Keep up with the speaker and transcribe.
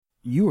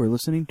You are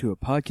listening to a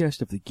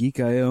podcast of the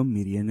Geek.io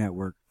Media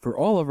Network. For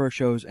all of our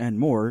shows and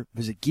more,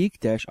 visit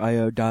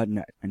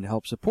geek-io.net. And to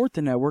help support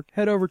the network,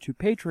 head over to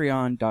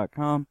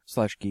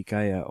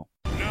patreon.com/geekio.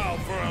 Now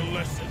for a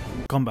lesson.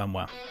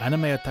 Konbanwa,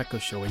 Anime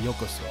Otaku Show e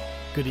yokoso.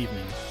 Good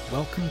evening.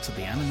 Welcome to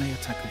the Anime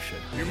Otaku Show.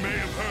 You may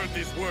have heard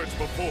these words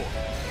before,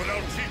 but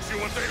I'll teach you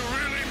what they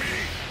really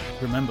mean.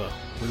 Remember,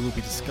 we will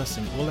be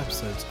discussing all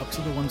episodes up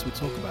to the ones we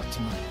talk about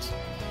tonight.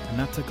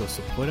 Anata go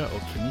Sopora o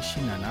Kinishi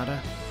Nanara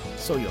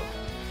Soyo.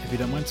 If you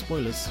don't mind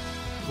spoilers,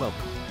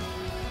 welcome.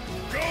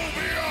 Go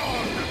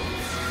beyond!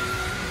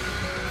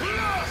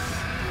 Plus!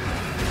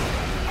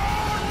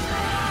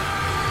 Ultra!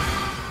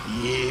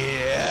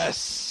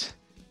 Yes!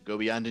 Go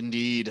beyond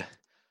indeed.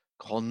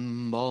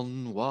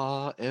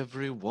 Konbanwa,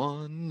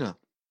 everyone.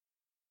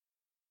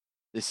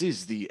 This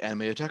is the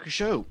Anime Otaku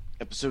Show,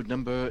 episode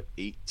number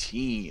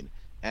 18.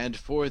 And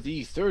for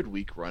the third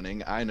week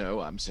running, I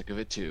know, I'm sick of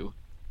it too.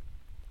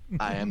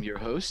 I am your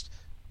host,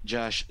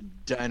 Josh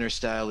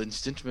Diner-Style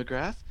Instant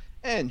McGrath,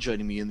 and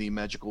joining me in the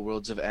magical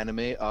worlds of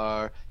anime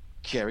are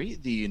Carrie,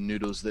 the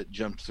noodles that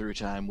jumped through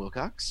time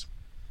Wilcox.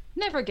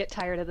 Never get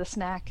tired of the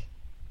snack.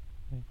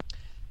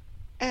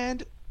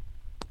 And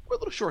we're a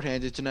little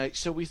short-handed tonight,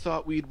 so we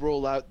thought we'd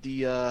roll out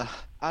the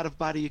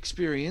out-of-body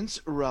experience,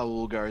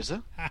 Raul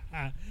Garza.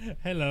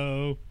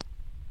 Hello.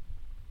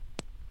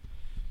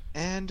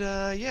 And,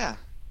 yeah.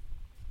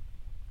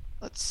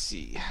 Let's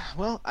see.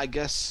 Well, I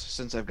guess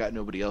since I've got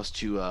nobody else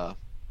to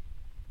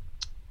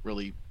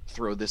really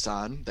throw this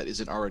on that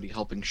isn't already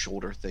helping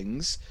shoulder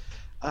things,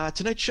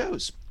 tonight's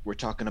shows. We're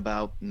talking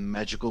about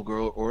Magical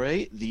Girl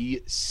Ore,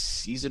 the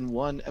Season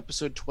 1,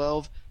 Episode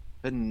 12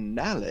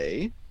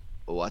 finale,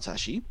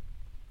 Watashi.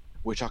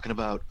 We're talking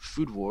about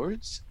Food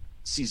Wars,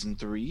 Season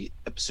 3,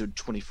 Episode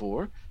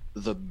 24,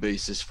 The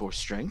Basis for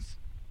Strength,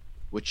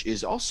 which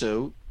is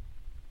also...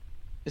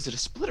 Is it a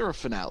split or a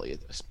finale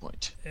at this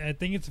point? I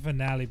think it's a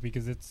finale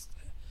because it's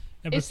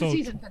episode... It's the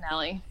season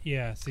finale.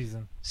 Yeah,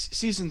 season.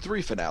 Season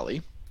 3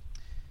 finale.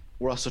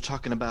 We're also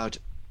talking about,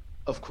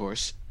 of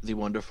course, the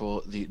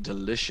wonderful, the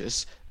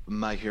delicious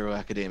My Hero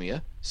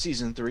Academia,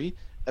 Season 3,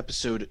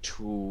 Episode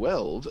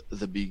 12,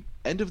 the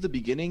end of the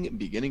beginning,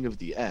 beginning of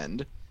the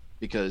end,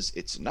 because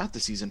it's not the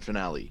season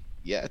finale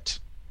yet.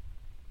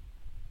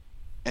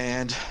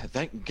 And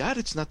thank God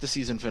it's not the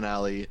season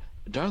finale.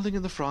 Darling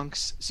in the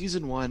Franxx,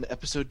 Season 1,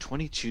 Episode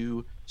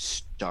 22,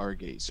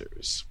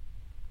 Stargazers.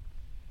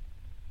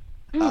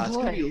 It's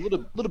going to be a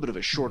little bit of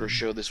a shorter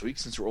show this week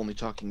since we're only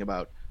talking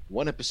about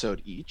one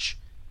episode each.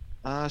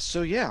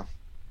 So yeah,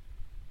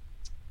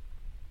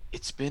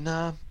 it's been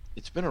a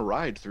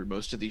ride through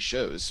most of these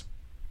shows.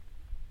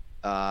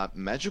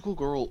 Magical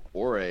Girl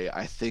Ore,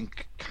 I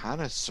think,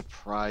 kind of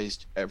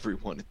surprised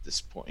everyone at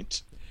this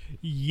point.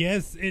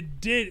 Yes,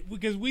 it did,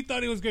 because we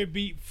thought it was going to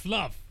be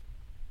fluff.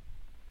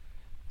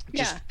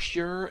 Just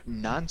pure,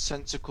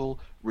 nonsensical,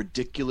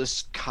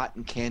 ridiculous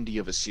cotton candy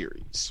of a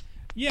series.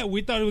 Yeah,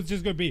 we thought it was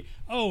just going to be,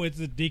 oh,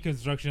 it's a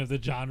deconstruction of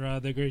the genre.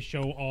 They're going to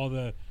show all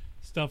the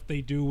stuff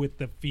they do with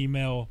the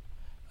female,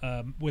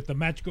 with the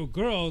magical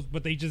girls,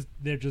 but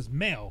they're just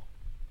male.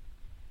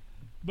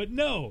 But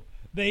no,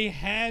 they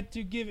had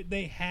to give it,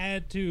 Yeah,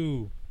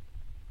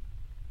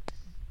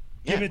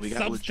 give it we got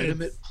substance.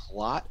 legitimate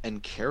plot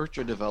and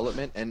character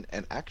development and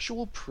an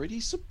actual pretty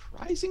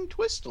surprising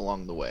twist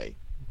along the way.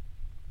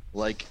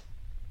 Like,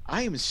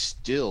 I am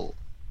still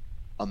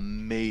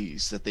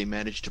amazed that they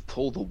managed to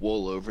pull the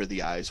wool over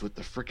the eyes with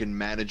the frickin'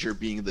 manager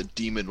being the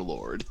Demon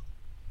Lord.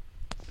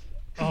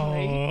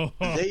 Oh,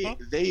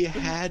 They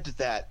had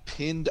that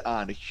pinned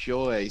on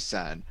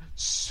Hyoe-san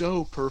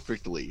so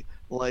perfectly.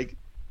 Like,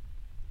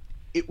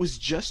 it was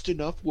just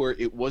enough where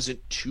it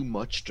wasn't too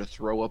much to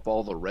throw up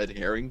all the red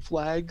herring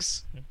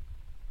flags,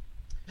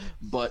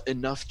 but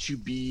enough to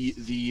be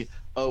the,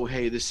 oh,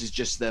 hey, this is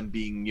just them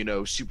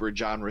being, super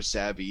genre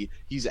savvy.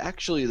 He's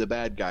actually the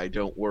bad guy,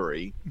 don't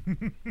worry.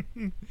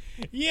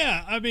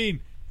 yeah. I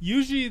mean,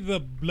 usually the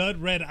blood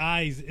red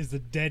eyes is a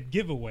dead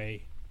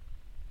giveaway.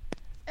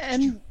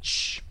 And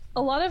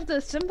a lot of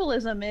the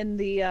symbolism in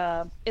the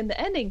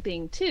ending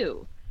thing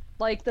too,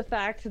 like the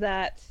fact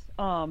that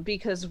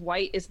because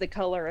white is the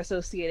color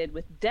associated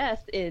with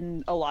death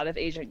in a lot of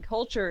Asian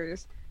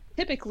cultures,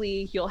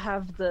 typically you'll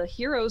have the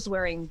heroes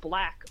wearing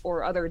black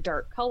or other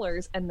dark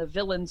colors and the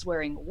villains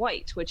wearing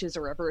white, which is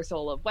a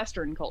reversal of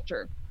Western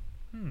culture.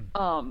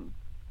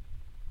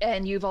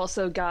 And you've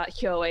also got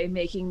Hyoe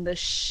making the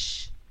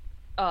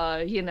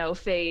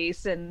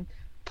face and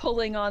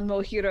pulling on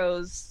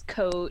Mohiro's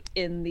coat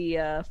in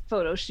the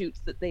photo shoots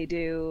that they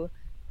do.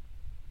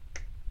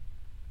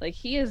 Like,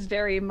 he is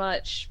very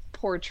much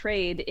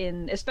portrayed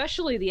in,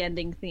 especially the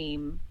ending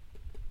theme,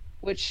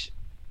 which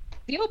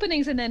the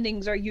openings and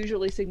endings are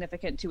usually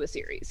significant to a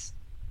series.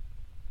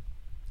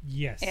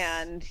 Yes.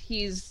 And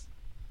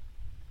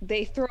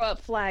they throw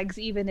up flags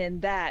even in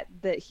that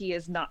he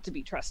is not to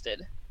be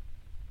trusted.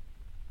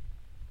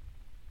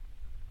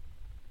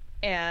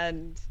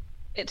 And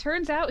it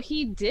turns out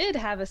he did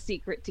have a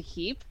secret to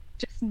keep,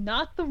 just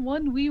not the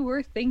one we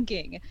were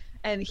thinking.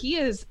 And he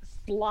is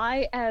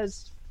sly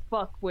as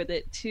fuck with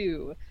it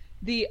too.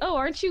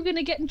 aren't you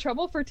gonna get in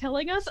trouble for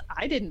telling us?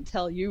 I didn't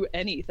tell you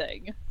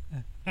anything.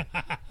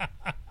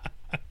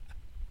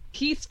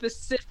 He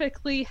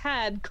specifically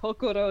had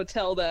Kokoro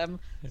tell them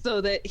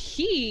so that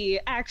he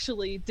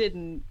actually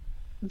didn't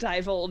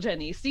divulge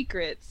any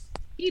secrets.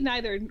 He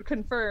neither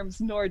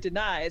confirms nor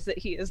denies that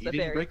he is the didn't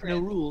fairy break no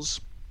prince.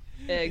 rules.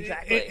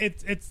 Exactly.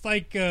 It's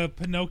like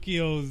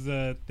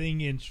Pinocchio's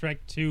thing in Shrek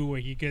 2 where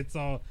he gets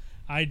all,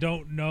 I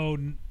don't know,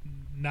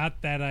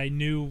 not that I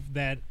knew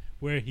that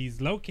where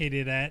he's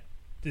located at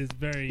this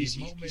very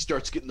moment. He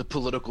starts getting the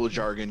political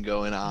jargon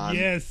going on.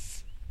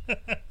 Yes. It's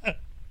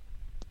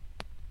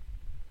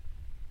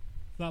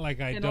not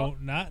like I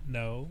don't not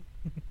know.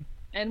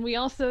 And we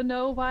also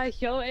know why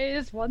Hyoe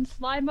is one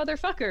sly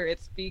motherfucker.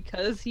 It's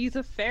because he's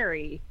a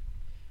fairy.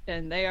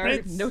 And they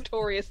are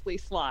notoriously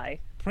sly.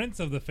 Prince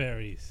of the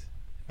fairies.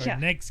 Or Yeah.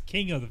 next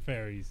king of the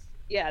fairies.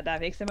 Yeah,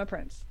 that makes him a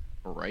prince.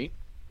 Right?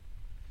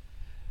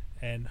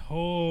 And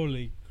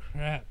holy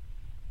crap.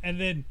 And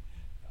then,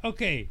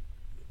 okay.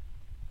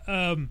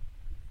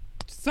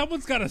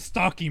 Someone's got a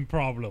stalking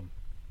problem.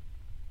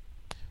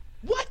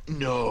 What?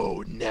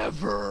 No,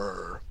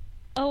 never.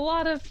 A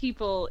lot of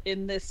people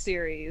in this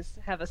series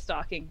have a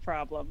stalking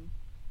problem.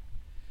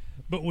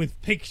 But with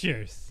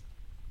pictures.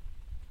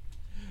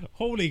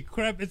 Holy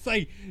crap. It's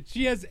like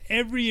she has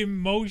every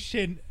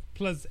emotion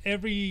plus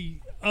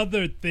every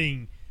other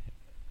thing.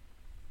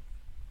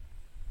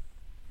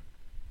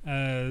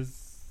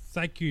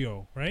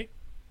 Sakuyo, right?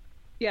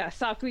 Yeah,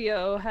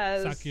 Sakuyo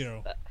has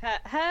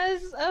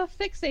has a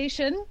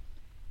fixation.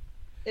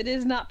 It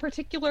is not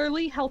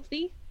particularly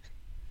healthy.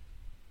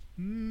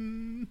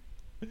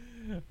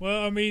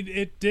 Well, I mean,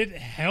 it did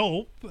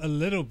help a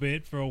little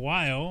bit for a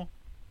while.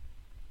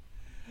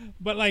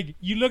 But, like,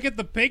 you look at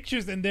the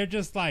pictures and they're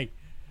just like,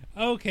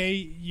 okay,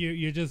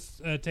 you're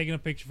just taking a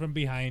picture from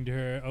behind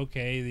her.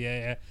 Okay,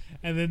 yeah.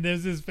 And then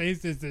there's this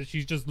face that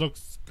she just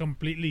looks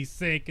completely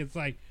sick. It's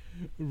like,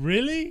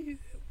 really?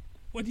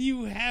 What do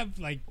you have,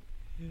 like,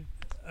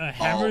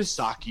 All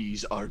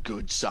sakis are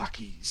good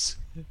sakis.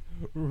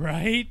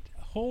 Right?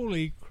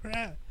 Holy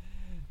crap.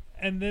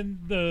 And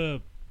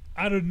then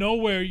out of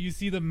nowhere, you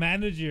see the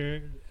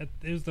manager. It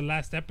was the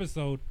last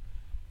episode,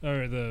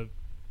 or the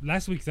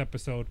last week's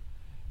episode,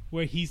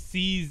 where he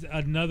sees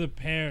another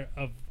pair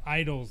of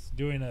idols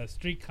doing a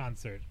street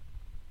concert.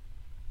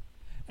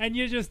 And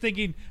you're just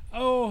thinking,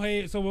 oh,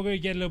 hey, so we're going to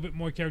get a little bit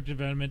more character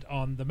development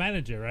on the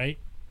manager, right?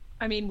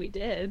 I mean, we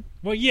did.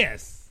 Well,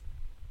 yes.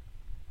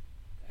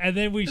 And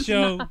then we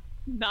show...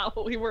 Not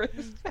what we were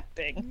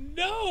expecting.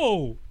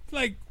 No! It's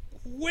like,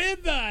 where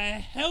the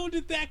hell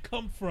did that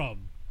come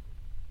from?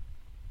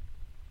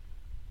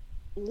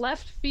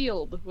 Left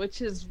field,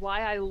 which is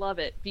why I love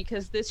it,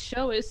 because this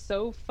show is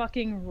so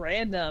fucking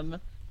random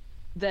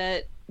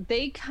that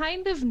they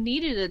kind of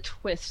needed a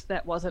twist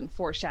that wasn't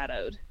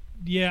foreshadowed.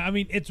 Yeah, I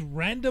mean, it's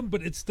random,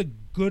 but it's the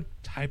good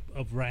type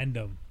of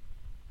random.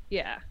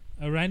 Yeah.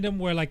 A random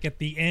where, like, at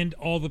the end,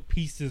 all the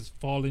pieces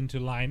fall into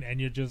line, and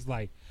you're just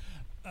like,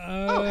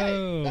 oh.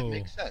 Okay, that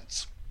makes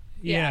sense.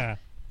 Yeah.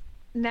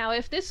 Now,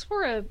 if this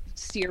were a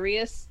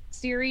serious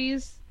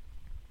series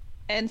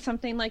and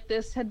something like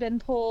this had been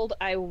pulled,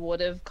 I would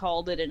have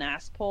called it an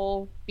ass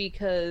pull,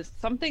 because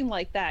something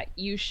like that,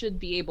 you should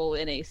be able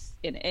in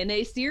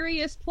a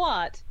serious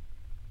plot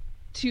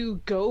to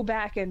go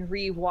back and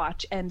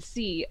rewatch and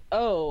see,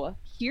 oh,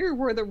 here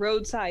were the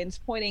road signs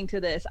pointing to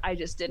this. I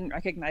just didn't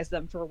recognize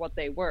them for what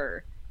they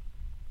were.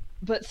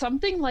 But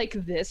something like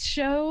this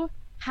show,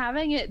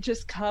 having it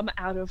just come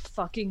out of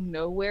fucking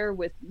nowhere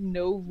with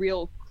no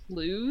real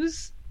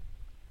clues,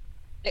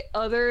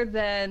 other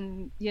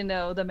than, you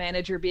know, the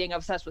manager being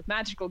obsessed with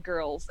magical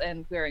girls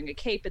and wearing a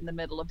cape in the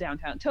middle of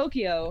downtown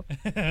Tokyo.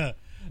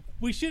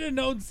 We should have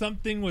known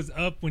something was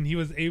up when he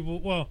was able...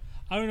 Well,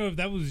 I don't know if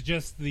that was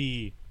just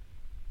the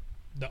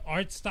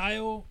art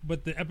style,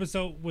 but the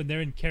episode when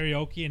they're in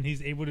karaoke and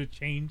he's able to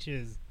change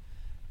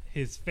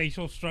his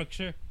facial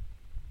structure.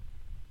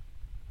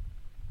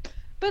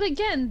 But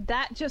again,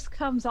 that just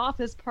comes off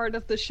as part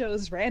of the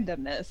show's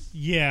randomness.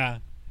 Yeah.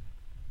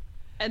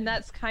 And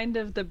that's kind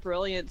of the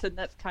brilliance, and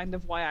that's kind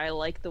of why I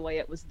like the way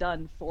it was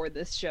done for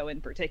this show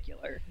in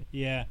particular.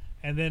 Yeah.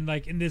 And then,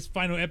 like, in this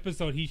final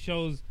episode, he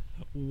shows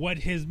what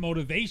his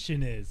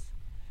motivation is.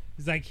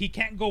 It's like he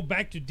can't go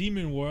back to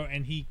Demon World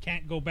and he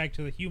can't go back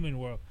to the human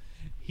world.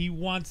 He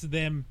wants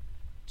them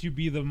to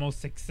be the most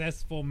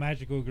successful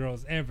magical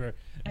girls ever,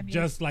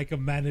 just like a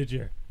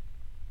manager.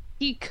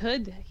 He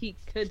could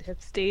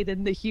have stayed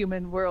in the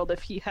human world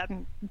if he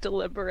hadn't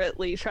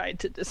deliberately tried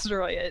to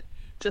destroy it.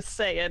 Just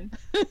saying.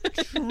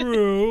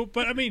 True,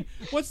 but I mean,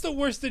 what's the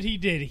worst that he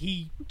did?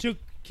 He took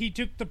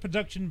the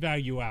production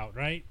value out,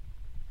 right?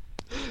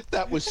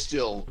 That was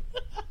still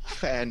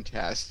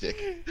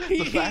fantastic.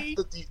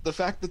 The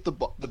fact that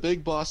the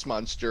big boss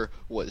monster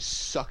was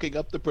sucking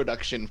up the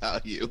production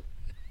value.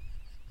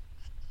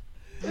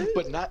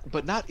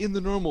 But not in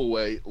the normal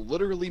way,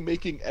 literally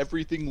making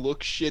everything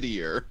look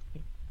shittier.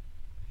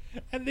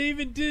 And they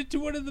even did it to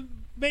one of the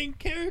main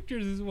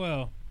characters as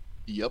well.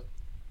 Yep.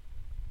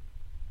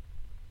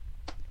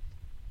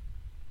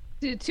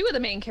 Two of the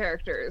main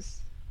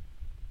characters.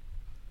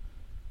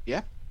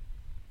 Yeah.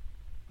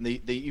 And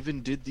they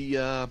even did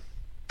the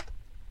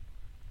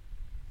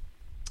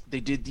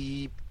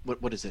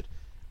what is it?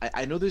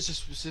 I know there's a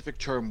specific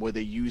term where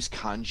they use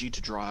kanji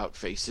to draw out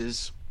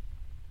faces.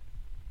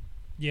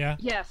 Yeah.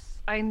 Yes,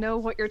 I know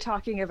what you're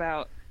talking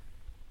about.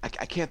 I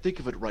can't think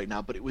of it right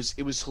now, but it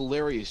was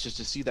hilarious just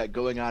to see that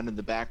going on in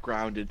the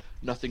background and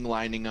nothing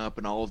lining up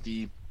and all of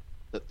the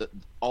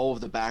all of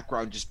the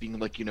background just being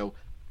like,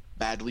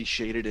 badly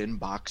shaded in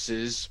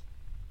boxes.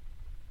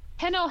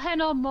 Heno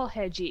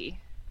Moheji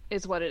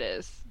is what it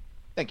is.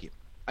 Thank you.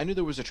 I knew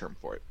there was a term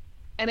for it.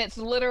 And it's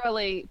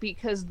literally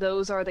because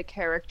those are the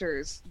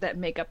characters that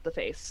make up the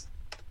face.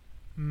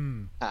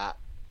 Hmm.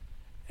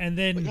 And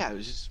then but yeah, it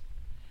was just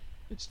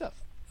good stuff.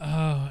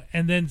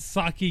 And then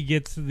Saki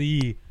gets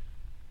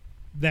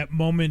that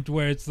moment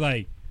where it's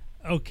like,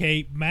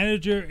 okay,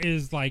 manager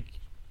is like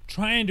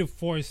trying to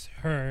force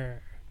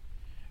her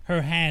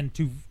hand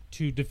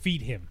to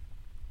defeat him,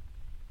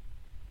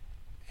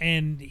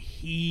 and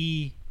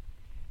he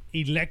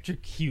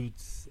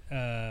electrocutes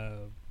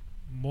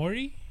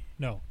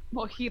Mohiro.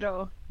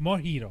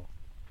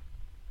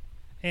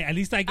 Hey, at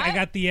least I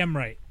got the M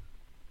right.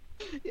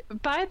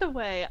 By the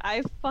way,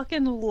 I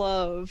fucking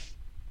love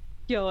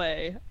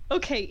Kyoe.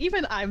 Okay,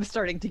 even I'm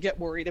starting to get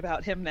worried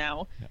about him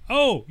now.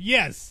 Oh,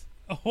 yes.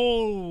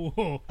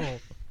 Oh.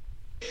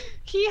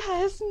 He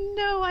has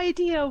no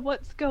idea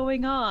what's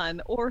going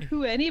on, or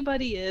who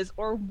anybody is,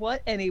 or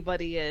what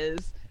anybody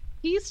is.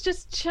 He's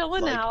just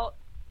chilling out.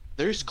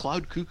 There's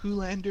Cloud Cuckoo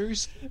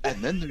Landers,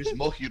 and then there's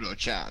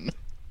Mohiro-chan.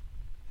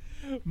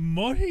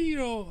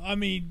 Mohiro, I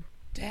mean,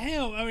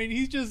 damn. I mean,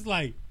 he's just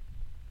like...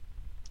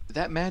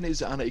 That man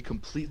is on a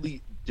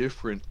completely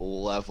different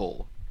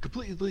level.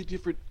 Completely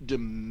different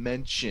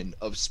dimension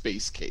of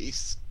Space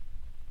Case.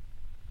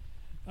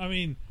 I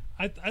mean,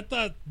 I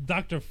thought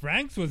Dr.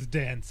 Franks was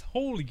dense.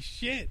 Holy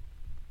shit.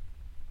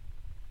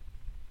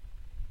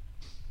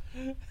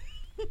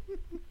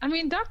 I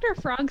mean, Dr.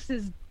 Franks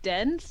is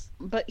dense,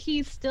 but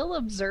he's still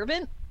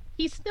observant.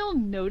 He still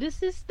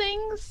notices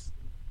things.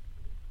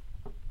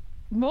 He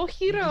just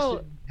Mohiro...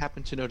 didn't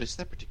happen to notice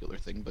that particular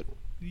thing, but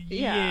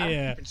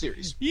Yeah. different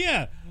series.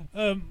 Yeah.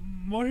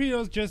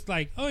 Mohiro's just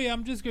like, oh yeah,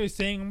 I'm just going to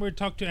sing. I'm going to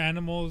talk to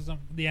animals.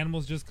 The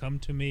animals just come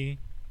to me.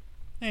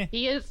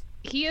 He is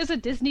a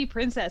Disney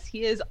princess.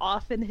 He is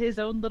off in his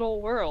own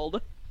little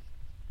world.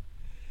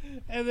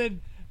 And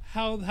then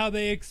how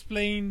they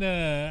explain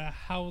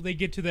how they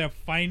get to their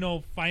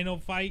final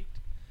fight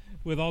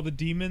with all the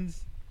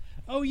demons.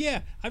 Oh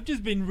yeah, I've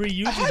just been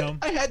reusing them.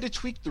 I had to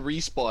tweak the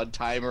respawn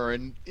timer,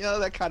 and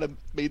that kind of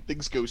made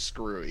things go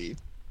screwy.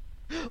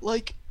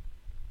 Like,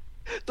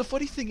 the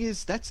funny thing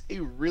is, that's a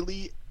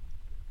really,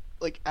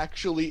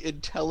 actually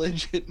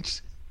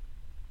intelligent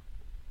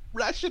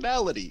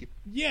rationality.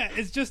 Yeah,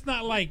 it's just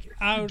not like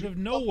out of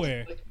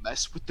nowhere.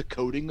 Mess with the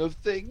coding of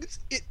things,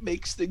 it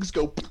makes things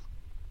go.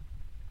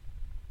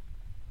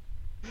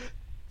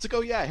 It's like,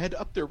 oh yeah, I had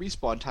to up their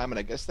respawn time, and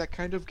I guess that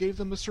kind of gave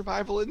them a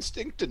survival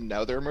instinct, and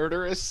now they're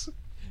murderous.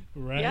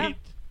 Right? Yeah.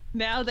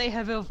 Now they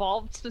have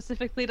evolved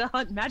specifically to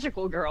hunt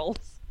magical girls.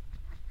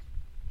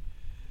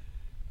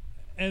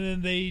 And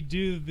then they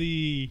do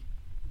the,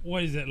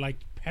 what is it, like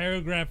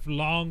paragraph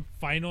long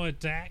final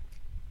attack?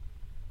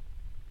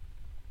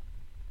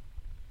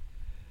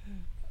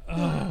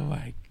 Oh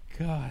my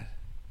god.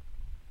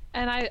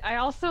 And I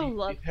also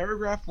love... A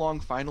paragraph-long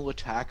final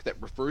attack that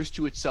refers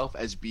to itself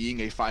as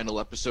being a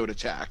final episode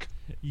attack.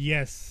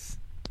 Yes.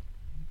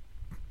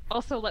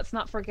 Also, let's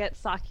not forget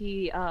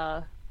Saki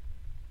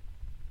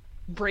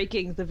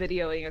breaking the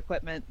videoing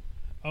equipment.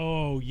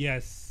 Oh,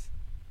 yes.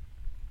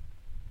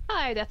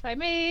 Hi, Death by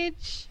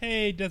Mage.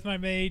 Hey, Death My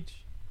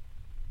Mage.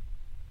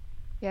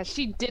 Yeah,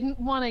 she didn't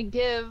want to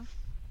give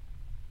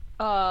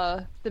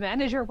the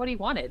manager what he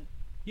wanted.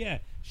 Yeah,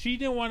 she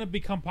didn't want to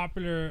become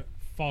popular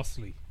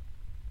falsely.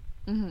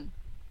 Mm-hmm.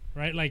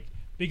 Right? Like,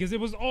 because it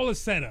was all a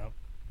setup.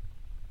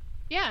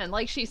 Yeah, and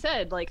like she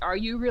said, are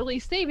you really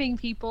saving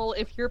people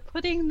if you're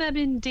putting them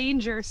in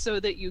danger so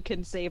that you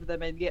can save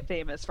them and get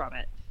famous from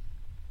it?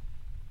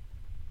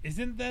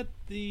 Isn't that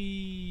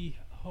the...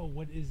 Oh,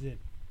 what is it?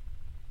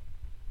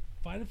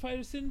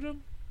 Fighter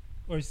syndrome?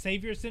 Or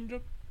savior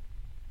syndrome?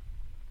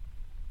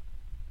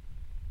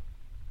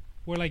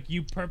 Where,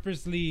 you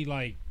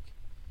purposely,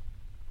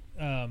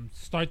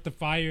 start the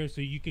fire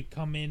so you could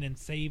come in and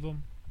save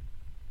them?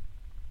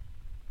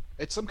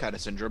 It's some kind of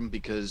syndrome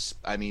because,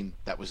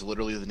 that was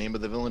literally the name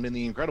of the villain in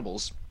The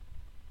Incredibles.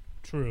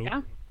 True.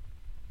 Yeah.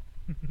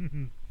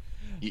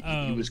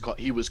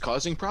 He was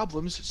causing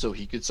problems so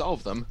he could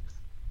solve them.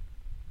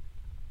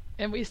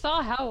 And we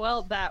saw how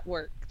well that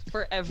worked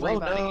for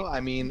everybody.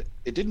 Well, no,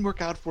 it didn't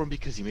work out for him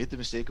because he made the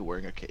mistake of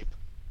wearing a cape.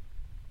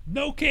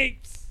 No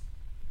capes!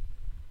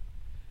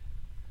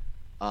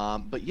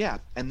 But yeah,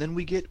 and then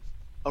we get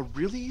a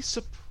really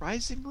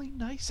surprisingly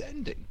nice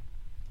ending.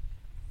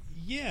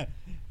 Yeah,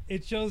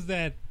 it shows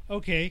that,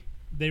 okay,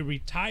 they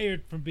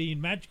retired from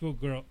being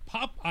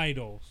pop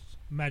idols,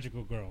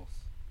 magical girls.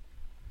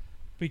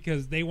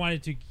 Because they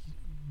wanted to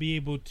be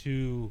able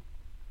to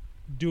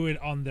do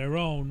it on their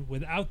own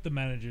without the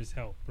manager's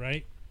help,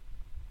 right?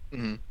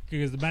 Mm-hmm.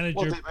 Because the manager,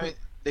 Well,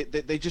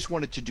 they just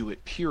wanted to do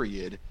it,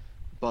 period.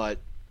 But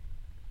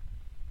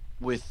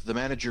with the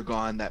manager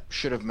gone, that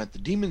should have meant the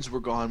demons were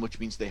gone, which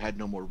means they had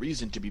no more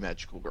reason to be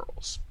magical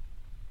girls.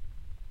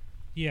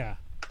 yeah,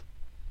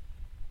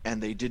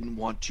 And they didn't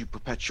want to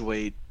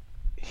perpetuate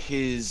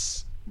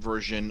his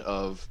version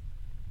of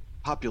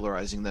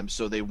popularizing them,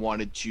 so they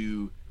wanted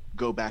to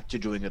go back to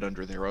doing it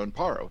under their own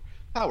power,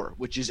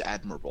 which is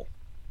admirable.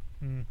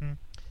 mm-hmm.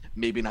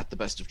 Maybe not the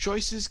best of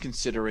choices,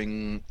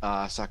 considering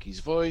Saki's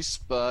voice,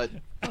 but...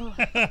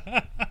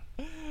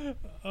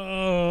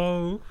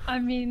 Oh. I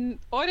mean,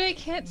 Ore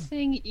can't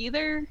sing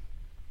either.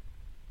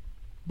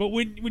 But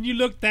when you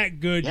look that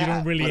good, you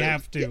don't really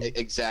have to.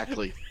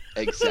 Exactly.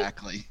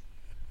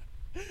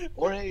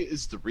 Ore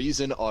is the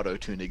reason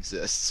Autotune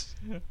exists.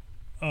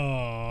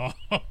 Oh.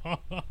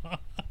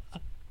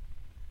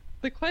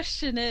 The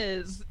question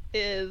is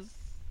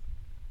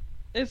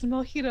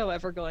Mohiro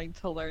ever going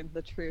to learn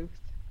the truth?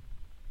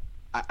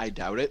 I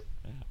doubt it.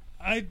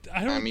 I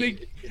don't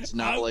think it's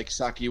not like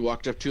Saki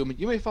walked up to him and,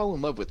 "You may fall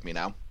in love with me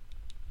now."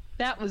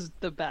 That was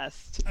the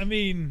best. I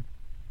mean,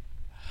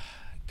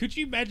 could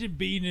you imagine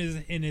being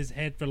in his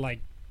head for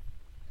like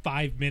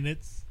 5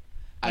 minutes?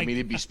 I mean,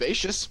 it'd be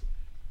spacious.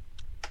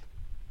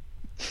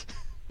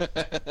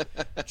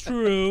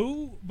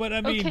 True, but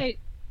I mean, okay.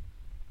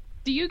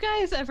 Do you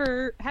guys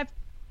ever have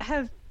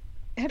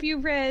you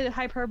read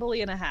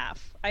Hyperbole and a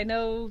Half? I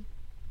know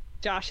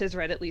Josh has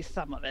read at least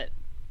some of it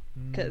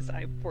because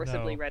I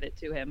forcibly read it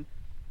to him.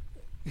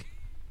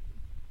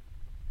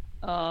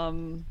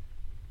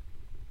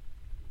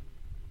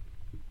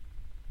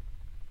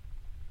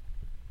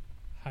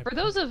 For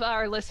those of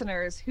our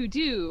listeners who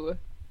do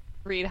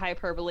read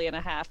Hyperbole and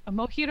a Half, a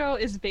Mohiro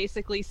is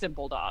basically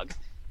Simple Dog.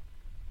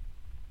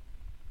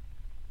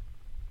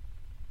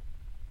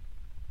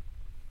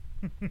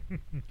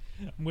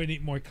 we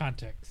need more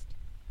context.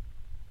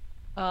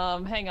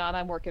 Hang on,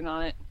 I'm working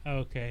on it.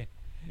 Okay,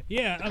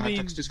 yeah, The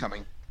context is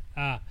coming.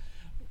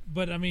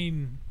 But I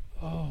mean,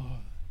 But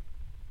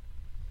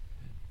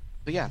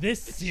yeah,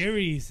 this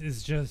series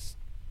is just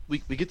we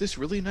get this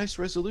really nice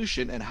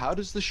resolution, and how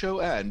does the show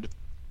end?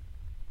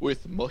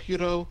 With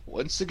Mohiro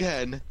once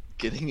again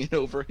getting in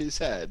over his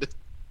head,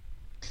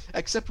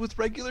 except with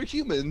regular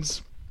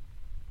humans,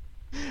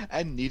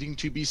 and needing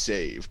to be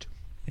saved.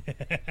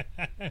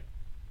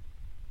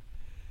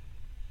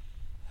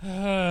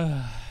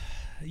 yeah,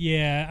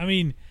 I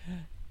mean,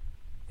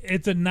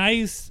 it's a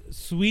nice,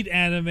 sweet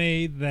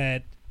anime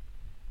that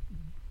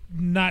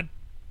not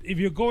if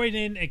you're going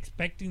in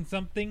expecting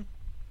something,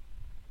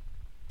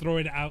 throw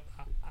it out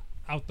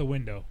the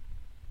window.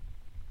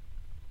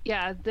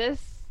 Yeah,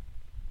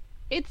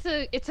 it's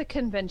a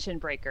convention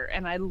breaker,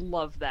 and I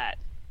love that.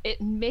 It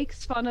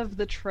makes fun of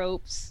the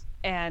tropes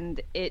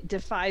and it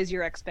defies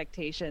your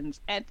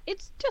expectations, and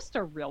it's just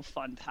a real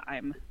fun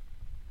time.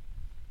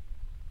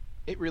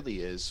 It really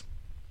is.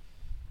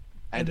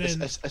 And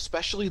then,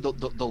 especially the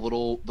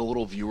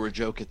little viewer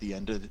joke at the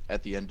end of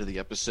the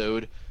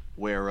episode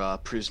where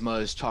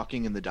Prisma is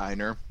talking in the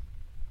diner.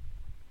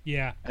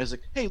 yeah, And it's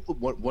like, hey,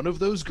 one of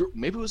those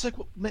maybe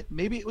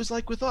it was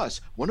like with us.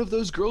 One of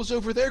those girls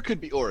over there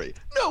could be Ori.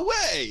 No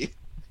way.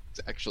 It's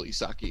actually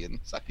Saki and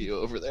Sakio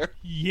over there.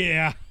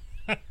 yeah.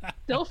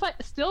 Still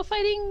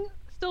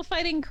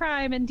fighting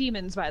crime and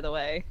demons, by the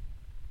way.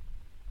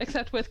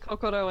 Except with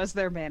Kokoro as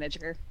their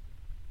manager.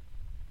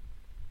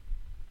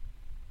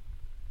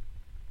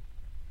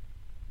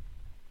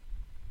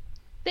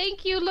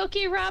 Thank you,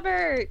 Loki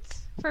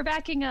Roberts, for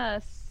backing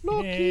us.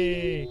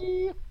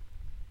 Yay.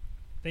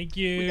 Thank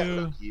We got you.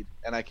 Loki,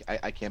 and I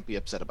can't be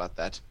upset about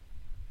that.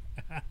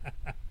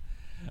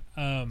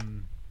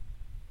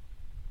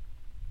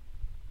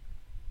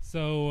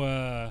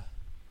 So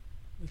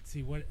let's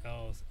see what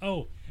else.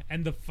 Oh,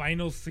 and the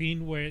final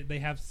scene where they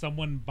have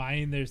someone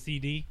buying their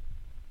CD.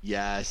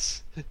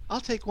 Yes,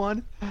 I'll take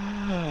one.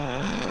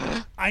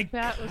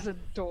 That was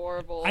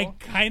adorable. I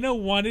kind of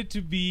wanted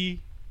to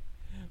be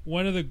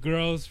one of the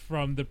girls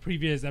from the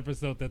previous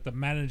episode that the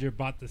manager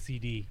bought the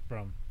CD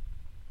from.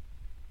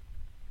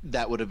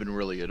 That would have been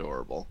really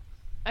adorable.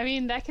 I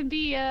mean, that can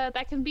be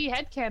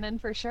headcanon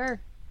for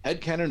sure.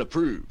 Headcanon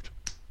approved.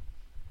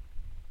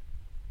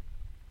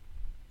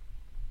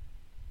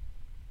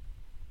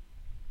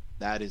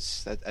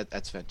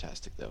 That's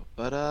fantastic though.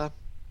 But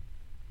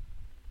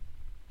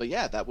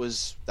yeah, that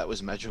was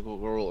Magical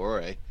Girl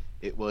Ore.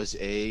 It was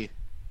a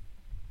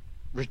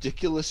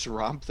ridiculous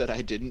romp that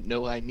I didn't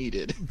know I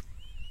needed.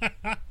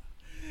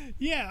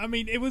 Yeah, I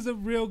mean, it was a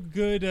real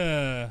good,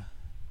 I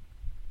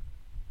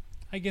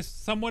guess,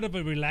 somewhat of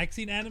a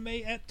relaxing anime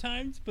at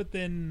times, but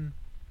then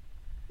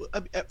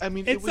I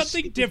mean, it's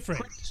something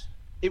different.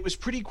 It was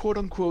pretty quote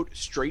unquote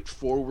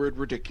straightforward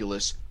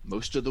ridiculous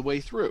most of the way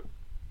through.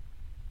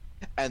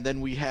 And then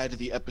we had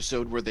the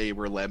episode where they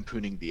were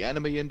lampooning the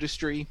anime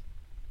industry.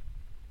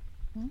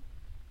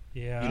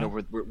 Yeah. You know,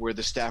 where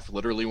the staff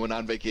literally went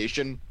on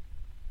vacation.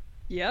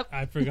 Yep.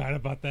 I forgot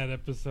about that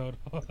episode.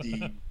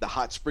 The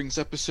Hot Springs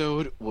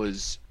episode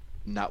was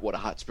not what a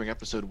Hot Spring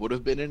episode would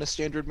have been in a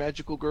standard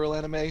magical girl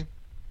anime.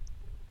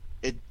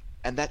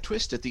 And that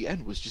twist at the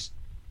end was just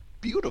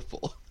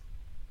beautiful.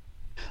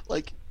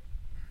 Like,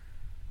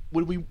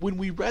 when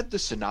we read the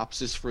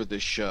synopsis for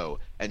this show,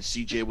 and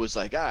CJ was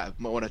like, I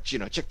want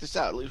to check this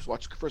out. Let's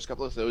watch the first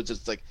couple of episodes.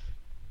 It's like,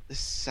 this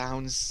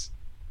sounds,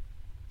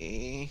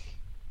 eh.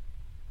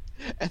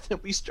 And then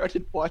we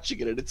started watching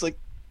it, and it's like,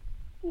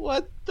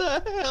 what the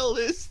hell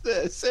is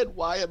this? And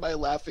why am I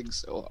laughing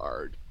so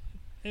hard?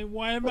 And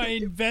why am I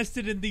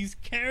invested in these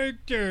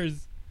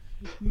characters?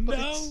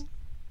 No.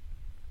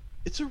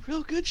 It's a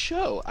real good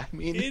show. I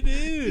mean, it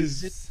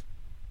is.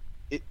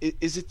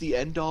 Is it the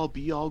end all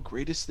be all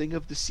greatest thing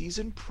of the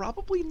season?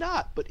 Probably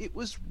not, but it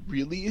was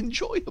really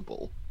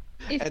enjoyable.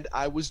 And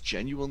I was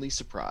genuinely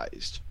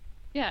surprised.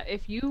 Yeah,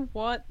 if you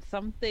want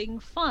something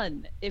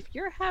fun, if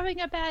you're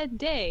having a bad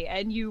day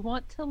and you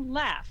want to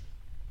laugh,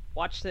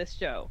 watch this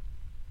show.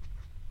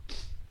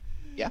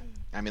 Yeah,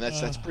 I mean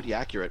that's pretty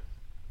accurate.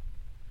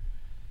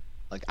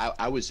 Like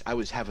I was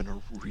having a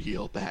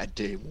real bad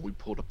day when we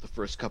pulled up the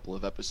first couple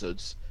of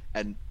episodes,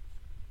 and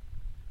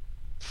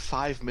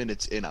 5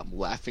 minutes in, I'm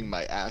laughing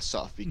my ass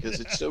off because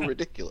it's so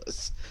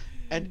ridiculous.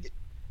 And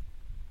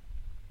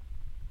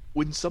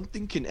when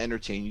something can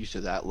entertain you to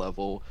that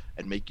level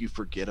and make you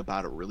forget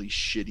about a really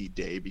shitty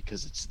day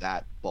because it's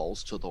that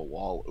balls to the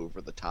wall,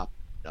 over the top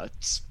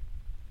nuts,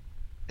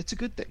 it's a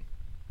good thing.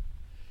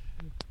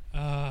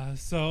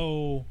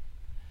 So,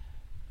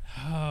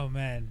 oh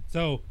man,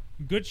 so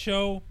good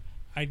show.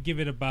 I'd give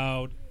it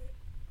about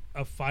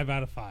a 5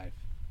 out of 5.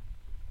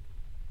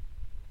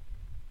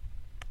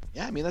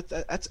 Yeah, I mean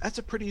that's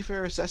a pretty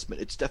fair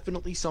assessment. It's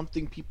definitely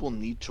something people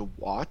need to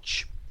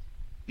watch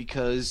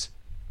because,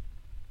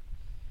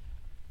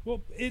 well,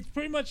 it's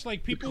pretty much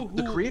like people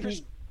the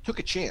creators took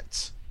a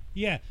chance.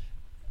 Yeah,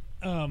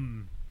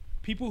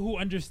 people who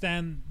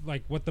understand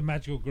like what the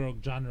magical girl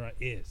genre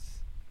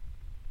is.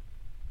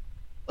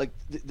 Like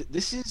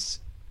this is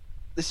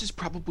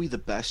probably the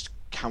best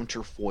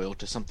counterfoil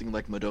to something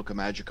like Madoka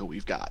Magica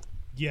we've got.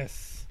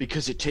 Yes,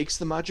 because it takes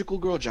the magical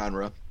girl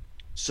genre,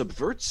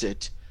 subverts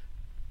it,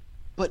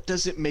 but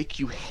doesn't make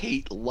you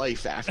hate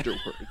life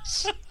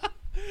afterwards.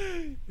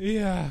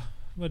 Yeah,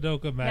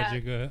 Madoka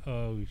Magica. Yeah.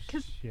 Oh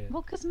shit.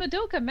 Well, because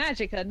Madoka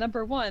Magica,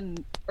 number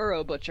one,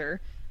 Uro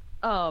Butcher,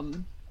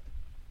 and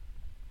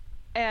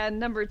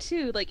number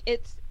two, like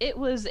it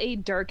was a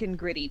dark and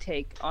gritty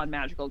take on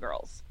magical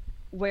girls,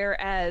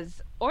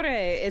 whereas Ore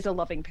is a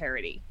loving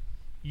parody.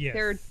 Yes,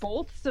 they're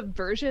both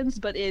subversions,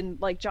 but in,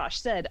 like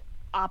Josh said,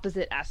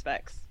 opposite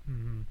aspects.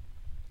 Mm-hmm.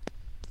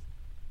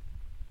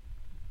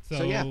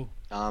 So yeah,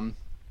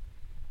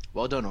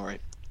 well done, Ori.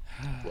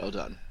 Well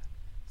done.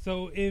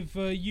 So if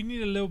you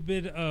need a little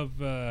bit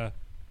of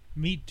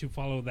meat to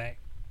follow that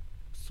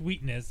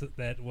sweetness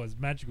that was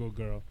Magical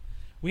Girl,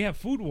 we have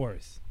Food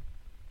Wars.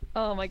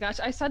 Oh my gosh,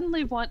 I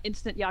suddenly want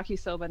instant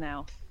yakisoba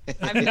now.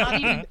 I'm not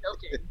even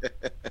joking.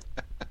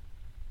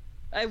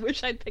 I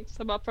wish I'd picked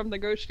some up from the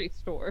grocery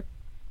store.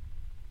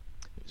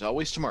 There's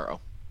always tomorrow.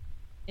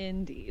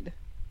 Indeed.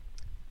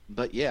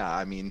 But yeah,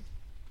 I mean,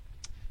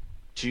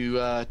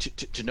 to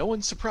no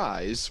one's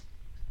surprise,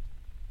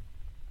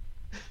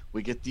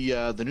 we get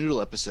the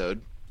noodle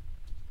episode,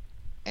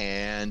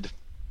 and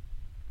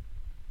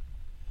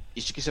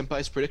Ishiki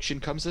Senpai's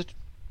prediction comes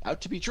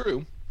out to be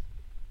true.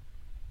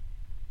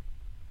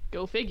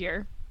 Go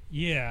figure.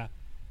 Yeah.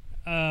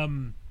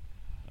 But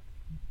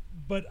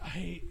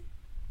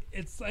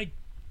it's like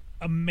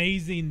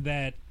amazing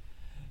that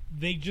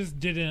they just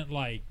didn't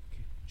like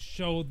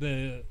show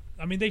they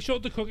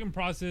showed the cooking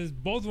process.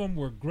 Both of them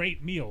were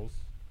great meals,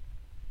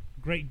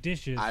 great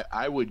dishes.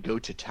 I would go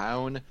to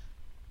town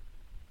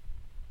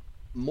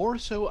more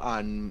so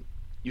on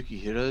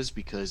Yukihira's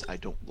because I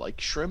don't like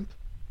shrimp.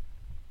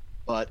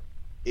 But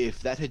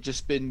if that had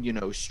just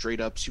been, straight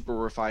up super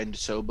refined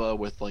soba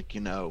with like,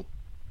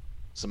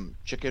 some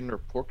chicken or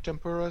pork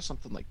tempura,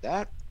 something like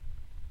that,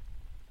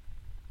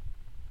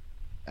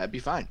 that'd be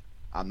fine.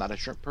 I'm not a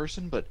shrimp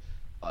person, but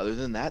other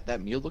than that,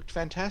 that meal looked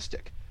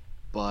fantastic.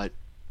 But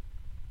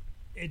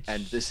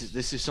and this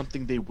is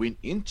something they went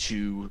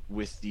into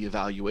with the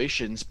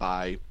evaluations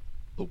by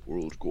the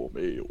World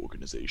Gourmet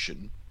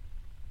Organization.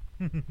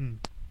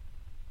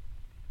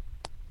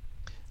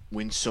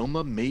 When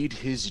Soma made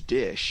his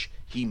dish,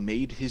 he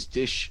made his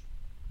dish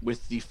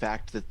with the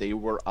fact that they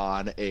were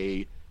on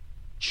a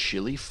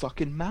chilly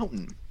fucking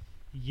mountain.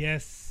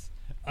 Yes,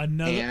 a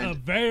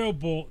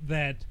variable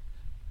that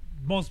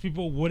most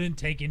people wouldn't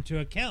take into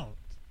account.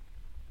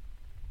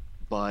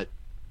 But,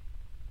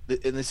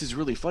 and this is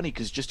really funny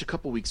because just a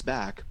couple weeks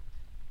back,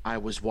 I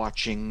was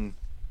watching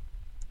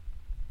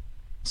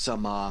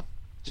some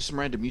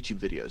random YouTube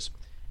videos,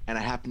 and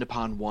I happened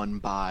upon one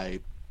by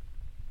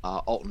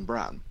Alton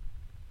Brown,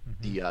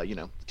 the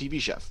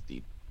TV chef,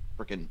 the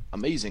freaking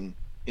amazing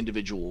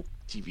individual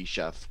TV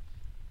chef,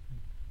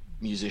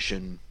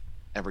 musician,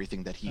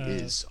 everything that he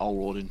is, all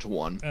rolled into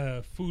one.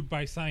 Food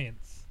by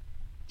Science.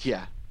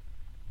 Yeah.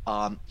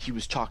 He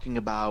was talking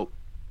about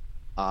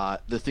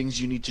the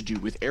things you need to do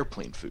with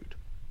airplane food.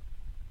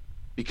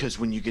 because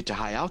when you get to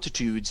high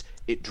altitudes,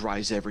 it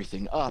dries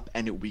everything up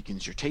and it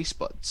weakens your taste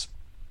buds.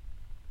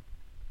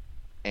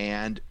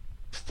 And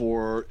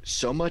for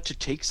Soma to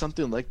take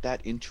something like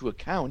that into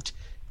account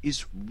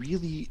is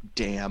really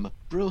damn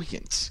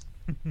brilliant.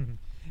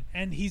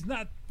 And he's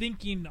not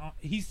thinking.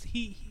 He's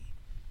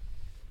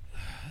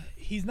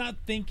not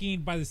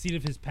thinking by the seat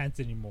of his pants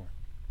anymore.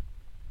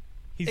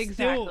 He's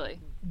Exactly.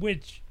 still,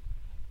 which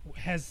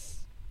has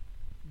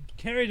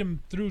carried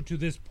him through to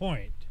this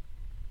point,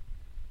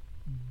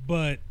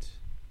 but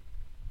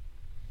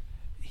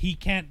he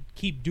can't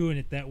keep doing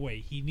it that way.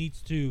 He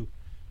needs to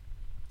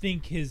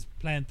think his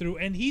plan through,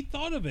 and he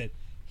thought of it.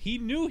 He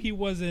knew he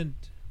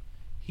wasn't.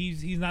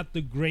 He's not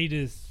the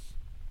greatest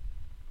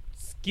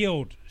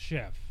skilled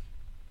chef.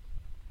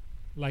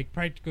 Like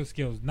practical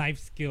skills, knife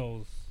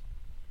skills,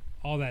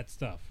 all that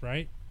stuff,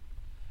 right?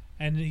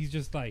 And he's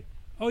just like,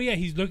 oh yeah,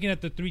 he's looking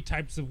at the 3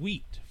 types of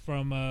wheat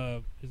from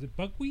is it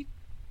buckwheat?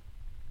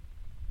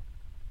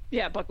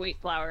 Yeah, buckwheat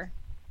flour.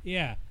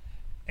 Yeah.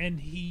 And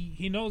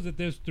he knows that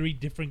there's 3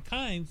 different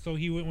kinds, so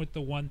he went with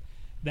the one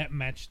that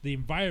matched the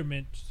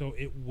environment so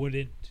it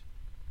wouldn't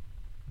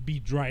be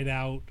dried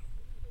out.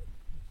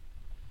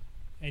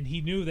 And he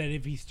knew that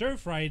if he stir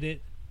fried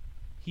it,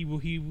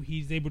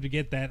 he's able to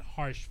get that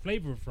harsh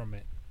flavor from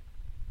it.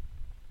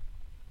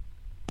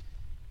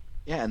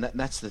 Yeah, and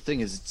that's the thing,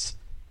 is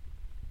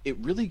it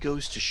really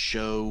goes to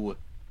show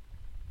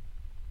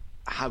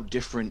how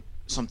different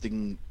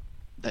something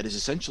that is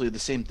essentially the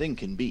same thing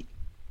can be.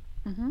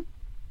 Mm-hmm.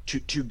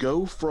 To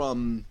go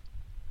from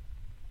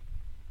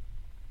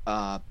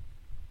what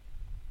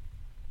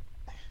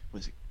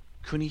is it,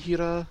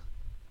 Kunihira?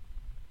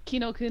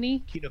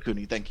 Kinokuni.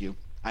 Kinokuni, thank you.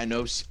 I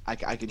know, I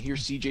can hear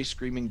CJ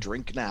screaming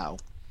drink now.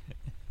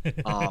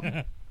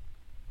 That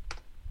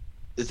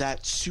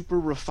super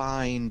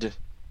refined,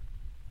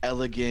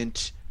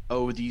 elegant,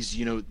 these,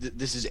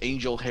 this is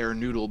angel hair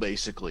noodle,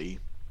 basically.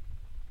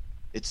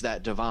 It's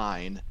that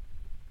divine.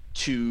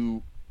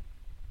 To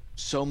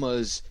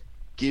Soma's,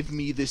 give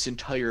me this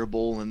entire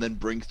bowl and then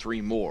bring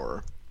 3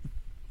 more.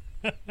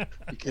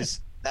 Because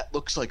that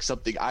looks like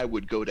something I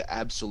would go to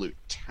absolute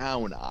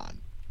town on.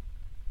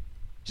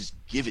 Just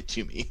give it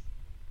to me.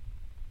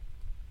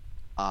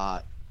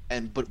 But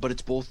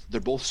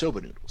they're both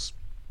soba noodles.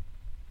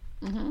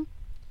 Mm-hmm.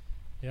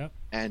 Yep.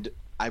 And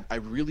I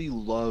really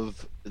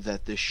love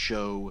that this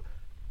show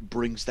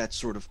brings that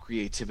sort of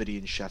creativity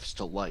in chefs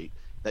to light,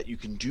 that you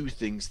can do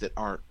things that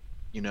aren't,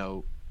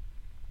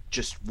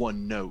 just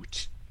one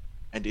note.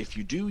 And if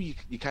you do,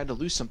 you kind of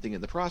lose something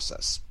in the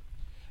process.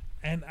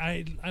 And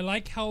I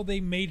like how they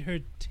made her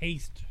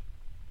taste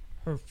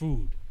her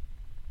food.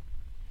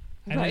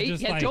 And Right?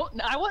 it's just Yeah.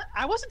 like,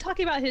 I wasn't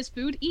talking about his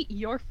food. Eat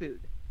your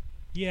food.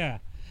 yeah.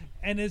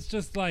 And it's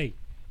just like,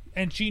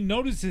 and she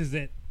notices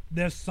that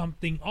there's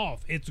something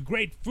off. It's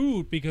great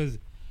food because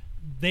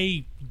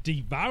they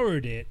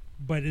devoured it,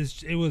 but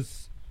it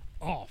was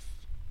off.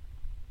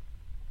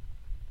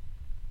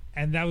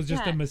 And that was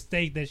just Yeah. a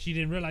mistake that she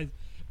didn't realize,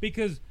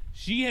 because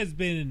she has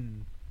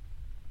been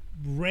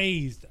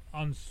raised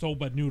on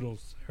soba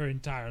noodles her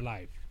entire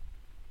life.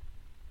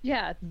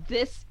 Yeah,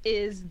 this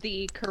is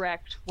the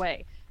correct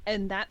way.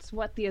 And that's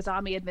what the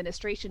Azami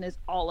administration is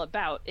all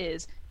about,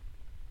 is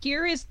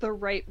here is the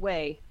right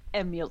way,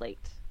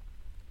 emulate.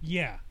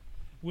 Yeah,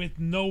 with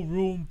no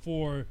room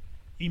for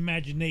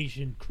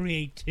imagination,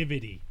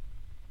 creativity.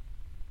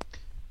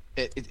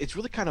 It's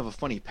really kind of a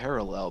funny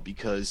parallel,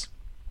 because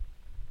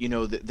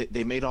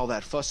they made all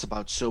that fuss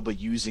about soba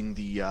using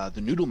the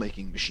noodle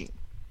making machine.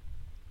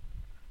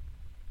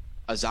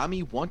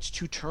 Azami wants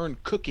to turn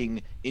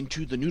cooking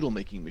into the noodle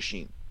making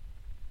machine.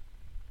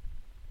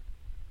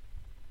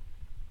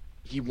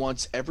 He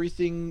wants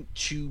everything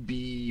to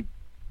be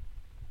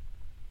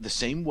the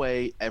same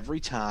way every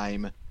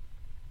time,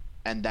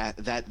 and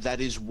that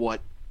is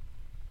what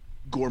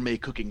gourmet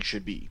cooking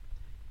should be.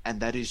 And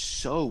that is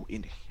so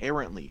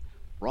inherently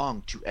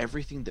wrong to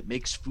everything that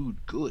makes food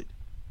good.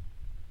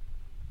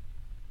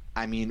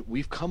 I mean,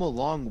 we've come a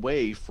long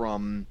way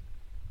from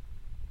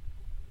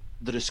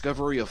the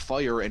discovery of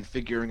fire and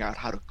figuring out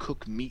how to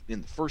cook meat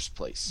in the first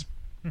place.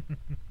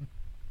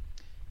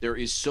 There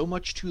is so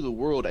much to the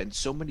world and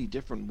so many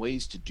different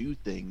ways to do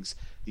things.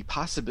 The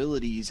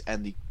possibilities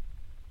and the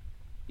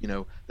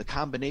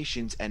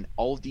combinations and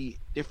all the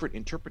different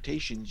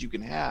interpretations you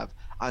can have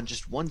on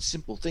just one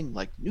simple thing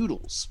like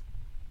noodles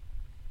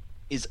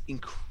is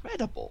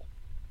incredible.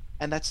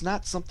 And that's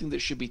not something that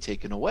should be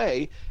taken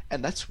away.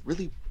 And that's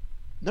really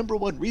number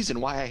one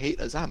reason why I hate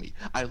Azami.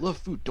 I love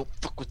food. Don't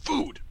fuck with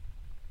food.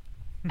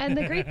 And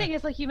the great thing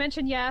is, like you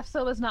mentioned, yeah,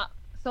 Soma's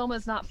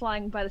not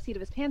flying by the seat of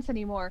his pants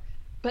anymore,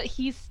 but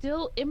he's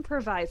still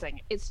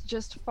improvising. It's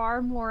just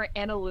far more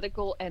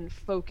analytical and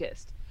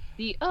focused.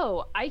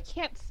 I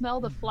can't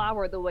smell the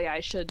flour the way I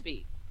should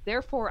be.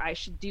 Therefore, I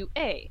should do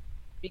A.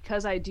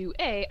 Because I do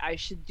A, I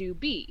should do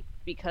B.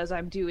 Because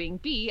I'm doing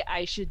B,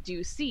 I should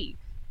do C.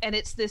 And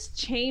it's this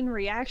chain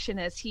reaction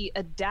as he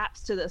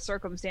adapts to the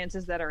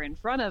circumstances that are in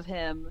front of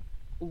him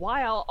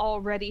while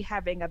already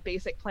having a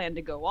basic plan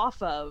to go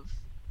off of.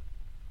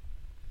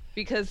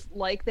 Because,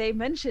 like they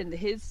mentioned,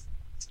 his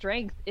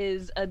strength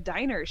is a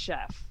diner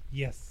chef.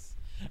 Yes.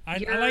 I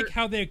like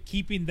how they're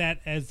keeping that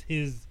as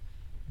his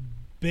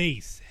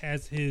base,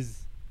 as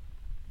his...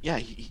 Yeah,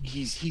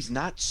 he's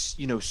not,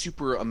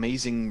 super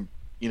amazing,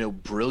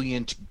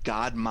 brilliant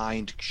god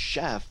mind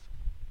chef.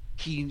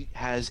 He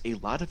has a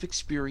lot of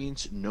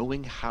experience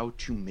knowing how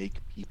to make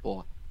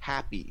people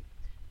happy.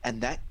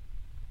 And that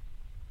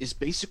is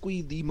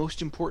basically the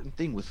most important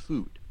thing with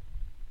food.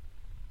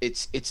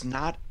 It's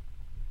not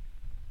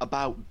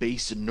about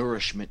base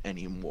nourishment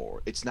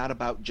anymore. It's not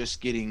about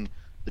just getting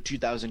the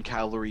 2,000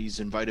 calories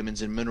and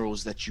vitamins and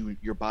minerals that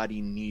your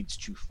body needs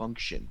to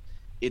function.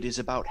 It is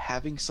about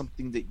having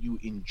something that you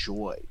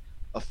enjoy,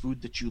 a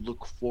food that you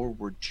look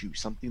forward to,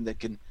 something that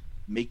can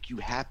make you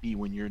happy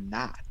when you're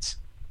not,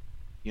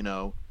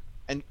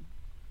 And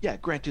yeah,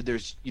 granted,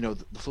 there's,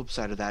 the flip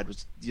side of that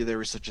was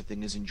there is such a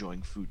thing as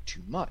enjoying food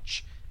too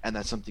much, and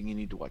that's something you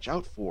need to watch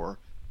out for.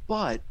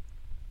 But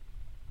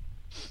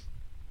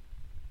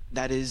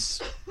that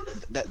is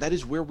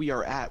where we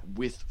are at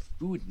with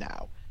food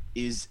now,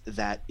 is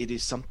that it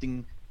is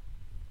something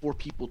for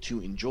people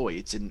to enjoy.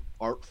 It's an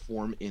art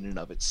form in and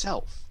of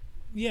itself.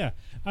 Yeah,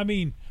 I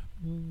mean,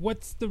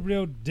 what's the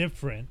real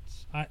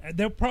difference?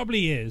 There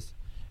probably is,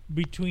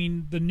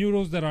 between the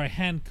noodles that are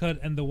hand cut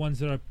and the ones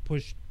that are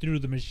pushed through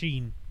the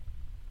machine,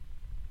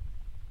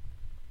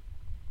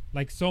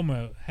 like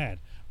Soma had.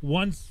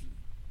 One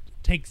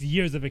takes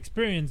years of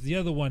experience, the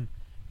other one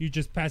you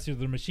just pass through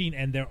the machine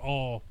and they're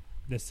all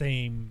the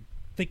same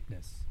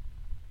thickness.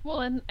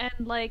 Well, and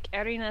like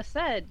Arina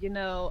said,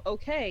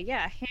 okay,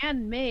 yeah,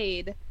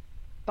 handmade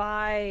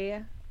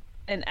by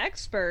an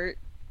expert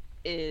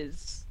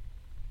is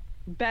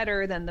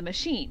better than the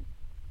machine.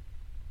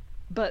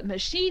 But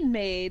machine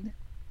made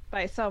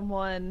by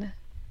someone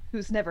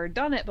who's never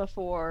done it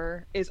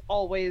before is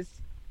always,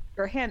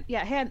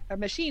 a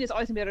machine is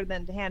always better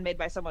than handmade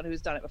by someone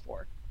who's done it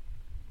before.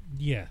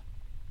 Yeah.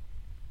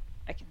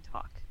 I can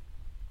talk.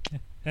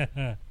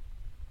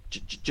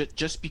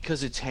 Just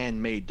because it's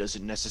handmade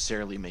doesn't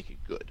necessarily make it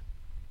good.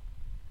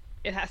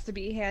 It has to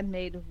be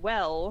handmade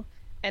well,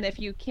 and if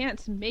you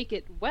can't make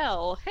it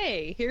well,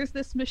 hey, here's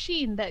this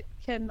machine that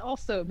can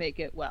also make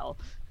it well.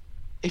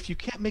 If you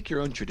can't make your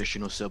own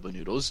traditional soba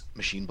noodles,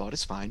 machine bought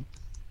is fine.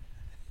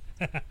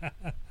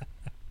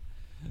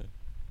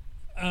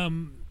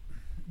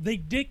 They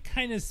did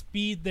kind of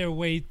speed their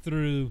way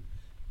through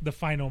the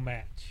final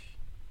match.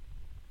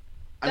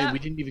 I mean, we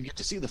didn't even get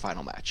to see the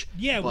final match.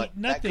 Yeah, but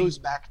nothing. That goes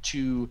back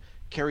to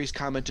Carrie's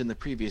comment in the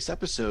previous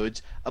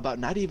episodes about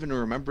not even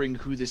remembering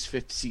who this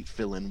fifth seat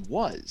fill-in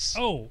was.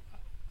 Oh,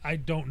 I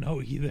don't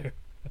know either.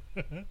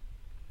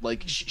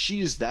 Like, she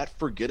is that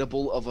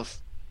forgettable of a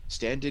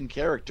stand-in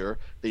character.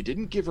 They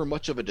didn't give her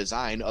much of a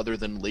design other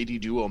than Lady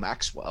Duo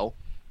Maxwell.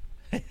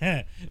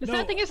 The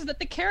sad thing is that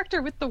the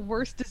character with the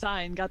worst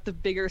design got the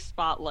bigger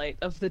spotlight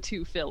of the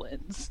two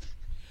fill-ins.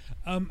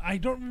 I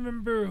don't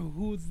remember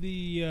who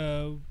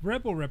the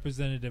Rebel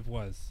representative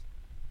was.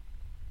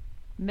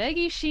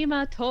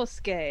 Megishima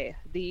Tosuke,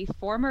 the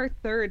former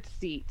third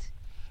seat.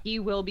 He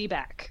will be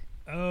back.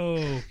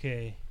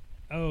 Okay.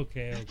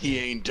 He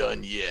ain't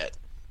done yet.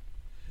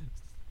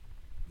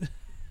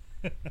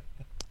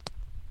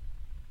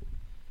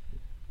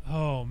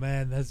 Oh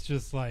man, that's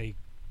just like...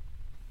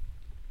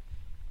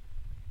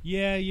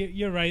 Yeah,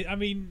 you're right. I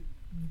mean,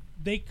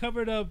 they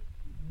covered up,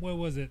 what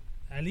was it,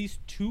 at least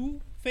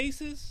 2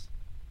 faces?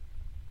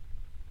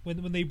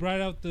 When they brought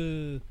out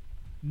the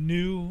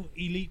new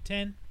Elite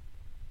 10?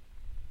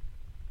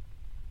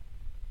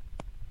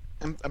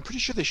 I'm pretty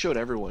sure they showed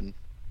everyone.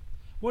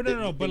 Well,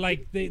 no, but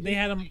like they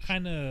had them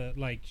kind of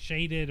like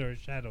shaded or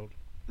shadowed.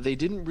 They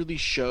didn't really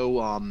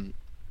show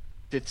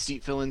fifth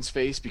seat fill-in's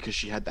face because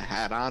she had the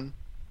hat on.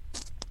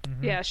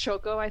 Mm-hmm. Yeah,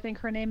 Shoko, I think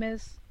her name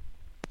is.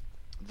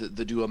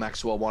 The Duo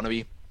Maxwell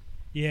wannabe.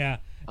 Yeah.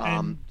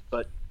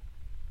 But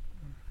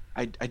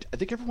I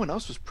think everyone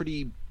else was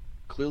pretty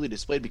clearly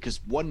displayed because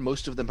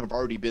most of them have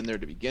already been there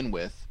to begin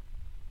with.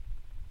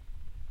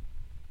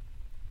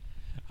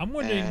 I'm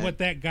wondering what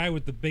that guy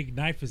with the big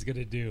knife is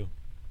gonna do.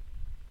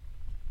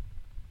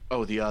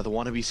 Oh, the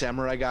wannabe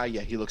samurai guy.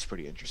 Yeah, he looks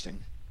pretty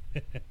interesting.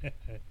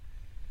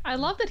 I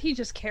love that he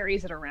just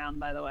carries it around.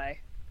 By the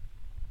way,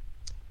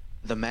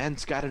 the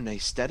man's got an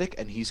aesthetic,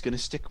 and he's gonna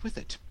stick with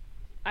it.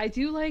 I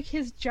do like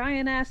his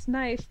giant ass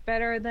knife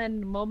better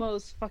than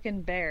Momo's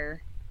fucking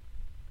bear.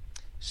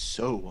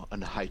 So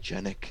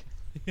unhygienic.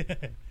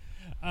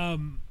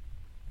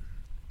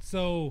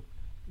 So,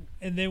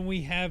 and then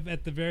we have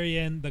at the very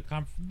end the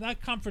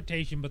not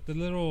confrontation, but the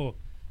little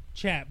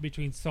chat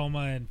between Soma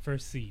and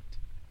First Seat.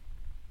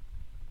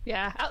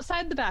 Yeah,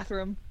 outside the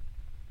bathroom.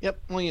 Yep.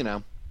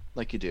 Well,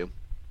 like you do.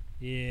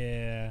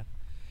 Yeah.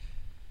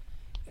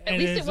 At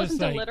least it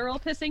wasn't a literal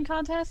pissing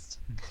contest.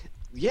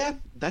 Yeah,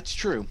 that's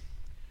true.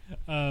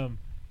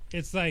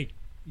 It's like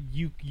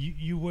you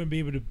wouldn't be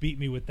able to beat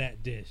me with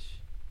that dish.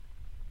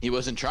 He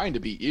wasn't trying to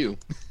beat you.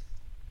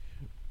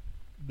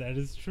 That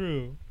is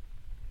true.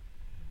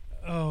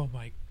 Oh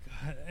my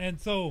god. And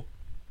so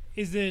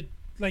is it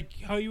like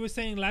how you were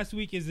saying last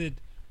week, is it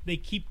they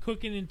keep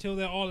cooking until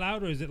they're all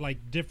out, or is it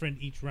like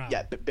different each round?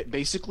 Yeah,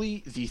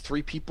 basically the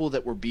 3 people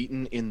that were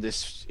beaten in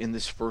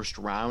this first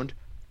round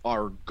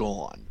are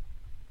gone.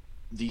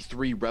 The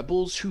 3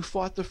 rebels who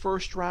fought the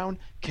first round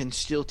can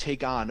still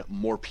take on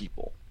more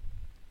people.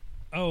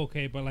 Oh,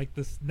 okay, but like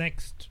this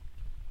next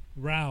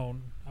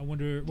round, I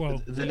wonder.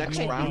 Well, The next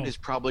round is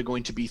probably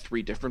going to be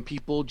 3 different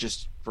people,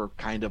 just for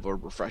kind of a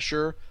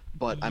refresher.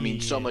 But I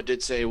mean, Soma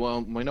did say,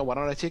 "Well, why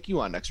don't I take you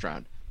on next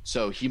round?"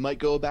 So he might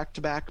go back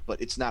to back,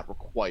 but it's not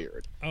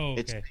required. Oh,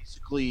 okay. It's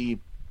basically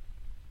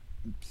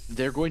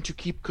they're going to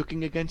keep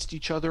cooking against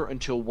each other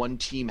until one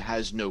team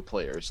has no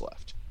players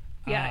left.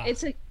 Yeah,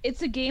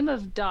 it's a game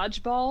of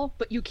dodgeball,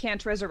 but you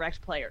can't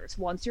resurrect players.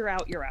 Once you're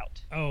out, you're out.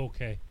 Oh,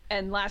 okay.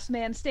 And last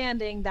man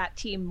standing, that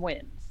team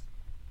wins.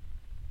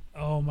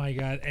 Oh my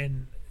god!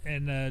 And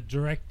the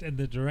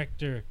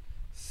director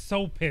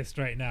so pissed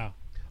right now.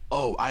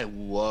 Oh, I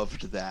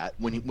loved that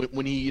when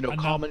he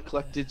calm and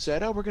collected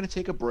said, "Oh, we're going to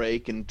take a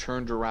break," and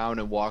turned around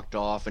and walked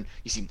off, and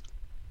he seemed.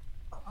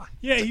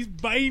 Yeah, he's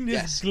biting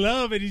his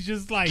glove, and he's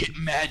just like, "Get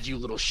mad, you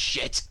little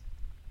shit!"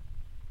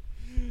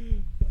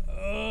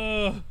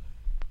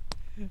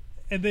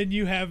 And then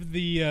you have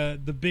the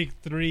big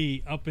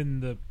 3 up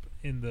in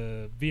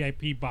the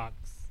VIP box.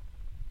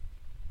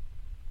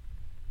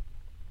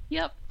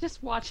 Yep,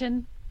 just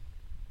watching.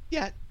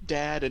 Yeah,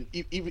 Dad, and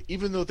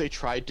even though they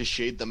tried to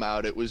shade them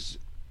out, it was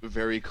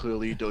very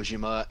clearly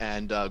Dojima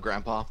and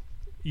Grandpa.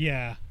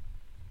 Yeah.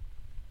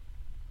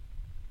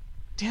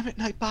 Damn it,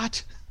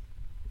 Nightbot!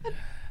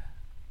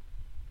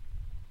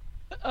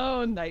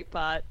 Oh,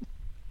 Nightbot.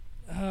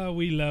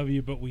 We love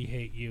you, but we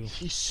hate you.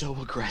 He's so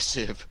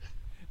aggressive.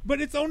 But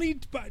it's only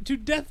to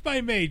death by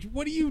mage.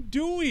 What are you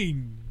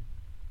doing?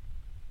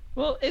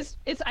 Well, it's.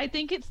 I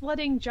think it's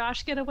letting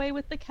Josh get away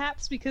with the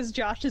caps because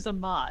Josh is a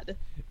mod.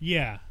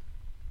 Yeah.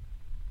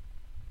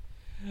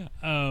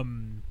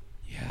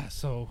 Yeah.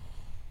 So.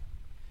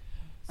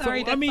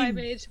 Sorry, Death by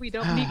Mage. We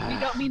don't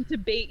mean to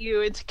bait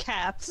you into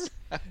caps.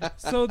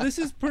 So this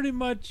is pretty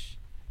much.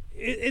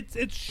 It's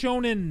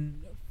shonen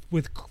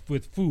with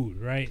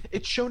food, right?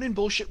 It's shonen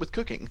bullshit with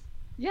cooking.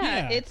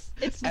 Yeah, it's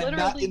literally, and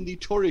not in the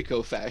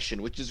Toriko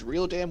fashion, which is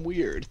real damn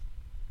weird.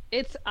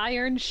 It's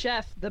Iron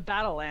Chef, the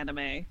battle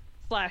anime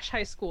 /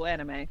 high school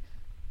anime.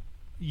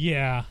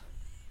 Yeah,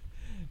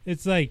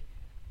 it's like,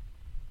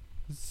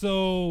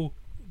 so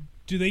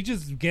do they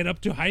just get up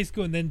to high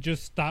school and then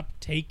just stop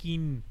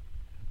taking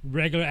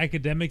regular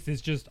academics?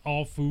 It's just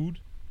all food.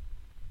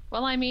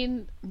 Well, I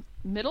mean,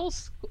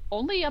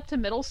 only up to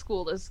middle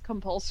school is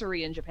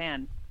compulsory in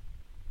Japan.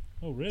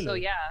 Oh, really? So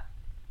yeah.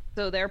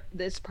 So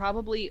it's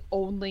probably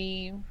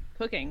only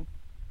cooking.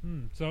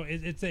 So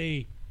it's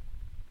a,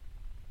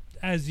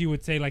 as you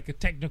would say, like a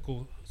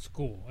technical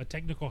school, a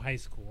technical high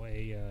school,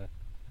 a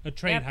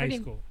trade high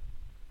school.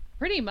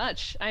 Pretty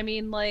much. I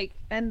mean, like,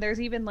 and there's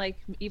even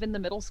the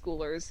middle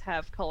schoolers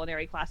have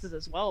culinary classes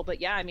as well.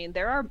 But yeah, I mean,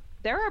 there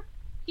are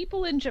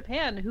people in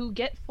Japan who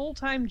get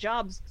full-time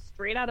jobs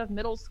straight out of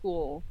middle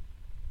school,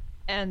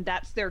 and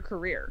that's their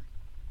career.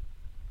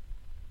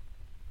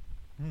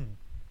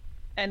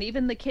 And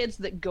even the kids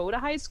that go to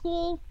high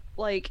school,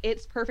 like,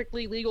 it's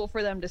perfectly legal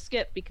for them to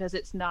skip because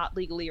it's not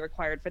legally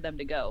required for them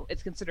to go.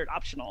 It's considered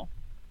optional.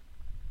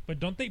 But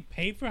don't they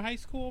pay for high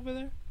school over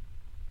there?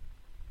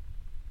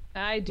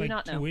 I do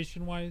not know.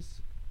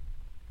 Tuition-wise?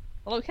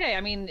 Well, okay,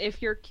 I mean,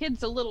 if your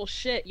kid's a little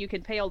shit, you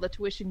can pay all the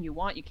tuition you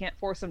want. You can't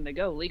force them to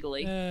go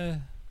legally.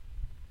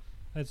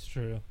 That's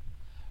true.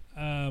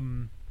 All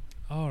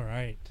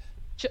right.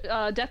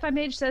 Death by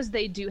Mage says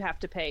they do have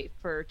to pay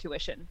for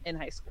tuition in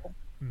high school.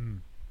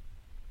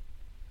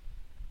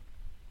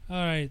 All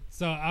right,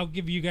 so I'll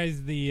give you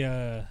guys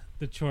the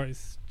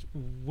choice.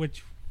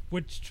 Which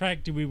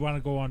track do we want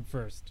to go on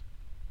first?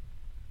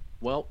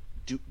 Well,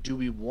 do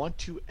we want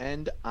to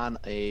end on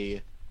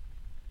a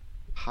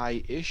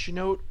high-ish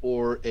note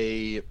or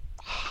a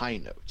high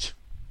note?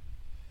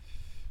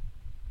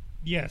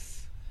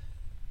 Yes.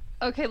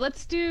 Okay,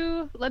 let's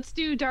do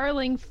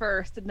Darling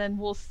first, and then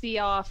we'll see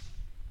off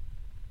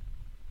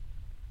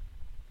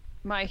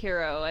My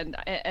Hero and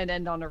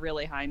end on a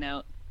really high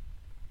note.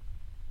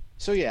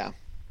 So yeah,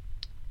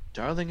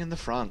 Darling in the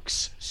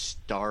Franxx,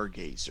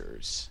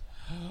 Stargazers.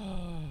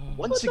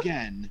 Once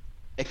again,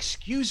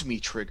 excuse me,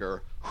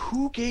 Trigger,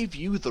 who gave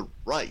you the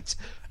right?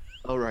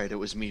 Oh right, it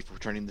was me for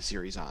turning the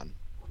series on.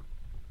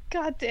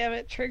 God damn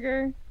it,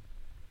 Trigger.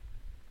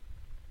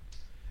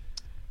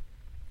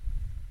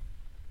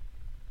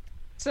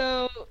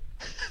 So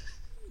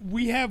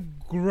we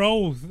have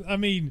growth. I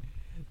mean,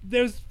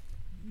 there's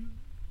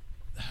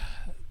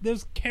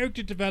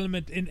character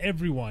development in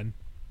everyone.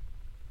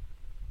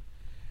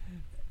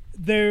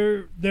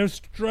 They're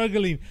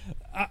struggling.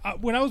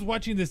 When I was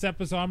watching this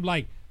episode, I'm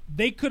like,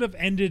 they could have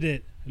ended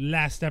it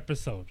last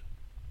episode.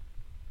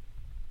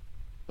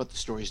 But the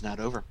story's not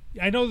over.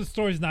 I know the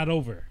story's not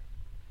over.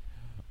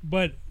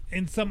 But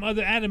in some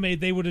other anime,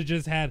 they would have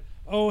just had,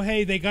 oh,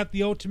 hey, they got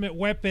the ultimate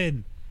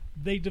weapon.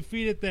 They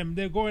defeated them.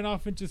 They're going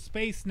off into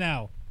space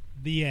now.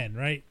 The end,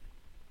 right?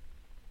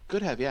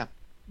 Could have, yeah.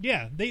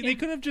 Yeah, they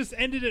could have just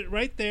ended it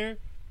right there.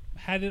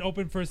 had it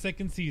open for a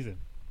second season.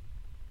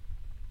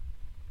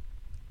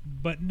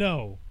 But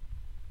no.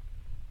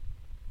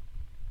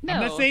 No,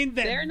 I'm not saying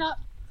that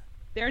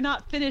they're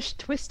not finished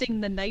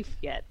twisting the knife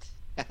yet.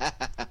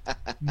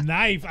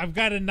 Knife. I've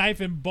got a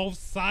knife in both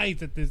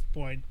sides at this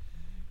point,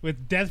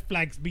 with death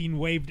flags being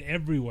waved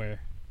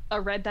everywhere. A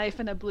red knife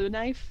and a blue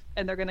knife,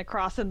 and they're gonna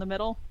cross in the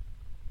middle.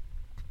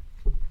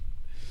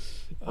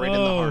 Right in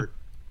the heart.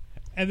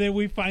 And then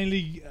we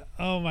finally,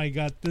 oh my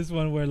god, this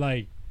one where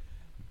like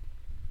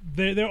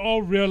they're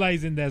all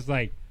realizing that's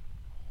like,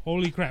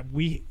 holy crap,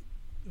 we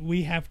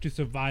have to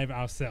survive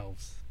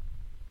ourselves.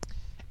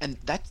 And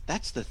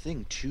that's the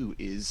thing too,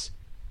 is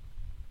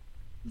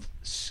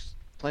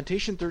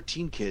Plantation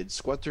 13 kids,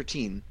 Squad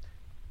 13,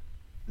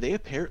 they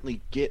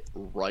apparently get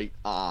right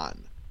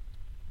on.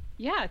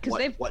 Yeah,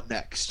 because what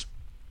next?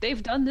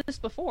 They've done this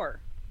before.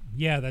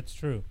 Yeah, that's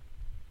true.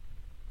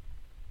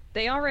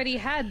 They already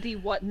had the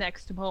what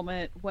next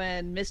moment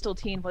when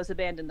Mistletoe was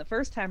abandoned the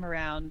first time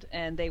around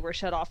and they were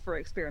shut off for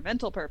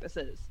experimental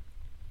purposes.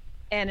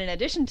 And in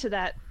addition to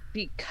that,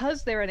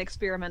 because they're an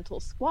experimental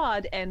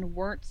squad and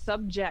weren't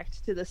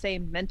subject to the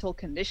same mental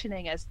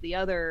conditioning as the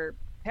other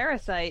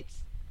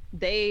parasites,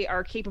 they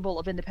are capable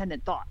of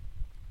independent thought.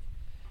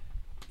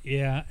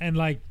 Yeah, and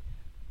like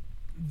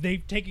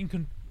they've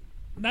taken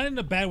not in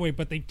a bad way,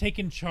 but they've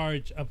taken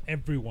charge of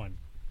everyone,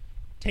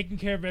 taking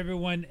care of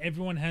everyone.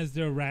 Everyone has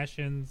their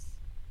rations.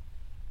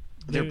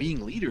 They're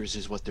being leaders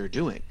is what they're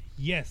doing.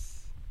 Yes.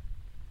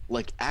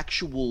 Like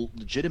actual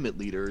legitimate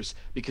leaders,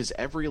 because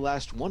every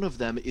last one of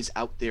them is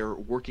out there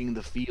working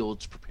the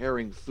fields,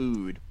 preparing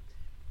food.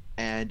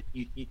 And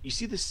you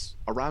see this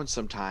around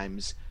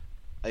sometimes.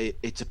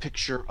 It's a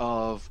picture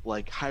of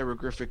like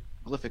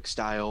hieroglyphic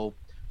style,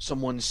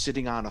 someone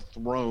sitting on a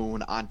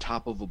throne on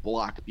top of a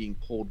block being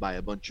pulled by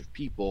a bunch of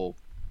people,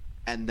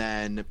 and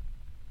then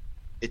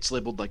it's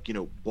labeled like,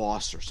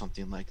 boss or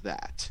something like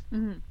that.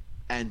 Mm-hmm.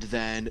 And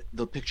then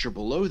the picture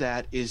below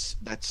that is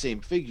that same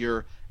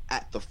figure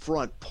at the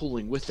front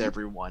pulling with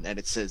everyone, and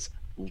it says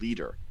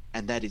leader,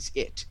 and that is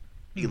it.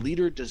 The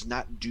leader does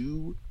not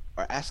do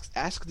or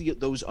ask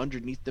those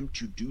underneath them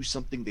to do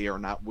something they are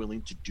not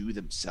willing to do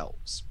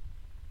themselves.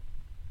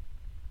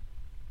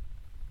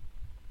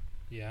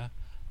 Yeah.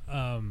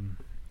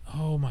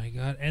 Oh my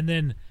god. And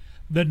then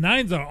the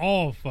nines are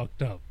all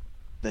fucked up.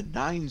 The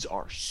nines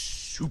are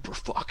super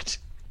fucked.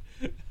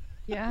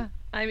 Yeah.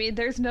 I mean,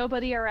 there's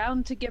nobody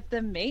around to give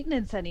them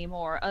maintenance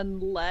anymore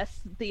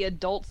unless the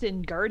adults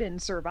in Garden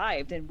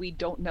survived, and we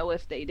don't know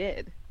if they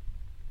did.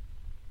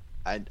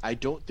 I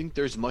don't think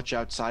there's much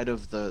outside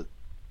of the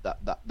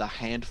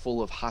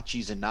handful of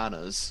Hachis and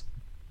Nanas.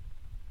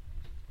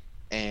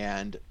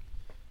 And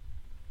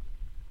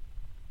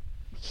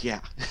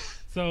yeah.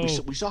 So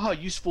we saw how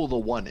useful the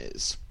one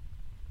is.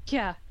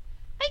 Yeah.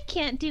 I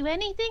can't do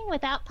anything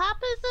without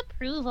Papa's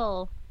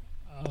approval.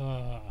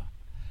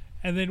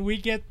 And then we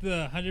get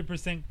the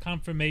 100%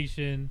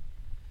 confirmation.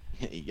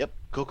 Yep,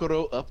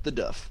 Kokoro up the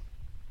duff.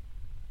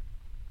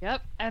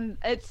 Yep, and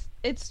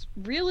it's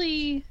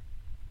really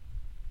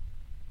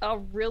a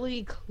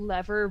really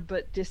clever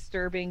but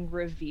disturbing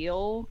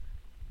reveal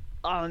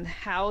on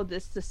how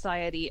this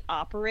society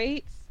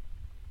operates,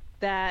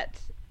 that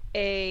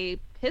a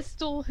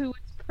pistol who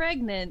is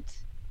pregnant,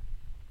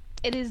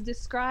 it is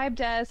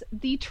described as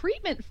the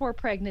treatment for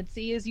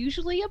pregnancy is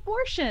usually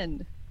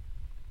abortion.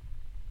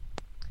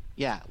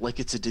 Yeah, like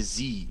it's a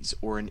disease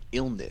or an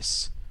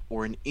illness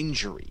or an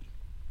injury.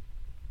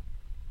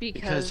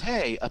 Because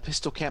hey, a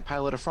pistol can't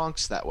pilot a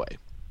Franx that way.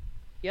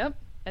 Yep,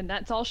 and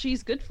that's all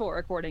she's good for,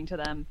 according to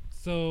them.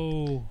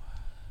 So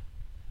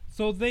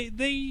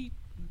they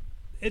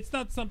it's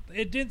not something.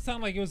 It didn't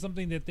sound like it was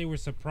something that they were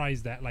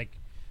surprised at. Like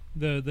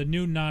the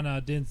new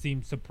Nana didn't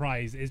seem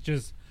surprised. It's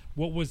just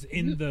what was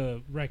in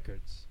the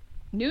records.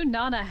 New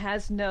Nana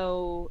has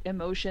no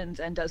emotions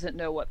and doesn't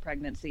know what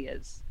pregnancy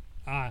is.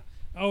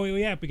 Oh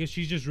yeah, because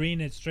she's just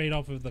reading it straight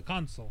off of the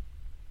console.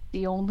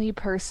 The only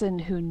person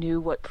who knew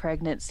what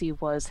pregnancy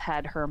was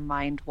had her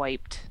mind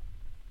wiped.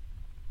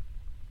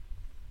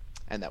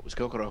 And that was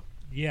Kokoro.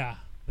 Yeah,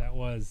 that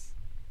was.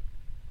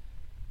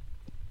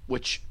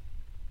 Which,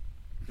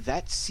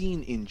 that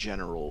scene in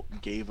general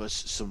gave us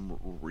some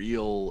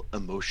real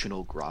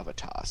emotional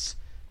gravitas.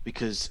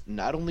 Because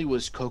not only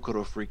was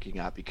Kokoro freaking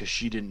out because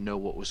she didn't know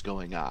what was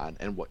going on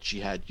and what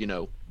she had,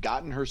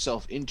 gotten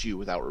herself into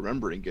without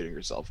remembering getting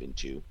herself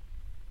into,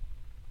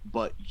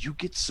 but you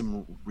get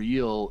some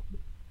real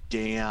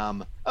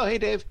damn... Oh, hey,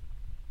 Dave.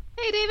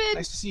 Hey, David.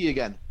 Nice to see you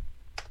again.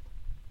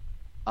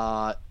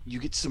 You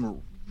get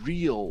some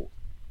real,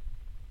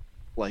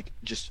 like,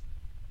 just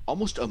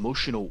almost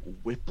emotional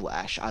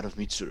whiplash out of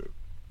Mitsuru.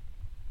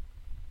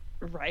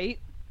 Right?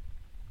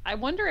 I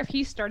wonder if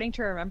he's starting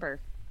to remember.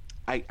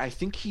 I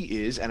think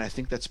he is, and I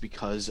think that's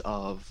because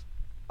of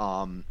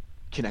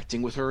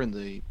connecting with her in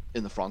the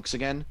Franx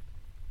again.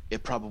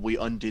 It probably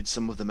undid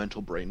some of the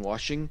mental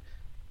brainwashing,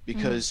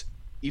 because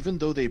even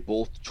though they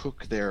both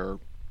took their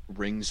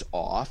rings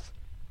off,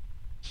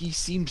 he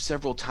seemed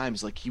several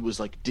times like he was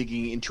like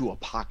digging into a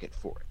pocket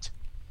for it.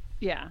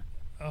 Yeah.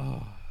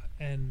 Oh,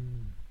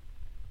 and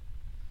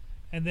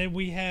And then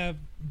we have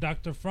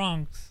Dr.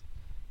 Franks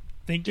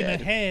thinking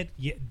Dead. ahead.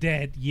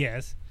 Dead,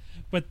 yes.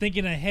 But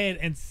thinking ahead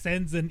and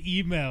sends an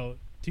email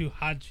to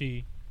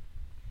Hachi.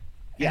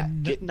 Yeah,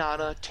 And- get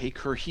Nana, take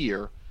her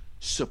here.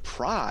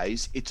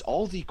 Surprise, it's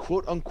all the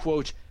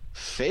quote-unquote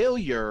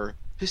failure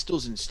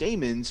pistols and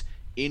stamens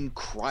in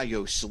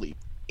cryo sleep,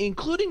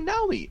 including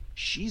Naomi.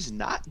 She's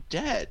not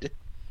dead.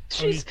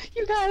 She's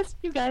you guys.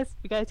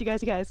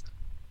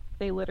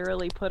 They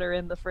literally put her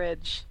in the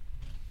fridge.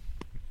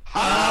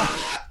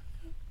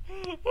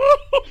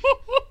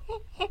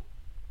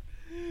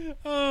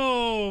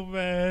 Oh,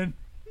 man.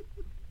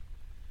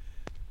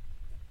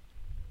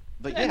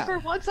 But And yeah, for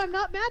once, I'm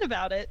not mad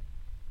about it.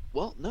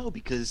 well, no,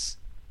 because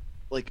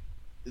like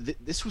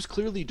this was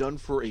clearly done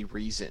for a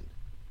reason.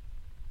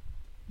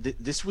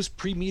 This was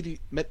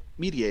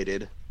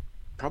mediated,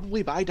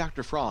 probably by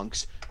Dr.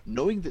 Franks,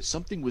 knowing that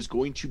something was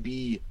going to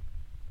be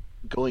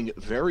going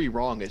very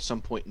wrong at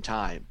some point in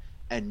time,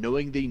 and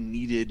knowing they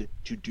needed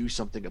to do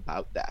something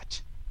about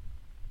that.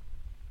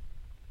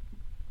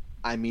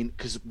 I mean,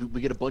 because we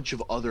get a bunch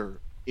of other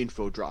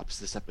info drops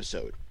this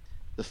episode.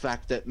 The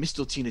fact that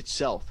Misteltein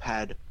itself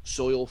had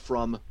soil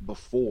from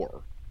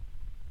before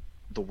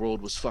the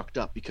world was fucked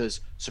up, because,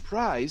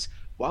 surprise,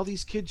 while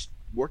these kids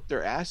work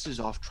their asses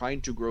off trying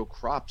to grow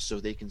crops so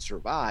they can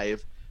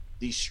survive,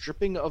 the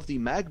stripping of the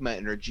magma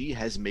energy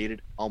has made it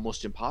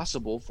almost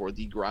impossible for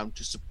the ground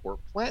to support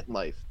plant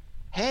life.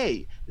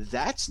 Hey,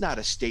 that's not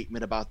a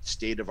statement about the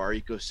state of our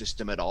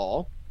ecosystem at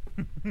all.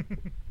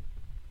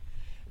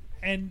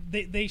 And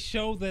they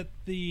show that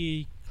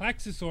the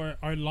Klaxosaur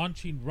are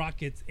launching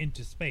rockets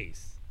into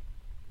space.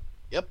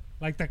 Yep.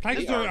 Like the They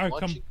Klaxosaur are are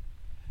launching-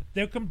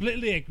 they're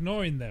completely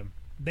ignoring them.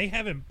 They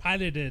haven't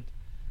piloted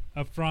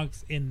a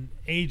Franks in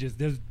ages.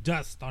 There's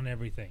dust on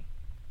everything.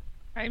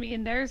 I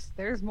mean, there's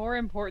more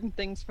important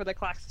things for the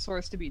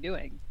Klaxosaurs to be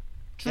doing.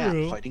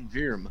 True. Yeah, fighting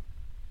Virm.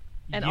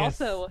 And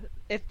Yes. also,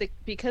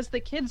 because the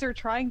kids are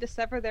trying to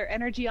sever their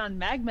energy on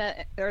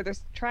magma, or they're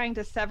trying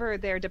to sever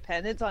their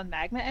dependence on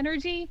magma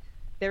energy,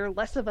 they're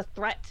less of a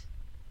threat.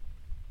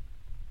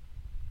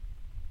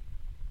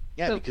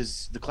 Yeah, So-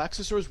 because the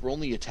Klaxosaurs were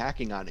only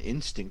attacking on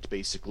instinct,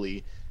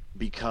 basically,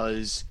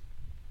 because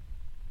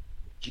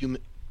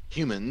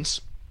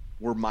humans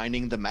were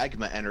mining the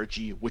magma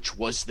energy, which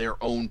was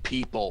their own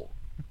people.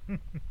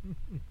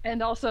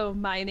 And also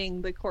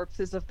mining the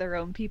corpses of their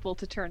own people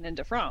to turn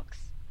into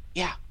Franks.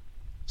 Yeah.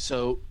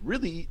 So,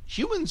 really,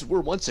 humans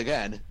were once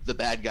again the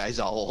bad guys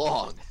all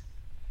along.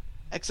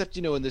 Except,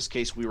 in this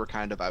case, we were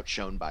kind of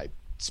outshone by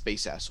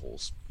space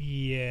assholes.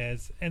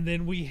 Yes. And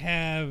then we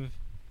have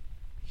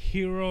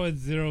Hero at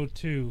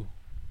 02.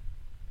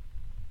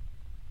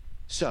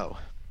 So,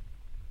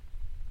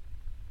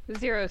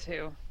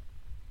 02.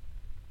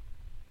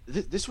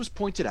 this was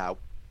pointed out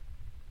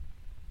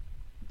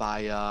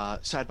by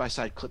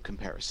side-by-side clip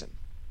comparison.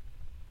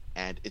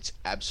 And it's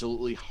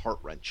absolutely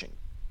heart-wrenching.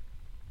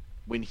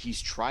 When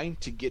he's trying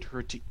to get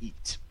her to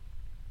eat,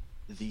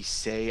 the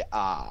say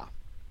ah.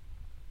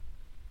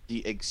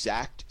 The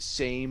exact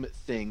same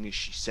thing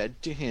she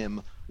said to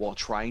him while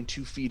trying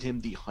to feed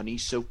him the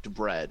honey-soaked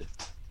bread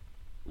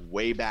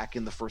way back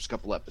in the first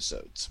couple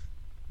episodes.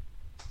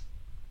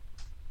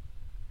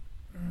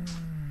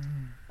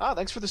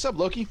 Thanks for the sub,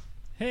 Loki.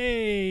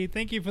 Hey,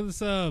 thank you for the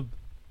sub.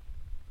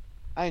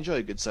 I enjoy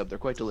a good sub. They're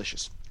quite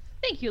delicious.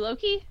 Thank you,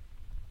 Loki.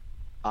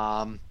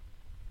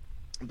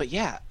 But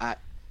yeah,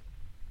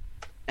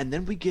 and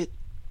then we get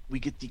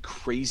the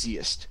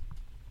craziest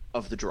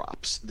of the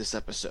drops this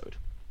episode.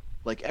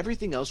 Like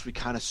everything else we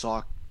kind of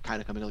saw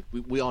coming. Like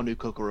we all knew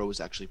Kokoro was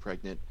actually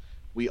pregnant.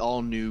 We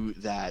all knew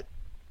that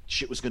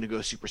shit was going to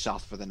go super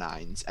south for the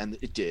Nines, and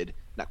it did.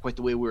 Not quite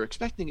the way we were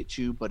expecting it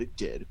to, but it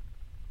did.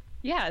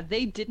 Yeah,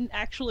 they didn't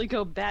actually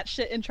go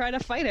batshit and try to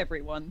fight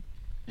everyone.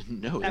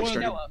 No, they That we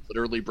started know of.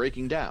 literally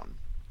breaking down.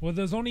 Well,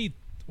 there's only,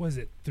 was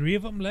it 3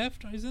 of them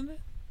left, isn't it?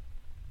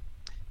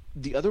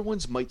 The other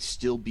ones might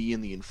still be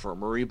in the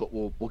infirmary, but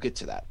we'll get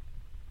to that.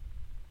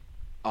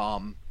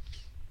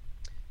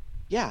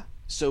 Yeah,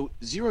 so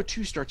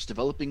 02 starts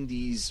developing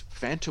these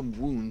phantom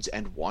wounds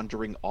and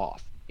wandering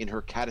off in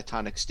her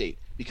catatonic state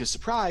because,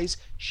 surprise,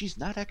 she's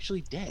not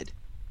actually dead.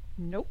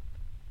 Nope.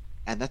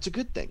 And that's a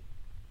good thing.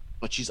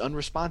 But she's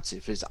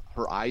unresponsive as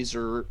her eyes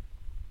are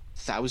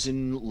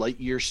 1,000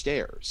 light-year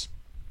stares.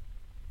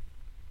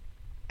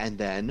 And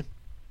then,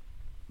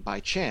 by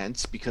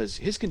chance, because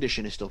his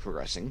condition is still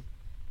progressing,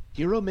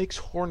 Hiro makes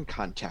horn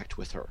contact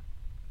with her.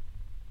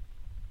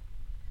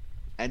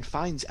 And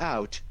finds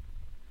out,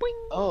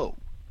 Boing. oh,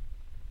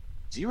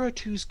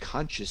 02's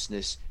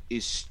consciousness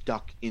is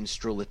stuck in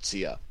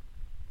Strelitzia.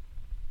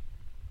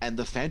 And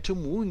the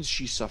phantom wounds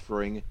she's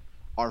suffering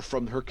are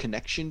from her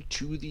connection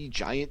to the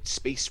giant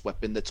space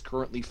weapon that's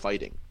currently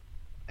fighting.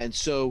 And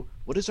so,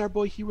 what does our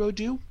boy Hiro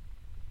do?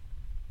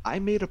 I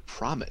made a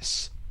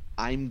promise.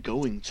 I'm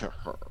going to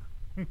her.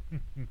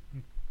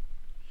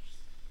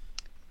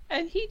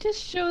 And he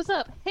just shows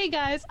up. Hey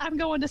guys, I'm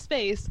going to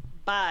space.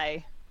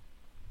 Bye.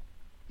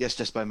 Yes,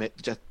 Death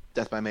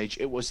by Mage,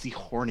 it was the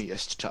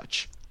horniest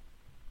touch.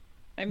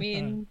 I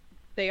mean,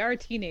 they are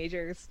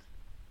teenagers.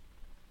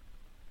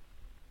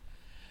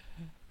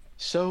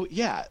 So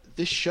yeah,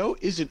 this show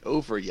isn't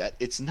over yet.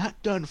 It's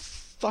not done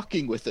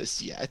fucking with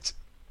us yet.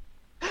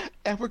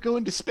 And we're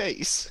going to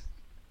space.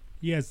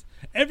 Yes,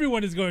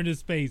 everyone is going to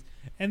space,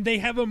 and they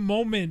have a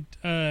moment.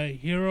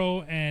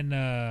 Hiro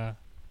and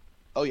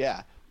Oh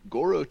yeah,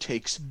 Goro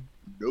takes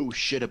no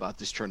shit about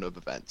this turn of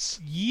events.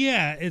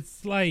 yeah,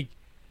 it's like,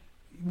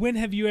 when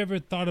have you ever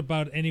thought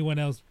about anyone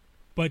else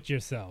but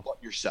yourself?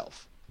 But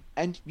yourself.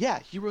 And yeah,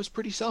 Hiro's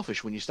pretty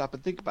selfish when you stop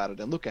and think about it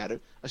and look at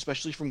it,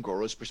 especially from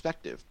Goro's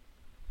perspective.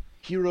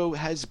 Hiro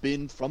has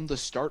been, from the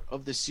start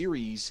of the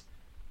series,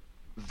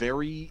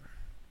 very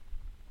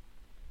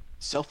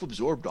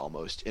self-absorbed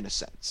almost, in a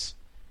sense.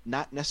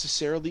 Not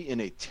necessarily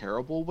in a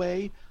terrible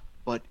way,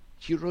 but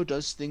Hiro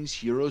does things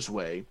Hiro's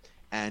way,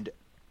 and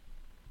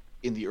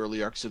in the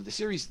early arcs of the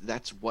series,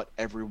 that's what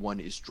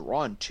everyone is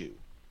drawn to.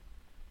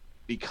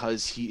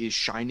 Because he is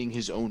shining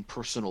his own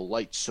personal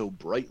light so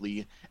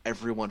brightly,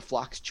 everyone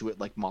flocks to it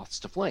like moths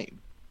to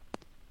flame.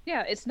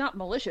 Yeah, it's not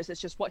malicious,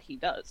 it's just what he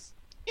does.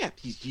 Yeah,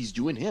 he's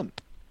doing him.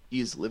 He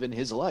is living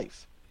his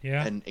life.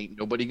 Yeah. And ain't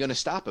nobody gonna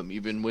stop him,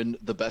 even when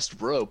the best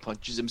bro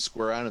punches him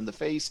square on in the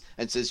face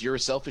and says, "You're a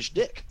selfish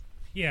dick."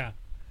 Yeah.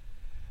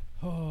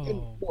 Oh.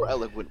 In more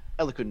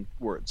eloquent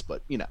words,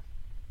 but you know.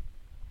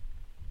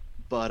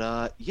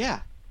 But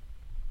yeah.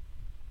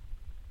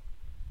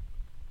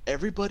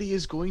 Everybody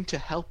is going to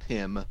help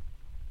him,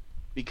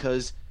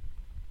 because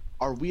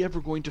are we ever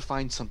going to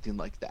find something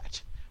like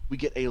that? We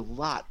get a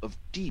lot of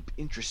deep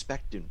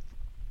introspection from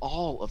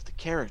all of the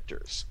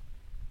characters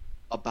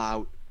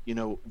about, you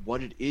know,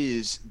 what it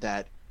is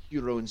that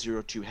Hiro and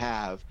Zero Two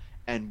have,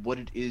 and what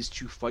it is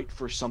to fight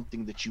for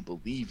something that you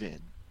believe in.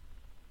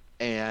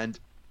 And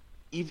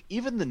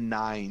even the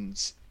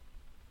Nines,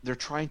 they're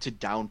trying to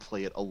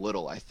downplay it a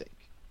little, I think.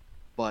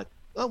 But,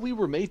 well, we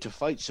were made to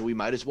fight, so we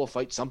might as well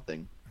fight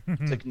something.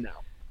 It's like, no.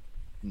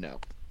 Well,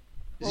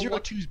 Zero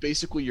Two's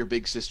basically your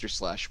big sister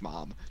 /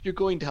 mom. You're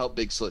going to help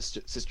big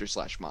sister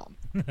 / mom.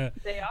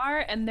 They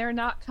are, and they're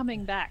not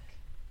coming back.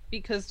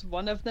 Because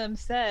one of them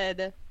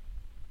said,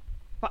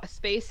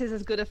 space is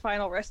as good a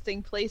final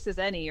resting place as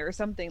any, or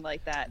something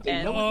like that. They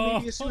And know it may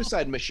be a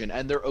suicide mission,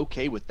 and they're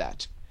okay with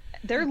that.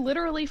 they're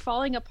literally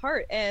falling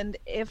apart. And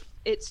if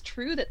it's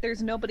true that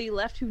there's nobody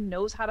left who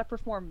knows how to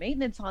perform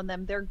maintenance on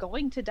them, they're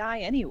going to die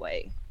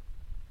anyway.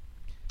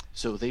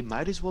 So they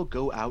might as well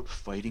go out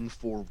fighting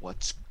for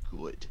what's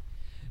good.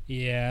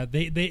 Yeah,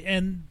 they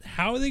and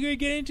how are they going to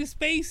get into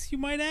space, you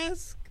might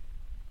ask?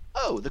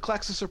 Oh, the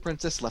Klaxosaur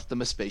princess left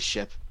them a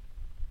spaceship.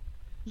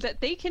 That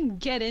they can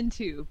get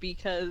into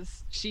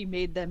because she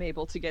made them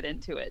able to get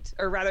into it.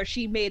 Or rather,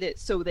 she made it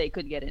so they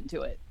could get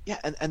into it. Yeah,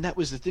 and that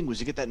was the thing, was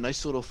you get that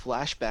nice little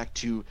flashback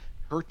to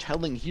her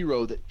telling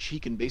Hiro that she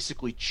can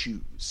basically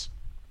choose.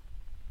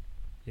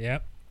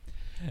 Yep.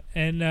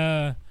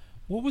 And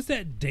what was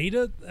that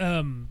data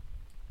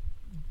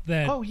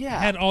that Oh yeah,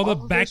 had all the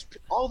back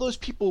all those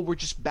people were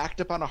just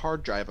backed up on a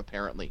hard drive,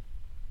 apparently.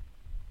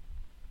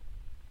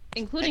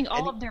 Including And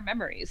all of their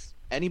memories.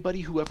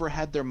 Anybody who ever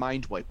had their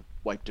mind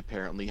wiped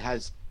apparently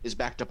is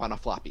backed up on a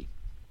floppy.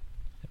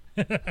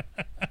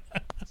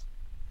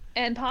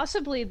 And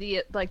possibly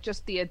the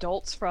just the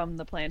adults from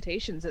the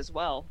plantations as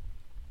well.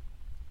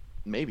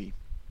 Maybe.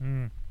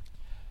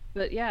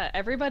 But yeah,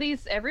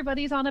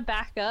 everybody's on a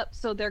backup,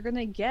 so they're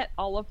gonna get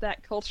all of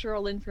that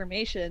cultural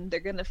information. They're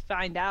gonna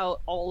find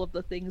out all of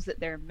the things that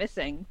they're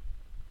missing.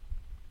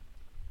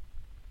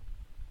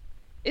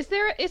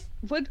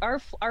 Are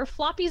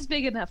floppies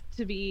big enough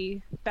to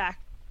be back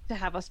to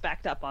have us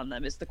backed up on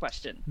them? Is the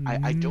question.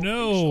 I don't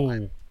know.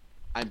 think so.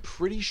 I'm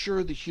pretty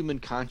sure the human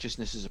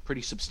consciousness is a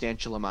pretty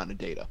substantial amount of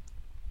data.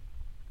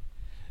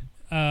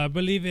 I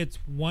believe it's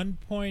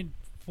 1.44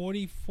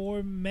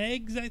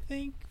 megs, I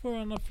think, for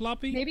on a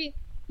floppy.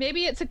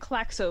 Maybe it's a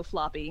Klaxo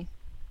floppy.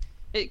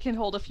 It can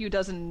hold a few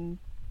dozen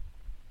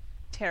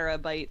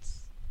terabytes.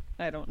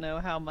 I don't know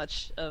how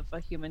much of a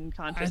human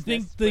consciousness I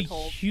think the would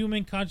hold.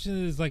 human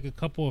consciousness is like a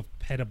couple of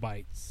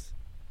petabytes.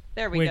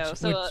 There we go.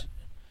 So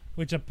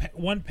which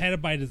 1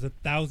 petabyte is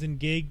 1,000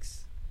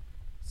 gigs.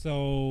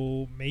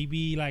 So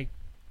maybe like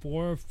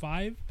 4 or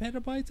 5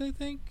 petabytes, I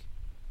think.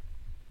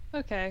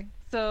 okay.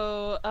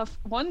 So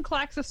one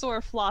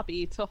Klaxosaur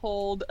floppy to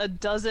hold a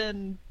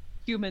dozen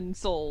human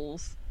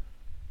souls.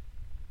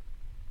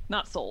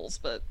 Not souls,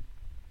 but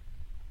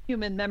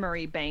human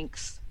memory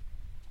banks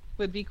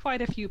would be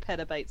quite a few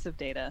petabytes of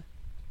data.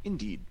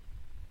 Indeed.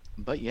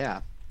 But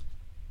yeah.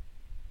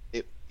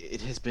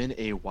 It has been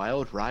a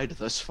wild ride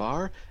thus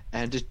far,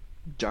 and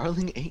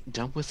Darling ain't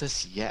done with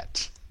us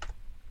yet.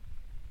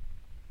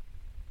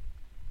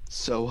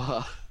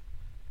 So,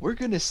 we're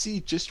gonna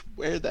see just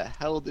where the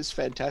hell this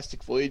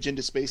fantastic voyage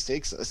into space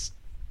takes us.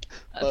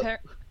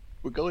 But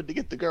we're going to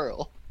get the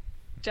girl.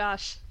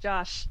 Josh,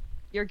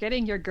 you're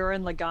getting your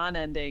Gurren Lagann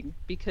ending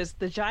because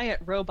the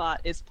giant robot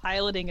is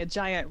piloting a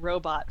giant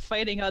robot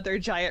fighting other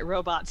giant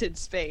robots in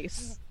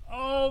space.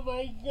 Oh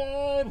my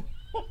god!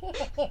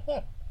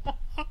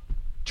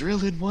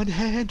 Drill in one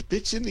hand,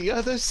 bitch in the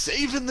other,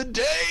 saving the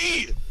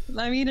day!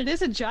 I mean, it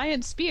is a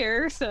giant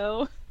spear,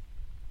 so...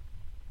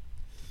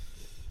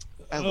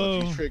 I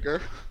love you,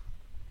 Trigger.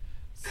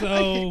 So I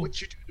hate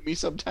what you do to me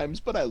sometimes,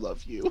 but I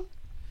love you.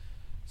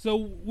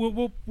 So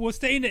we'll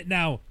stay in it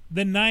now.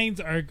 The Nines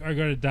are going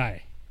to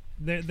die.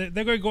 They're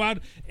going to go out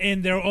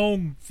in their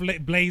own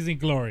blazing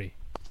glory.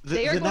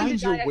 The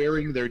Nines are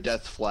wearing their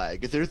death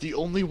flag. They're the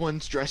only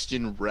ones dressed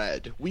in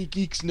red. We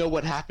geeks know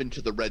what happened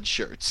to the red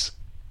shirts.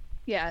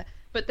 Yeah,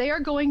 but they are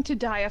going to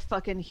die a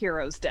fucking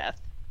hero's death.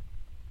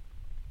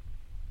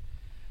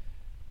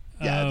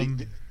 Yeah,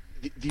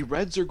 the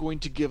Reds are going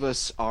to give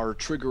us our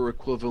trigger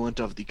equivalent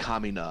of the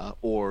Kamina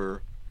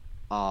or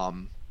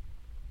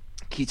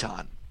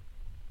Kitan.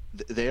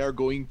 They are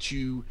going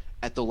to,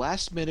 at the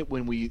last minute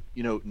when we,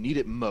 need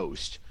it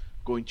most,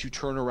 going to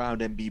turn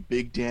around and be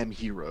big damn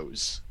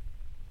heroes.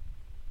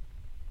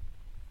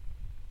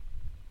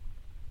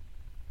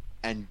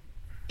 And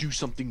do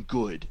something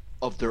good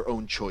of their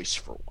own choice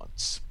for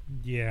once.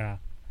 Yeah.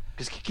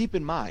 Because keep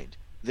in mind,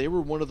 they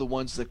were one of the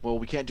ones that, well,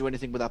 we can't do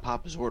anything without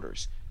Papa's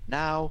orders.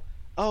 Now,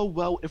 oh,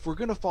 well, if we're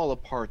going to fall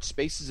apart,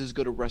 space is as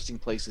good a resting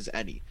place as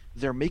any.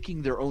 They're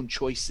making their own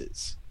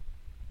choices.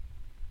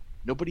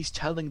 Nobody's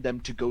telling them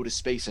to go to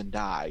space and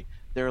die.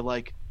 They're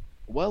like,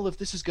 well, if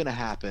this is going to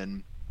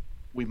happen,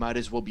 we might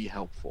as well be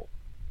helpful.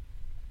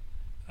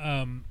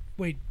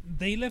 Wait,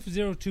 they left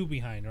 02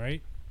 behind,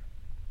 right?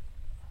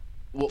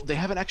 Well, they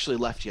haven't actually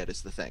left yet,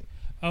 is the thing.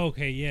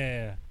 Okay,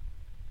 yeah.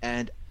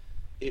 And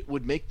it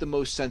would make the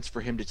most sense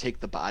for him to take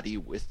the body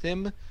with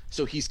him,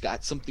 so he's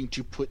got something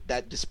to put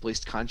that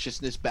displaced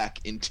consciousness back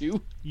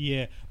into.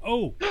 Yeah.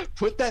 Oh!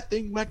 Put that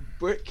thing back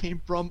where it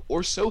came from,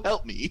 or so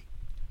help me.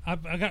 I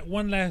got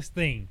one last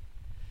thing.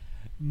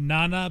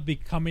 Nana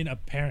becoming a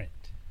parent.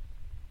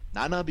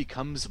 Nana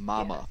becomes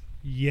Mama.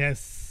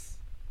 Yes.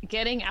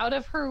 Getting out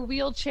of her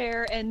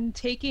wheelchair and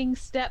taking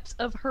steps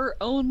of her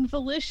own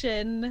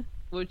volition,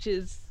 which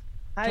is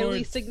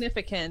highly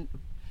significant.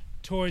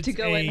 Towards to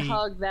go and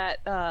hug that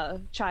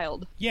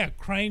child. Yeah,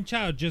 crying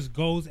child just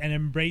goes and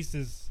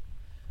embraces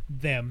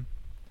them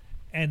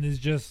and is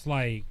just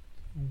like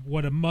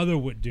what a mother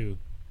would do.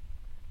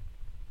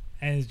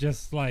 And it's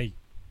just like,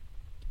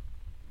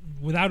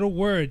 without a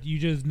word, you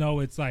just know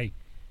it's like,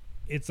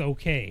 it's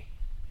okay.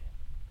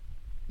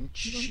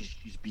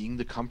 She's being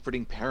the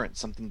comforting parent,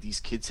 something these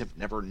kids have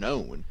never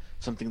known,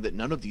 something that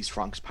none of these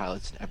Franks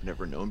pilots have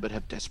never known but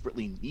have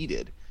desperately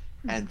needed.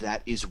 And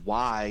that is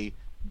why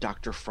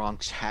Dr.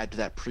 Franks had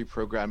that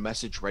pre-programmed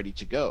message ready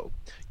to go.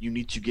 You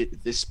need to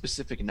get this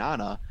specific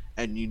Nana,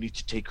 and you need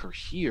to take her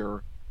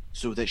here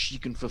so that she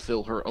can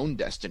fulfill her own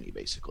destiny,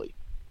 basically.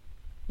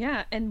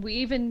 Yeah,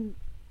 and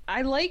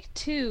I like,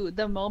 too,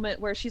 the moment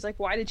where she's like,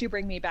 why did you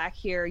bring me back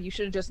here? You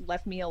should have just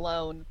left me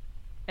alone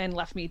and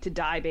left me to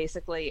die,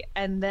 basically.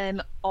 And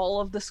then all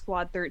of the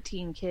Squad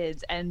 13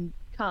 kids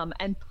come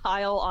and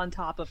pile on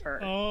top of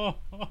her. Oh.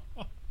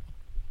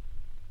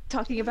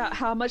 Talking about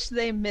how much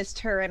they missed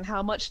her and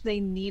how much they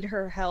need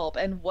her help,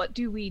 and what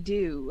do we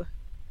do?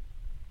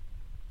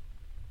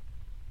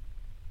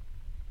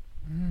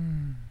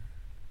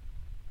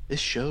 This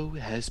show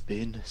has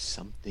been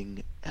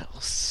something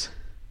else.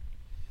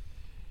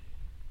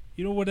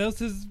 You know what else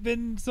has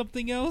been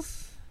something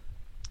else?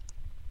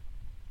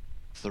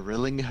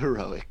 Thrilling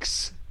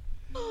heroics.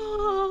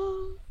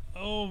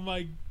 Oh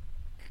my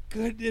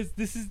goodness,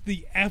 this is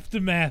the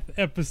Aftermath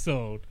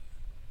episode.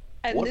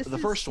 And the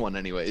first one,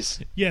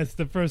 anyways. Yes,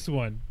 the first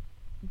one.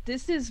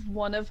 This is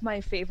one of my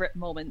favorite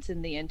moments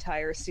in the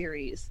entire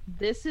series.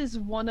 This is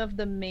one of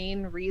the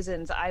main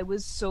reasons I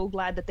was so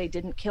glad that they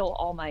didn't kill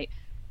All Might.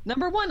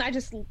 Number one, I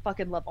just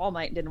fucking love All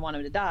Might and didn't want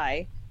him to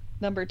die.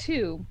 Number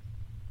two,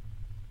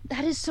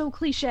 that is so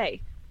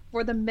cliche.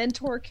 For the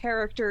mentor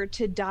character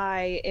to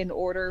die in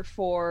order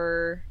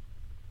for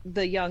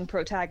the young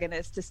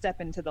protagonist to step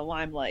into the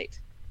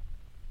limelight.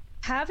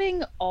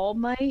 Having All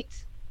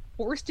Might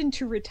forced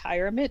into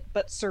retirement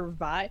but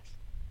survive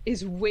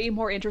is way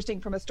more interesting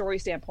from a story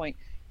standpoint,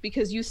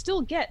 because you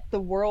still get the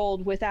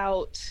world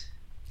without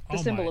the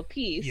symbol of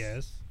peace.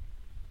 Yes.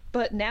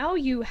 But now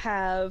you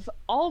have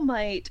All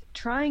Might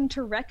trying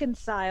to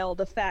reconcile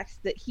the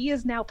fact that he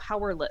is now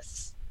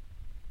powerless.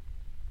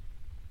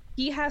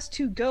 He has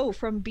to go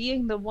from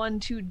being the one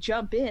to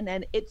jump in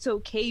and it's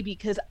okay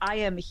because I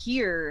am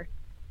here,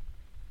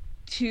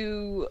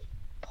 to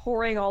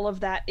pouring all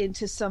of that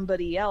into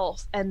somebody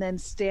else and then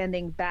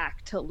standing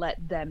back to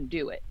let them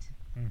do it.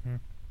 Mm-hmm.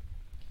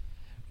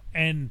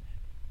 And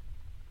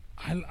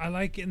I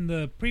like in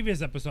the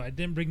previous episode, I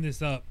didn't bring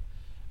this up,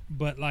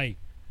 but like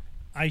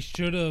I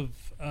should have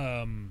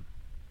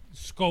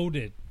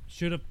scolded,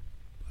 should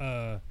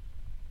have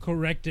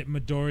corrected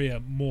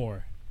Midoriya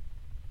more.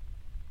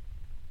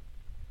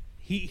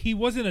 He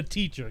wasn't a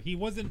teacher.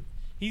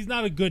 He's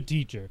not a good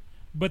teacher.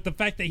 But the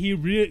fact that he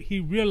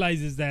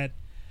realizes that,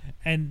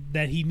 and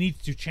that he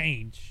needs to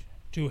change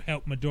to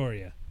help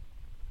Midoriya.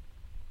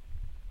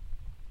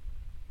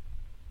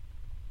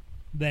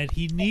 That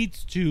he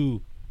needs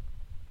to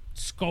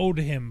scold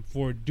him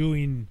for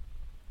doing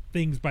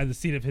things by the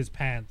seat of his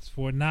pants,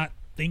 for not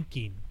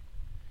thinking.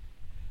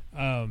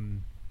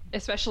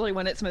 Especially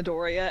when it's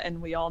Midoriya,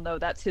 and we all know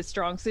that's his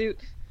strong suit.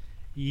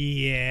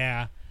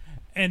 Yeah.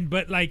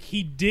 But like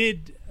he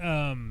did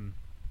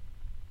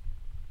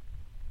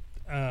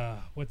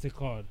what's it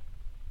called?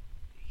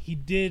 He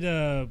did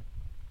I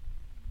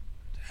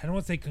don't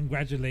want to say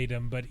congratulate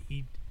him, but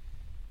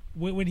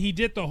when he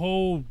did the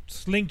whole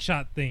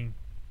slingshot thing,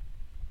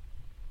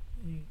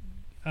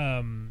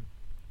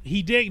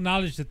 he did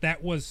acknowledge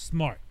that was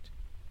smart.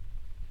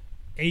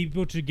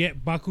 Able to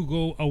get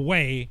Bakugo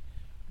away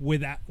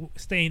without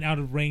staying out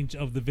of range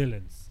of the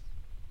villains.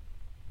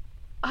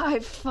 I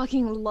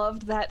fucking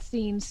loved that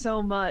scene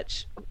so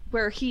much,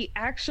 where he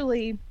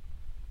actually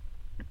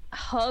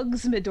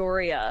hugs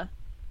Midoriya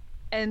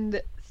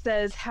and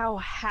says how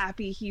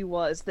happy he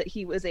was that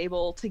he was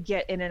able to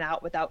get in and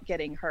out without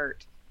getting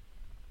hurt.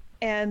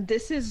 And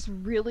this is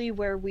really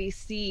where we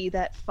see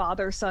that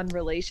father-son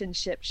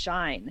relationship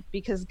shine.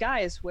 Because,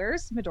 guys,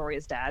 where's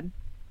Midoriya's dad?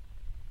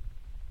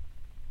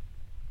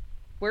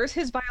 Where's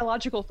his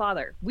biological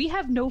father? We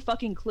have no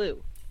fucking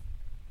clue.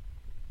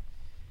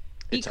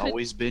 It's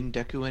always been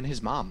Deku and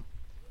his mom.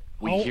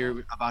 We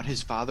hear about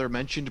his father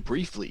mentioned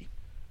briefly.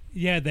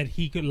 Yeah, that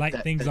he could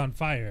light things on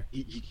fire.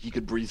 He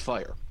could breathe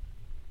fire.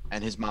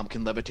 And his mom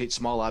can levitate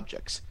small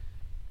objects.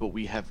 But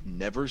we have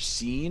never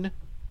seen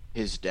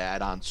his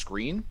dad on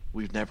screen.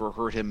 We've never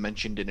heard him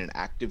mentioned in an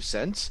active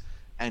sense.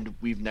 And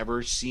we've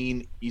never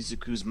seen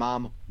Izuku's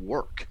mom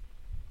work.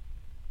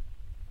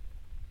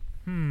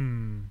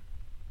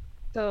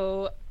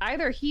 So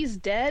either he's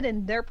dead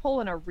and they're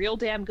pulling a real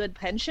damn good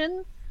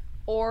pension,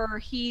 or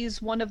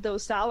he's one of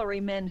those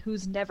salarymen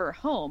who's never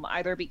home,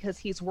 either because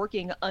he's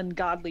working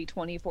ungodly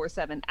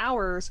 24/7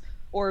 hours,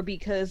 or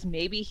because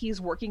maybe he's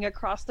working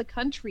across the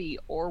country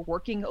or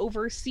working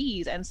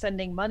overseas and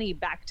sending money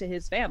back to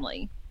his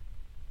family.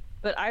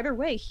 But either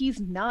way,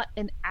 he's not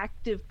an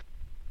active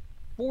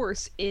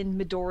force in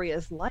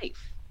Midoriya's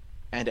life.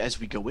 And as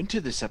we go into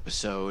this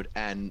episode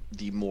and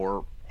the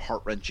more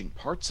heart-wrenching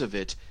parts of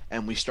it,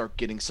 and we start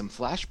getting some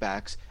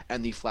flashbacks,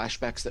 and the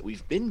flashbacks that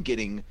we've been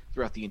getting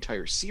throughout the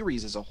entire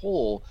series as a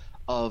whole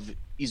of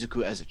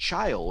Izuku as a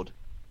child,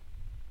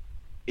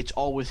 it's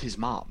all with his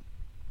mom.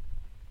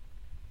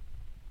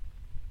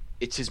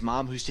 It's his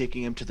mom who's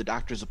taking him to the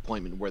doctor's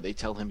appointment where they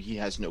tell him he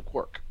has no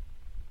quirk,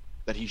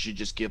 that he should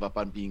just give up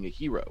on being a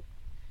hero.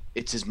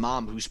 It's his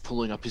mom who's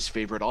pulling up his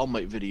favorite All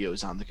Might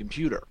videos on the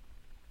computer.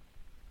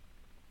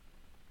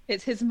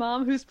 It's his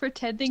mom who's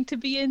pretending to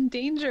be in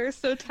danger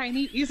so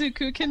tiny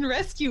Izuku can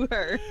rescue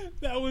her.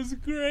 That was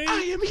great. I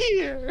am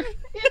here!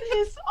 In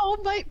his All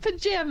Might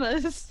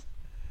pajamas.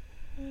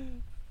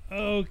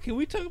 Oh, can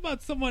we talk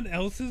about someone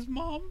else's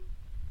mom?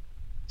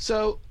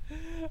 So,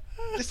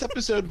 this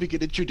episode we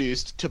get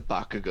introduced to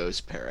Bakugo's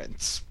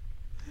parents.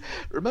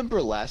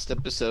 Remember last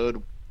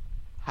episode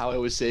how I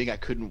was saying I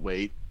couldn't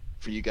wait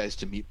for you guys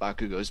to meet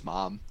Bakugo's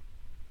mom?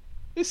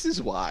 This is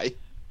why.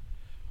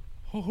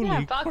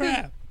 Holy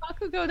crap.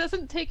 Bakugo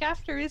doesn't take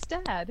after his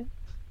dad.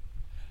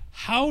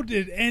 How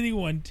did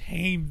anyone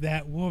tame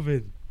that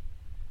woman?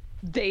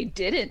 They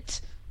didn't.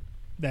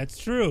 That's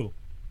true.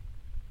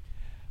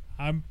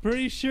 I'm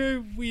pretty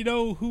sure we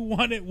know who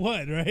wanted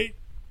what, right?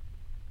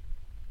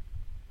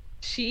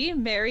 She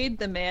married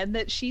the man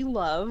that she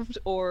loved,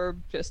 or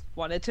just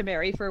wanted to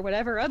marry for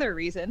whatever other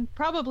reason.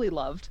 Probably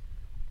loved.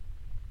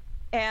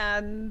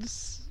 And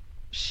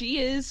she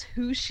is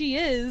who she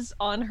is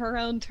on her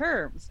own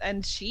terms.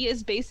 And she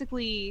is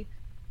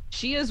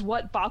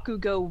what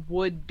Bakugo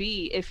would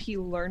be if he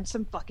learned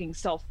some fucking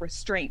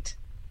self-restraint.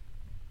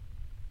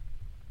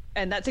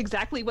 And that's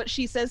exactly what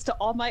she says to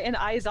All Might and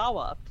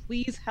Aizawa.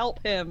 Please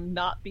help him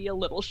not be a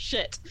little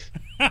shit.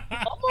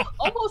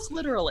 almost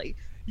literally.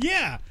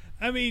 Yeah,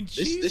 I mean,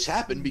 this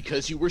happened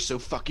because you were so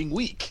fucking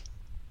weak.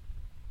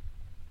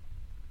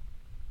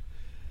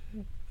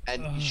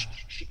 And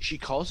she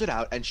calls it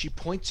out, and she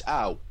points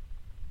out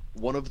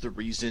one of the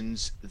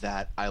reasons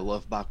that I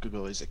love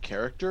Bakugo as a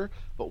character,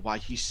 but why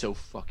he's so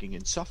fucking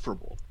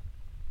insufferable.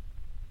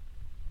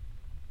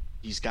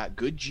 He's got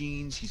good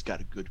genes, he's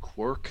got a good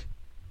quirk.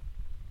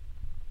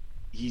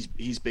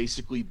 He's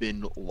basically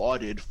been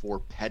lauded for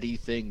petty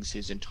things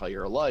his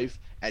entire life,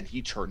 and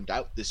he turned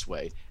out this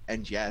way,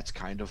 and yeah, it's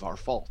kind of our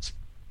fault.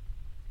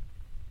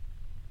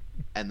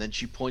 And then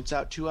she points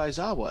out to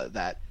Aizawa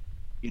that,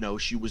 you know,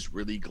 she was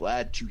really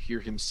glad to hear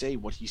him say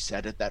what he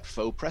said at that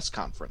faux press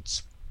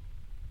conference.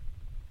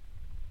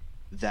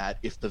 That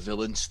if the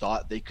villains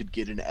thought they could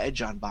get an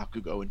edge on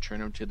Bakugo and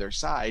turn him to their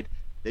side,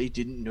 they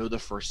didn't know the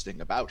first thing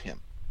about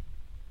him.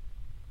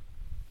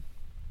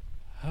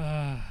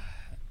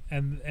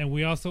 And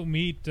we also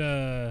meet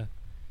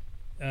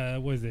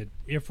was it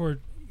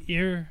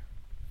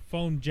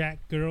Earphone Jack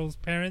girl's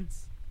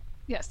parents?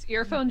 Yes,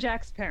 Earphone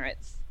Jack's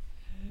parents.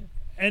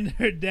 And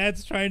her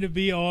dad's trying to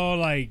be all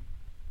like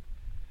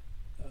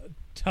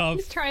tough.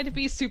 He's trying to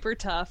be super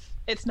tough.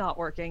 It's not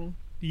working.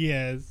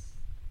 Yes.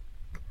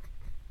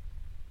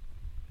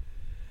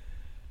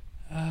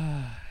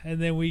 And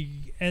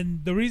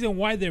the reason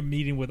why they're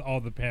meeting with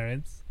all the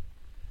parents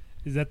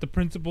is that the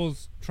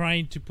principal's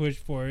trying to push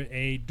for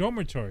a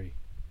dormitory.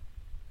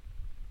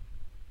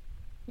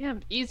 Yeah,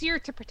 easier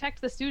to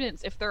protect the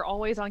students if they're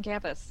always on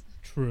campus.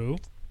 True.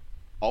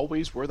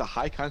 Always where the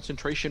high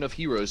concentration of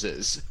heroes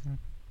is.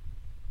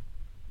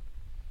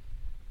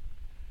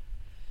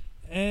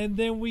 And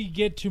then we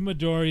get to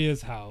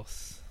Midoriya's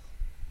house.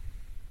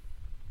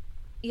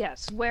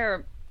 Yes,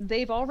 where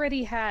they've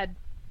already had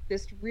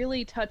this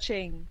really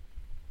touching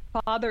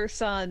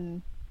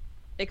father-son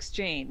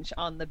exchange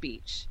on the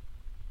beach,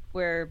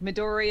 where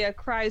Midoriya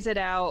cries it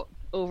out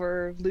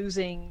over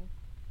losing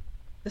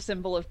the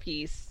symbol of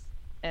peace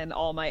and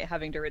All Might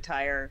having to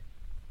retire,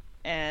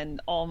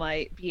 and All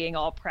Might being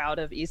all proud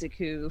of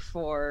Izuku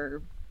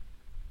for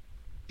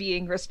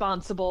being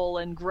responsible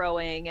and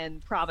growing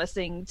and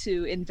promising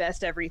to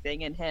invest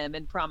everything in him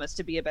and promise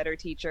to be a better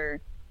teacher,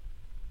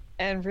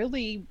 and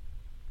really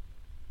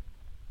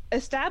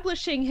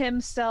establishing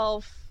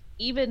himself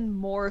even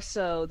more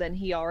so than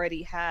he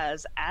already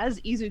has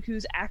as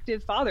Izuku's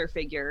active father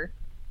figure.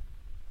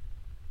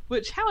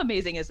 Which, how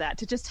amazing is that,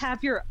 to just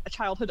have your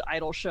childhood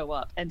idol show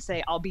up and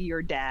say, I'll be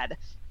your dad.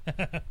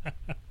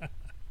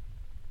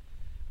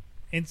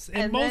 In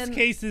most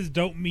cases,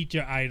 don't meet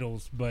your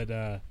idols, but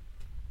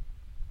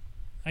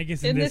I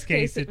guess in this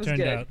case it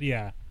turned out,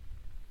 yeah.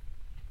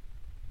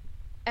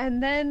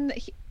 And then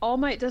All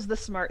Might does the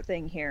smart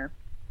thing here.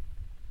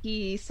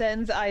 He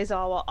sends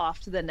Aizawa off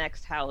to the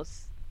next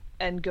house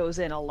and goes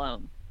in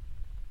alone.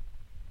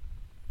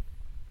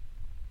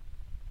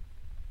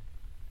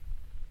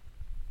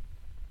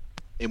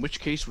 In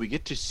which case we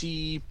get to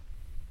see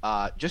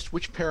just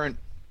which parent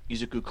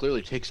Izuku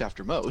clearly takes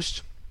after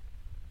most.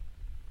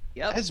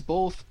 Yep. As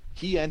both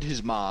he and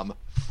his mom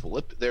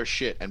flip their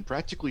shit and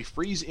practically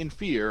freeze in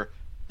fear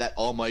that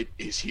All Might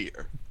is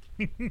here.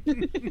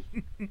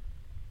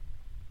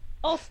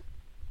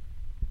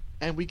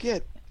 And we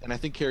get, and I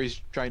think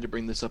Carrie's trying to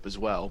bring this up as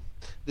well,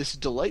 this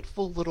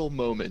delightful little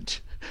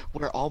moment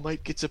where All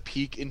Might gets a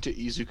peek into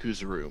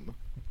Izuku's room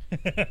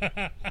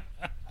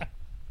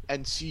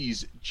and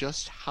sees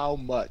just how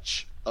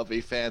much of a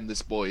fan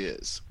this boy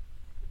is.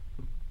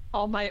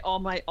 All Might, All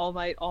Might, All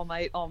Might, All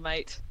Might, All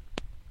Might.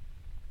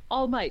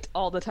 All Might,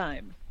 all the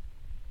time.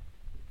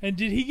 And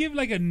did he give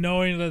like a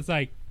knowing that's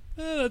like,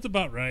 that's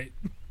about right?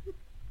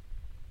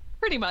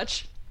 Pretty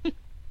much.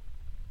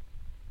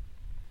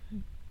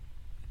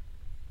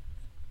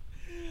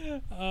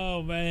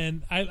 Oh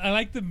man, I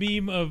like the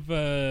meme of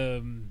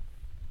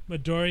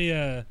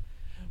Midoriya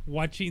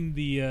watching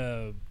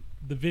the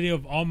video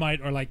of All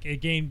Might, or like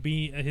again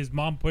being his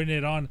mom putting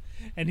it on,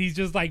 and he's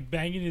just like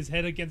banging his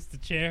head against the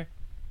chair.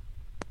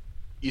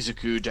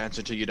 Izuku, dance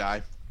until you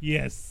die.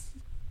 Yes.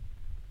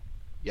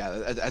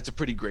 Yeah, that's a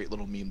pretty great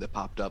little meme that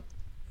popped up.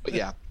 But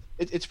yeah,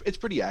 it's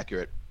pretty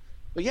accurate.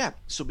 But yeah,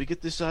 so we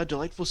get this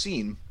delightful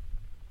scene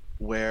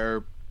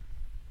where,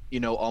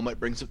 All Might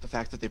brings up the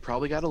fact that they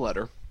probably got a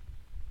letter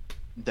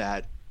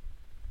that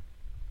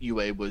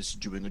UA was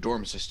doing a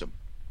dorm system.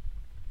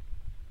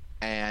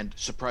 And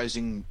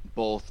surprising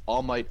both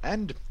All Might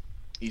and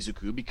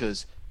Izuku,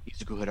 because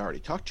Izuku had already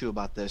talked to you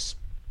about this,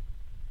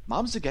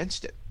 Mom's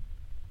against it.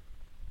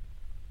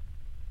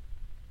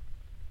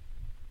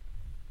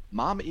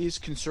 Mom is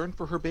concerned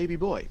for her baby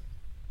boy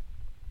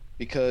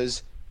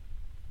because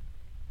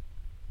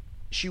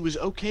she was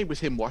okay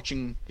with him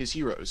watching his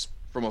heroes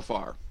from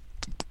afar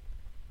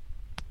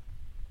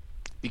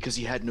because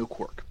he had no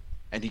quirk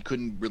and he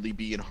couldn't really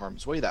be in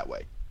harm's way that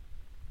way.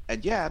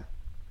 And yeah,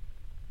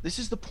 this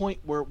is the point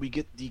where we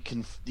get the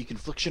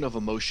confliction of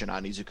emotion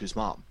on Izuku's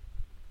mom,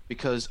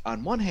 because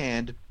on one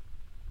hand,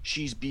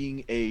 she's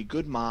being a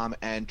good mom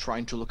and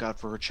trying to look out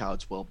for her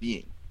child's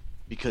well-being,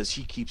 because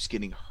he keeps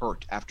getting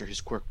hurt after his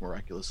quirk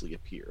miraculously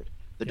appeared.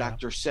 The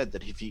doctor said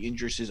that if he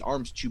injures his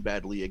arms too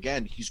badly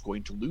again, he's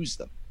going to lose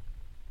them.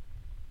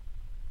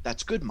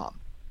 That's good mom.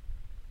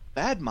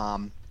 Bad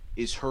mom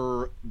is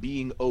her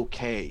being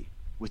okay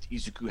with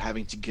Izuku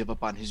having to give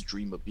up on his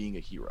dream of being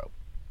a hero.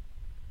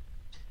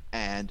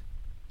 And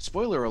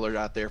spoiler alert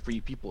out there for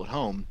you people at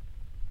home,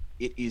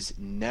 it is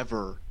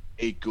never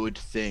a good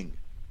thing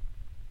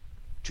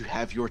to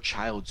have your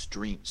child's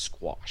dream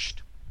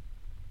squashed.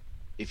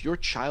 If your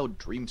child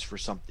dreams for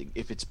something,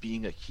 if it's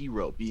being a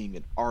hero, being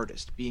an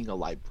artist, being a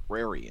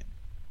librarian,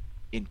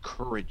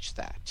 encourage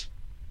that.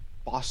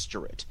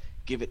 Foster it.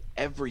 Give it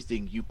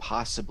everything you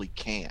possibly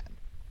can.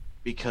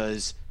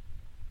 Because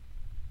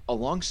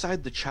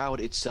alongside the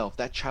child itself,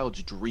 that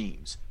child's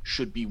dreams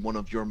should be one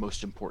of your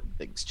most important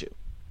things too.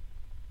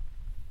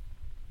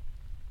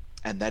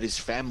 And that is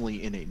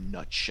family in a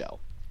nutshell.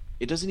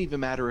 It doesn't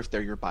even matter if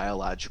they're your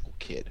biological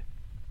kid.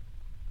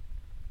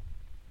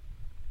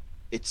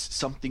 It's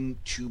something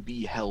to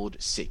be held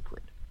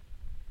sacred.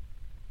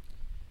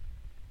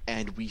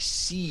 And we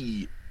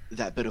see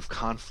that bit of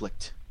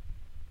conflict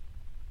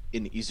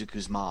in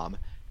Izuku's mom,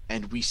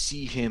 and we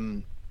see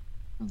him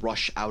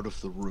rush out of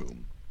the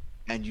room.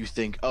 And you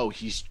think, oh,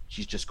 he's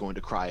just going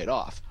to cry it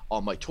off. All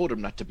Might told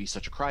him not to be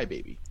such a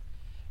crybaby.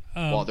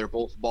 While they're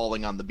both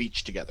bawling on the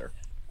beach together.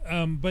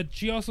 But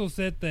she also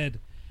said that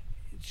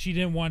she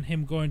didn't want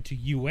him going to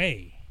UA.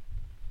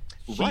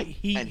 Right,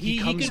 he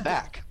comes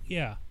back.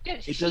 Yeah.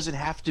 It doesn't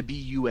have to be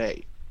UA.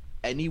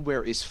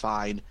 Anywhere is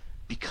fine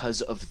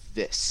because of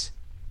this.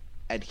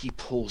 And he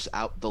pulls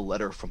out the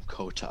letter from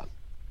Kota.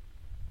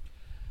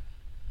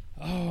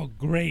 Oh,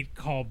 great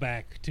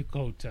callback to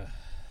Kota.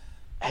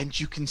 And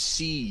you can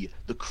see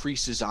the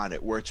creases on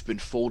it where it's been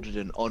folded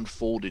and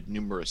unfolded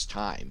numerous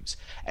times,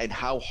 and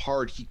how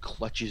hard he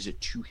clutches it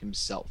to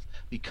himself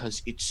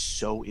because it's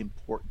so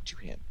important to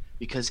him.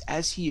 Because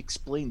as he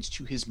explains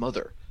to his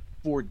mother,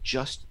 for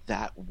just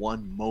that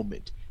one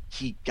moment,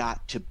 he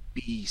got to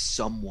be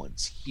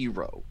someone's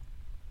hero.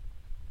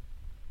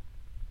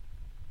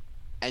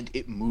 And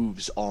it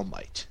moves All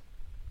Might,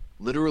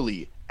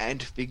 literally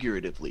and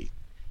figuratively,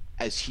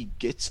 as he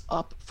gets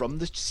up from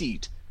the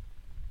seat,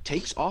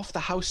 takes off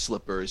the house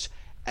slippers,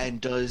 and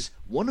does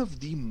one of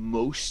the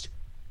most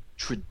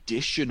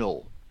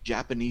traditional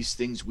Japanese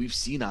things we've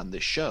seen on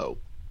this show,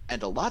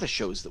 and a lot of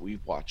shows that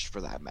we've watched for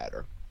that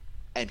matter.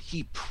 And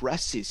he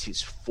presses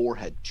his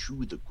forehead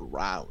to the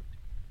ground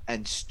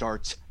and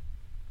starts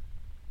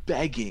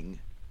begging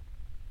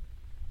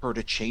her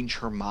to change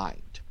her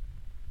mind.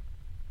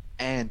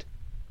 And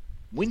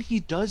when he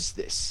does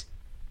this,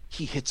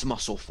 he hits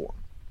muscle form.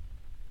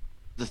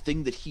 The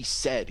thing that he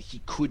said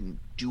he couldn't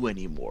do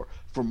anymore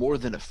for more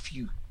than a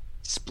few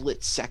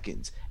split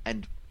seconds,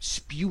 and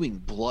spewing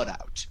blood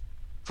out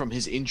from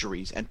his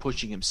injuries and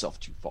pushing himself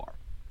too far.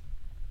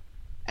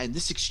 And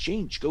this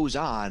exchange goes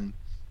on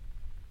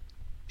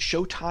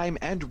Showtime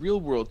and real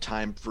world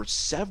time for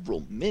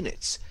several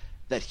minutes,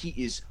 that he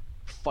is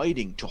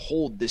fighting to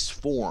hold this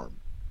form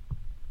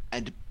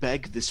and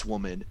beg this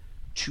woman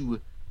to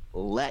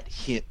let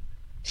him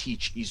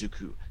teach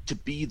Izuku, to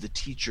be the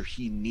teacher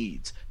he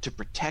needs to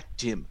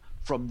protect him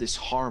from this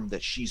harm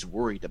that she's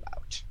worried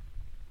about.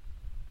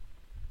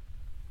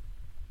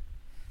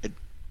 And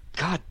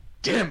god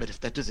damn it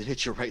if that doesn't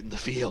hit you right in the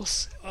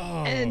feels.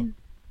 Oh. And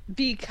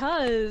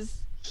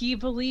because he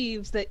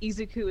believes that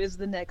Izuku is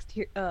the next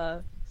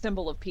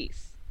symbol of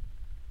peace.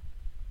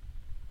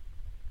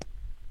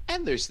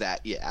 And there's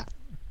that, yeah.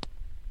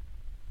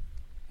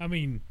 I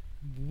mean,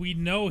 we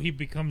know he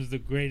becomes the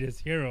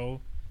greatest hero.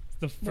 It's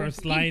the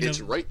first line It's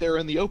of... right there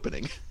in the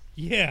opening.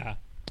 Yeah.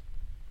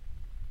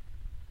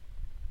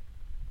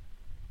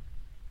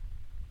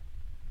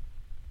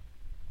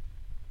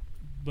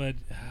 But,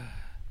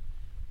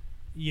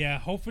 yeah,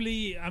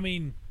 hopefully, I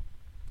mean,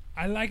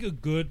 I like a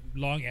good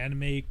long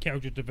anime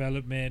character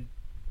development,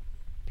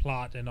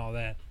 plot, and all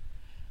that.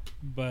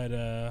 But,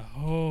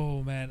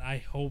 oh man, I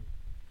hope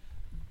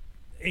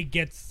it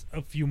gets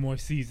a few more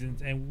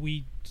seasons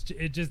and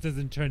it just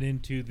doesn't turn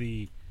into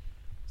the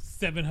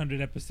 700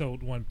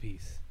 episode One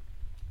Piece.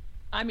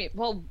 I mean,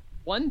 well,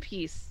 One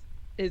Piece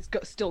is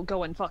still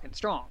going fucking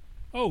strong.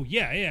 Oh,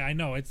 yeah, I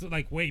know. It's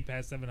like way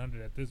past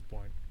 700 at this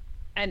point.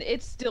 And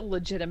it's still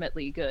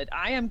legitimately good.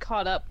 I am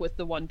caught up with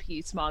the One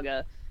Piece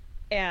manga,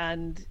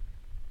 and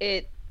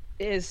it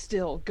is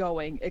still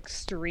going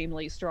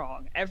extremely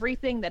strong.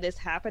 Everything that is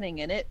happening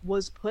in it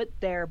was put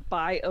there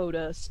by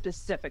Oda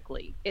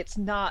specifically. It's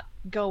not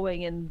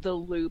going in the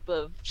loop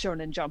of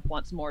Shonen Jump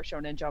wants more,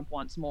 Shonen Jump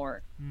wants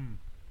more.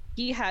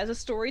 He has a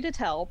story to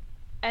tell,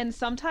 and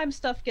sometimes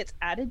stuff gets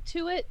added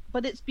to it,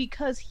 but it's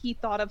because he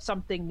thought of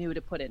something new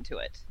to put into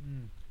it.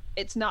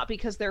 It's not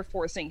because they're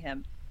forcing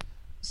him.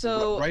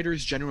 So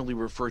writers generally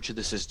refer to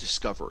this as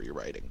discovery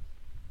writing.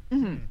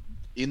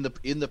 In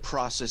the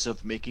process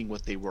of making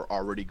what they were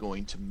already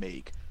going to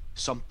make,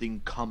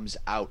 something comes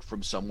out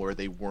from somewhere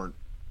they weren't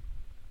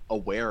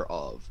aware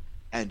of,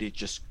 and it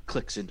just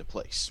clicks into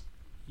place.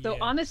 So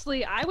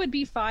honestly, I would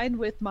be fine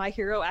with My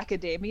Hero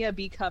Academia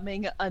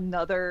becoming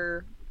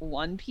another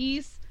One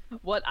Piece.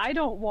 What I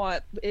don't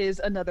want is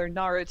another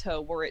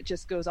Naruto where it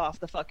just goes off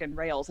the fucking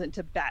rails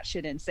into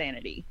batshit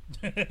insanity.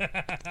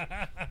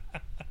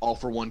 All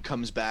for One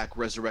comes back,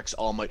 resurrects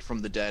All Might from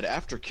the dead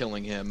after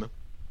killing him,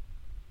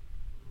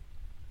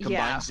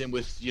 combines him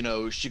with,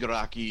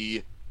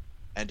 Shigaraki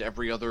and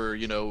every other,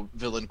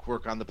 villain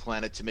quirk on the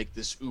planet to make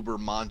this uber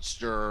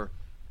monster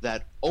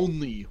that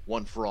only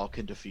One for All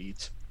can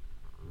defeat.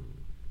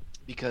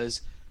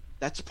 Because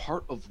that's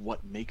part of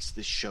what makes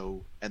this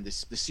show and the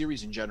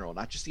series in general,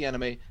 not just the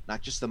anime,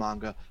 not just the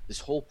manga, this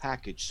whole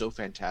package so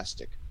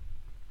fantastic,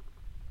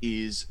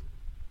 is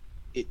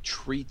it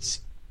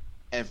treats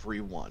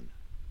everyone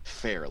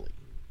fairly.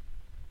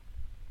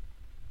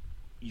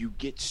 You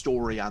get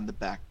story on the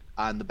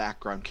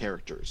background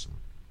characters,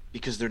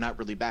 because they're not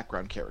really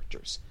background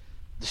characters.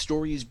 The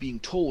story is being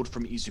told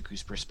from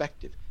Izuku's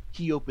perspective.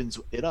 He opens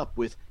it up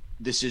with,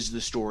 this is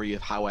the story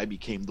of how I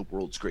became the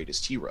world's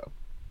greatest hero.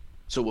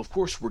 So of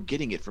course we're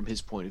getting it from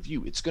his point of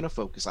view. It's going to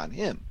focus on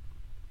him,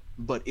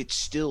 but it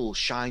still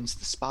shines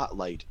the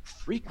spotlight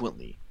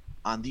frequently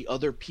on the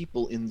other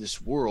people in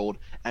this world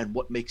and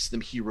what makes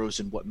them heroes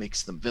and what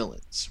makes them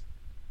villains.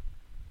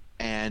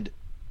 And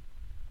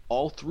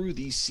all through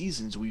these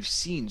seasons, we've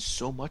seen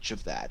so much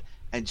of that,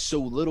 and so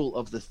little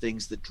of the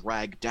things that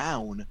drag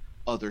down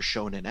other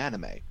shonen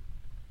anime.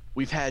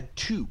 We've had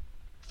 2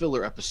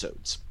 filler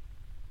episodes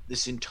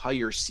this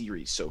entire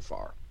series so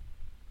far.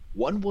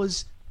 One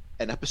was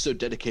an episode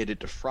dedicated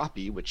to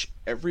Froppy, which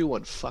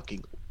everyone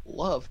fucking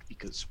loved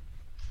because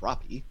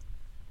Froppy.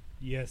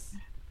 Yes.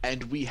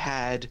 And we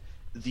had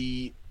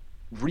the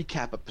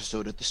recap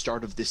episode at the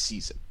start of this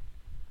season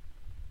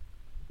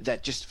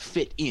that just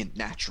fit in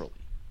naturally.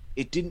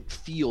 It didn't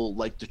feel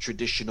like the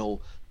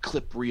traditional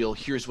clip reel,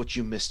 here's what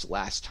you missed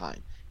last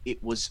time.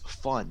 It was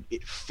fun.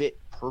 It fit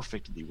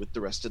perfectly with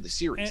the rest of the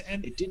series.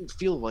 And it didn't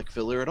feel like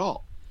filler at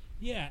all.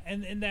 Yeah,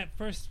 and in that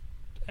first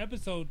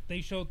episode,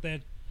 they showed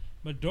that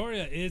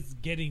Midoriya is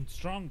getting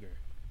stronger.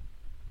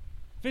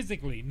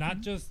 Physically,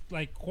 not just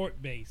like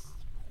court-based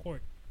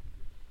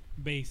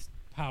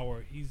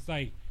power.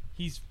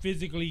 He's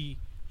physically,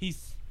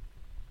 he's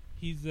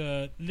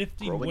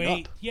lifting Growing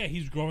weight. up. Yeah,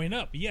 he's growing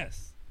up,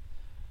 yes.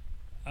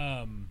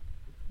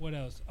 What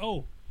else?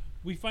 Oh,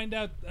 we find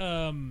out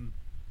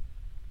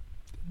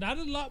not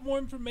a lot more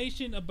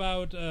information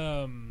about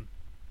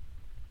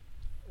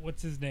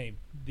what's his name?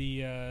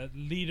 The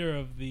leader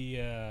of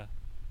the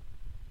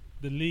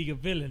League of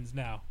Villains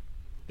now.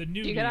 The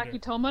new Shigaraki leader.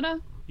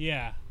 Tomura?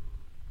 Yeah.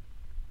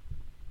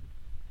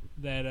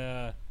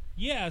 That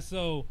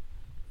so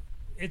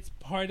it's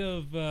part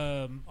of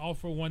All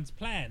for One's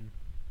plan.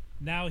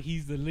 Now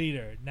he's the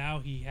leader. Now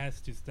he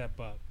has to step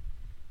up.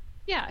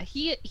 Yeah,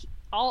 he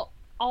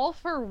all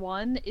for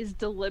One is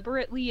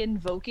deliberately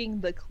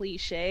invoking the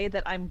cliche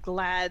that I'm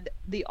glad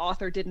the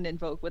author didn't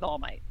invoke with All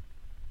Might.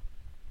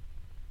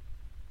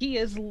 He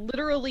is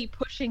literally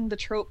pushing the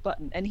trope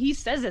button, and he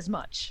says as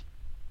much.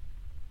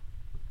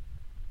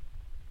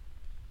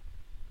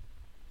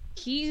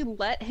 He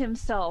let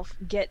himself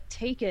get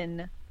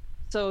taken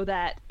so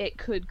that it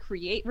could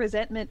create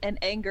resentment and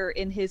anger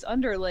in his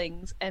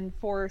underlings and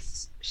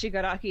force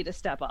Shigaraki to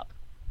step up.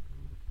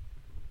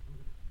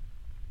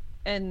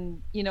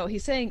 And,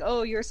 he's saying,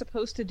 oh, you're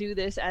supposed to do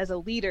this as a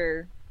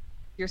leader.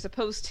 You're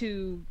supposed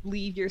to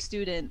leave your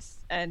students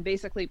and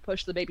basically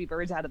push the baby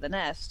birds out of the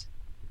nest.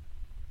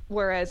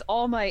 Whereas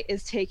All Might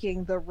is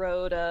taking the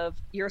road of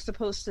you're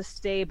supposed to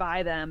stay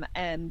by them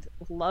and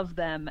love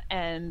them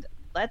and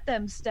let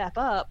them step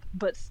up,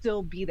 but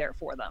still be there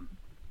for them.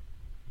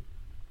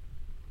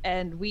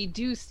 And we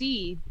do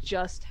see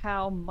just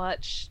how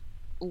much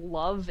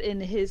love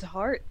in his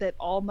heart that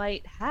All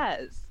Might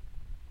has.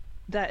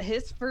 That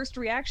his first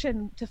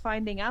reaction to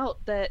finding out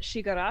that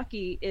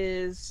Shigaraki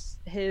is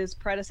his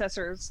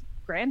predecessor's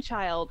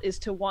grandchild is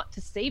to want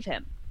to save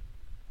him.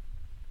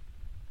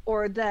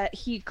 Or that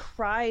he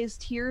cries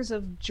tears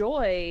of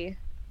joy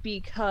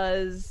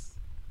because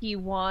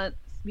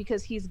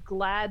he's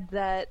glad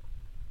that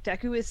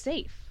Deku is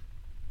safe.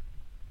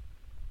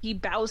 He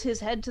bows his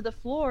head to the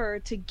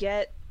floor to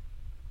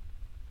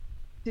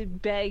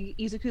beg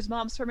Izuku's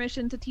mom's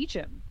permission to teach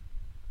him.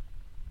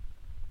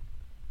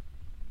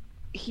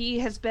 He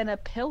has been a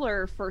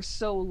pillar for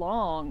so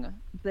long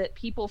that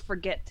people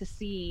forget to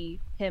see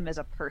him as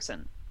a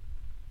person.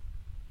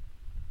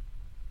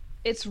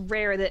 It's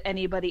rare that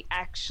anybody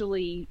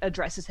actually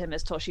addresses him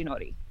as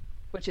Toshinori,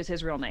 which is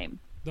his real name.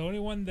 The only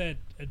one that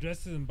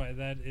addresses him by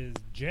that is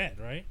Jet,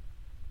 right?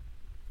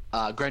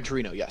 Gran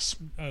Torino, yes.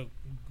 Oh,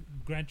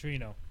 Gran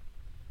Torino,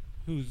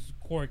 whose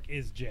quirk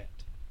is Jet.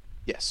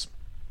 Yes.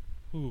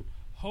 Who,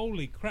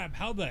 holy crap,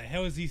 how the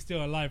hell is he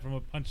still alive from a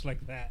punch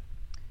like that?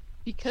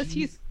 Because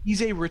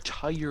he's a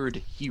retired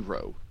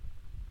hero.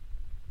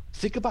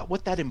 Think about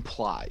what that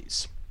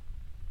implies.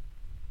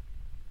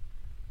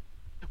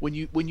 When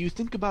you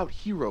think about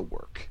hero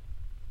work,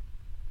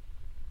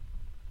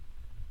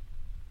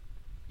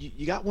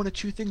 you got one of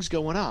two things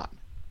going on.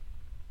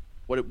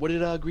 What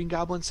did Green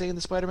Goblin say in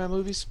the Spider-Man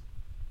movies?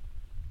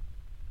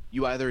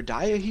 You either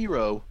die a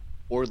hero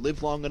or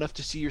live long enough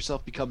to see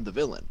yourself become the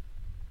villain.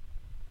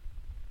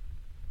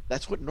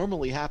 That's what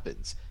normally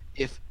happens.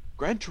 If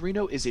Gran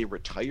Torino is a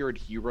retired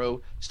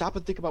hero, stop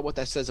and think about what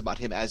that says about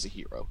him as a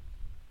hero.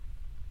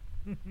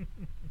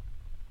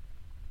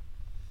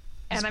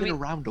 He's been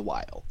around a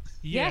while.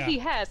 Yeah, he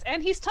has.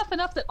 And he's tough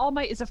enough that All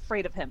Might is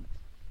afraid of him.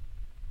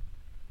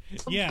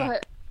 Yeah.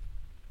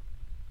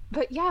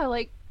 But yeah,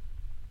 like,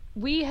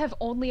 we have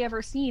only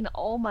ever seen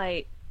All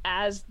Might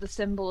as the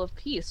symbol of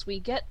peace. We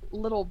get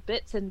little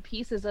bits and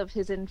pieces of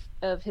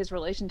his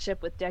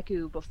relationship with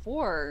Deku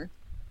before,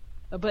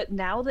 but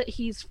now that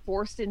he's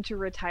forced into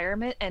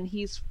retirement and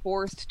he's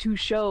forced to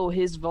show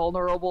his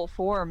vulnerable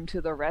form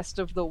to the rest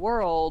of the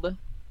world,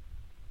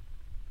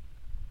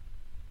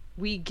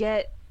 we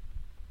get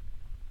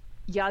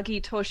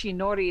Yagi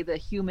Toshinori, the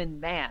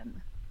human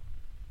man.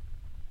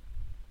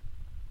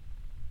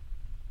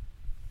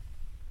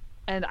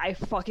 And I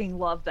fucking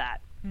love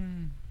that.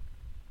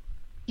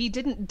 He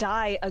didn't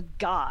die a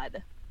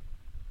god.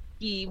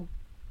 He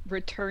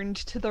returned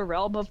to the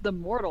realm of the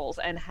mortals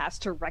and has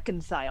to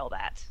reconcile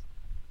that.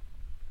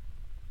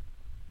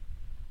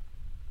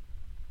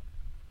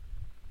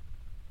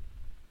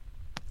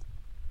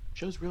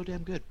 Show's real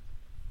damn good.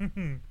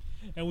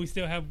 And we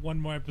still have one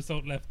more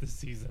episode left this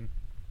season.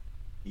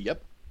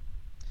 Yep.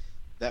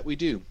 That we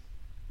do.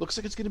 Looks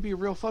like it's going to be a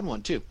real fun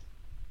one, too.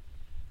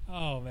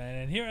 Oh, man.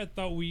 And here I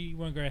thought we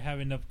weren't going to have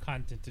enough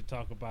content to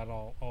talk about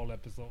all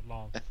episode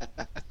long.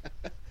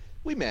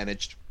 We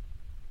managed.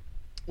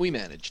 We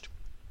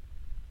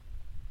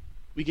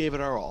gave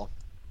it our all.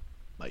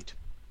 Might.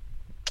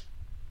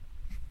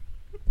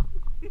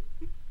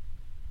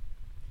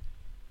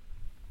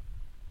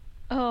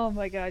 Oh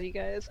my god, you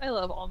guys. I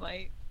love All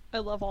Might. I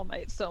love All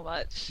Might so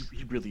much.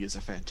 He really is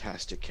a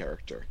fantastic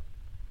character.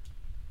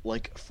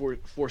 Like,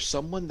 for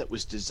someone that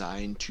was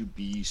designed to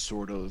be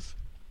sort of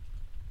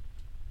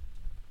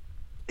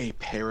a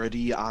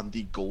parody on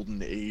the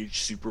Golden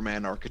Age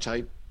Superman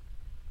archetype,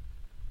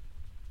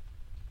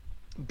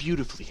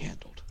 beautifully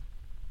handled.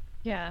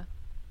 Yeah.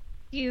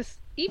 He's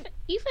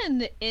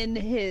even in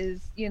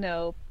his,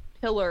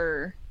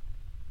 pillar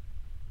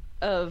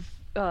of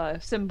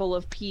symbol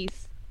of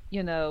peace,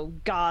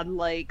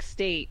 godlike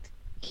state,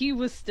 he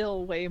was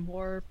still way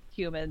more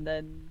human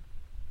than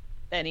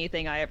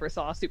anything I ever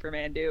saw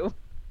Superman do.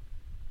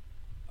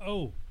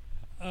 Oh,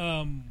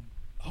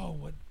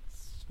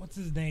 what's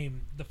his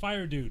name? The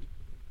fire dude.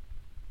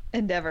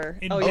 Endeavor.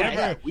 Endeavor. Oh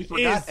yeah. We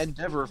forgot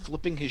Endeavor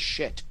flipping his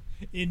shit.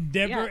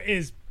 Endeavor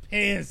is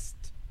pissed.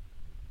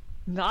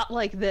 Not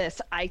like this.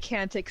 I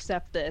can't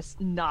accept this.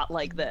 Not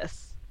like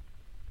this.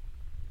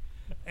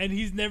 And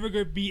he's never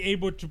going to be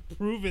able to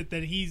prove it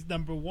that he's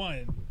number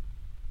one.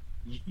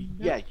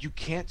 Yeah, you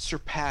can't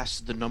surpass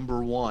the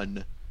number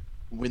one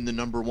when the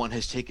number one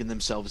has taken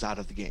themselves out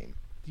of the game.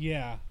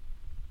 Yeah.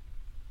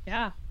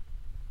 Yeah.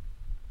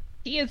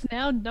 He is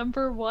now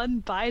number one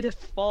by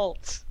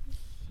default.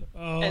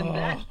 Oh. And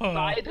that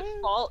by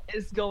default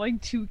is going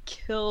to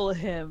kill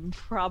him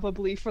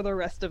probably for the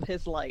rest of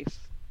his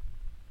life.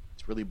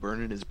 It's really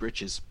burning his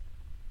britches.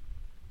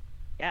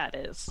 Yeah, it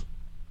is.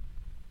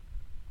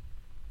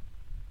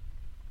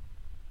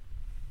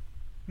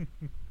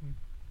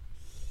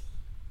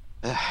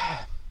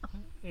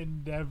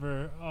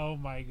 Endeavor. Oh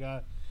my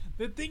god.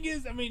 The thing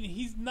is, I mean,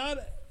 he's not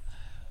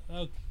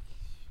a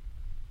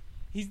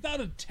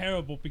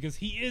terrible, because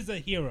he is a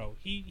hero.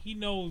 He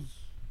knows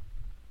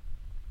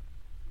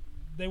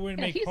they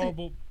wouldn't make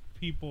horrible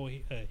people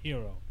a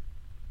hero.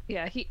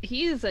 Yeah,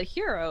 he is a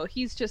hero.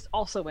 He's just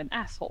also an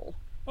asshole.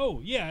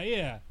 Oh,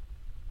 yeah.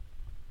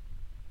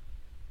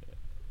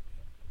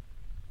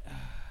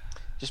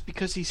 Just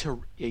because he's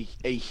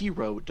a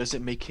hero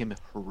doesn't make him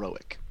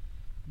heroic.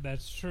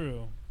 That's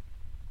true.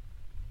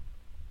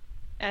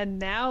 And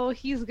now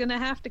he's gonna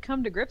have to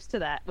come to grips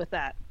with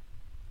that.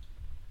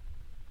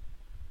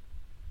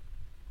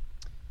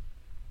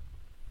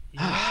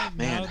 Yeah,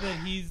 man. Now that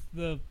he's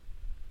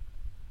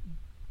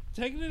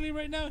technically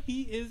right now,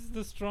 he is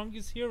the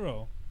strongest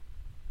hero.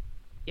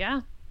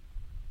 Yeah.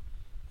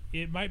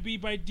 It might be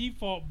by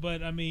default,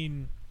 but I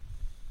mean,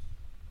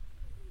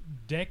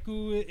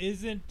 Deku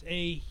isn't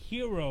a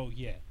hero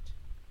yet.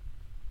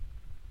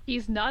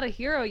 He's not a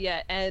hero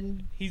yet,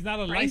 and He's not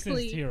a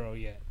licensed hero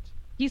yet.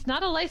 He's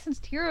not a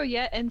licensed hero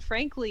yet, and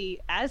frankly,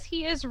 as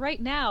he is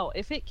right now,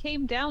 if it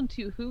came down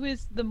to who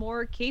is the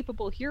more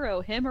capable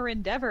hero, him or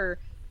Endeavor,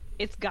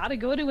 it's got to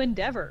go to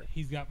Endeavor.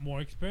 He's got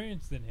more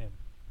experience than him.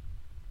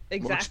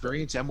 Exactly. More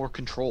experience and more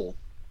control.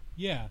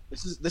 Yeah.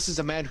 This is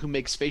a man who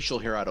makes facial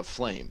hair out of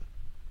flame.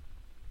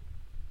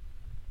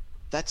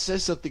 That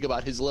says something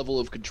about his level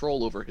of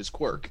control over his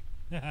quirk.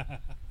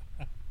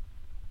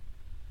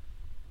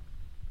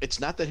 It's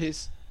not that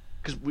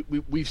because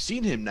we've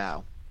seen him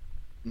now,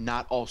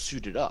 not all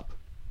suited up.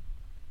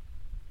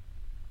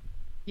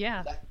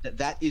 Yeah.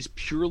 That is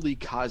purely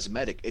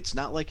cosmetic. It's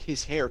not like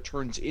his hair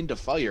turns into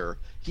fire.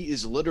 He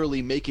is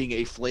literally making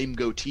a flame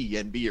goatee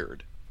and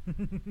beard.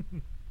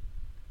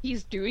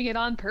 He's doing it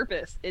on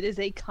purpose. It is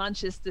a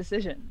conscious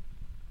decision.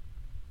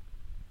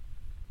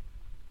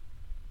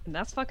 And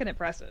that's fucking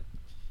impressive.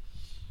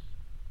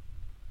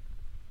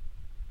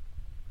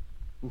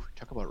 Ooh,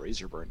 talk about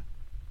razor burn.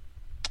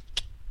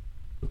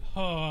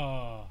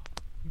 Oh.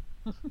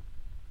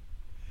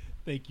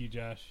 Thank you,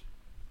 Josh.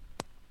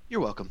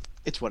 You're welcome.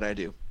 It's what I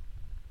do.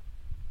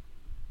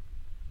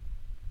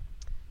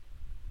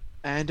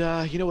 And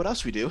you know what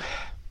else we do?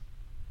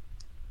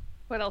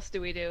 What else do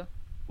we do?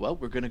 Well,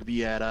 we're going to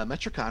be at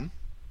MetroCon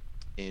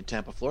in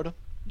Tampa, Florida,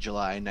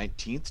 July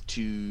 19th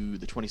to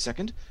the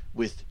 22nd,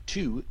 with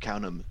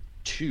count 'em,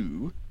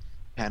 two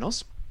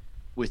panels,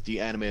 with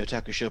the Anime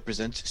Otaku Show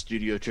presents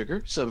Studio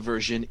Trigger,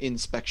 Subversion,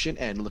 Inspection,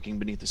 and Looking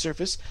Beneath the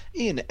Surface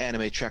in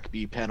Anime Track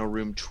B Panel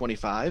Room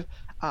 25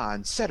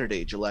 on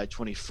Saturday, July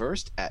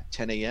 21st at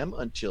 10 a.m.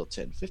 until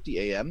 10:50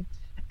 a.m.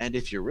 And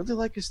if you really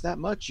like us that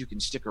much, you can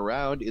stick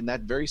around in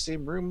that very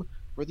same room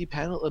for the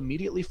panel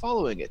immediately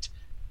following it,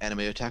 Anime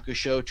Otaku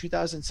Show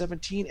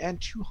 2017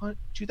 and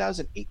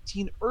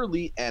 2018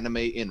 Early Anime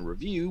in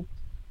Review.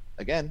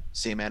 Again,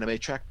 same Anime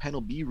Track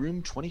Panel B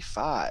Room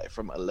 25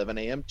 from 11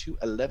 a.m. to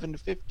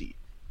 11:50.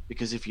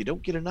 Because if you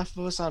don't get enough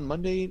of us on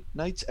Monday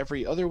nights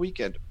every other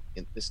weekend,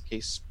 in this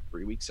case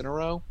 3 weeks in a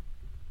row,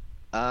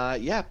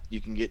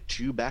 you can get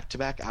 2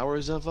 back-to-back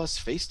hours of us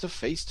face to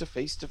face to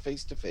face to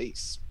face to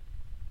face.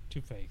 To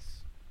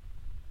face.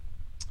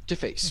 To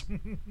face.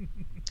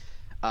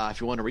 If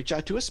you want to reach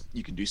out to us,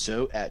 you can do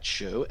so at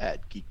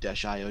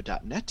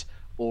show@geek-io.net,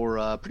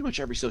 or pretty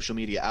much every social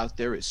media out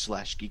there is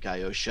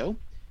 /geekio show.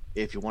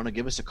 If you want to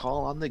give us a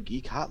call on the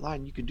Geek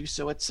Hotline, you can do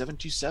so at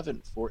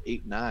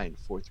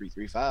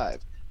 727-489-4335.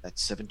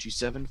 That's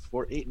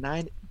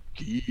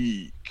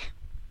 727-489-GEEK.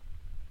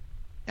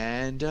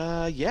 And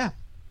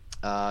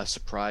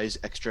surprise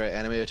extra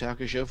Anime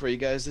Otaku show for you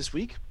guys this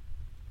week.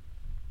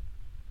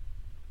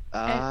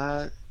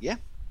 Yeah.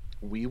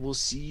 We will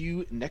see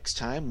you next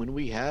time when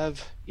we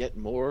have yet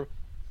more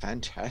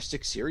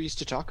fantastic series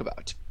to talk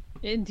about.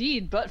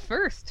 Indeed, but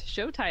first,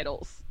 show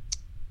titles.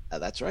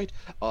 That's right.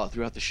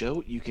 Throughout the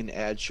show, you can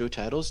add show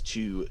titles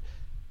to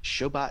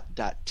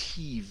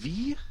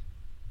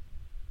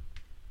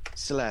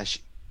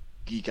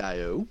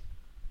showbot.tv/geekio.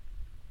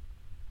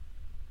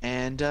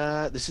 And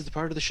this is the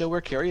part of the show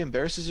where Carrie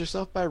embarrasses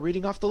herself by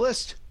reading off the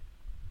list.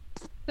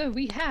 So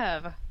we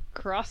have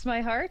Cross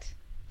My Heart,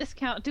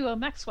 Discount Duo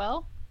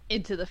Maxwell,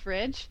 Into the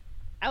Fridge,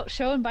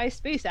 Outshone by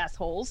Space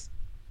Assholes,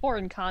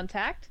 Foreign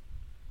Contact,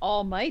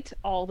 All Might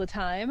All the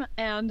Time,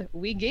 and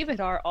We Gave It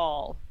Our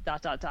All, ...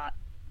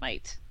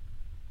 might.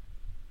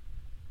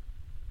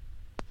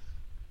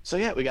 So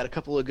yeah, we got a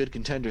couple of good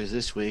contenders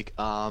this week.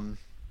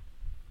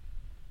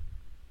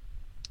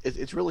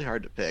 It's really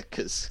hard to pick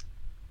because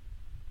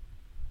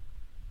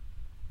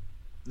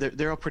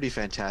they're all pretty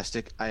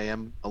fantastic. I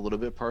am a little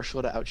bit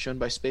partial to Outshone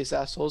by Space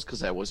Assholes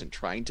because I wasn't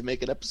trying to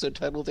make an episode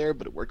title there,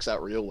 but it works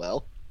out real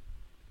well.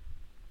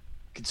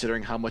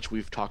 Considering how much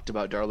we've talked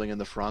about Darling in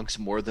the Franxx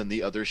more than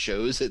the other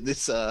shows in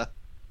this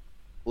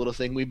little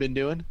thing we've been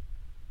doing.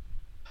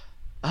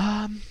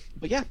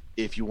 But yeah,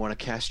 if you want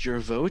to cast your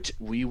vote,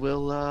 we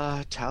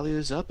will tally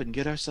this up and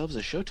get ourselves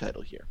a show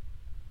title here.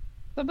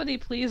 Somebody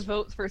please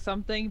vote for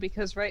something,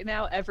 because right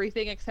now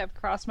everything except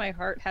Cross My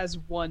Heart has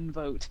one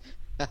vote.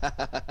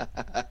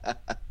 The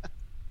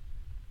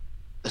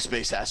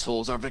Space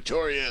Assholes are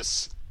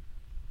victorious.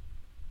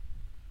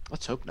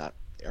 Let's hope not.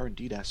 They are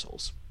indeed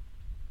assholes.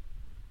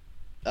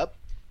 Up,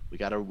 we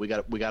got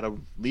a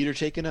leader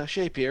taking a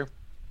shape here.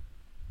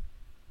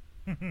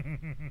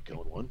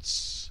 Going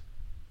once,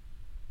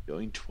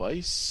 going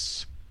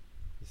twice.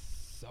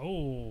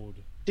 Sold.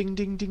 Ding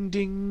ding ding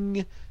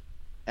ding.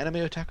 Anime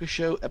Otaku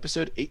Show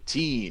episode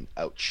 18,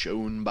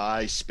 Outshone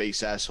by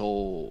Space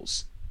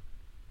Assholes.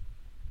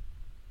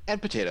 And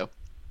potato.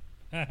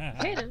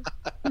 Potato.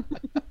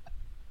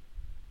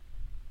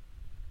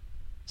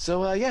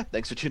 So yeah,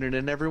 thanks for tuning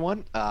in,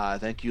 everyone.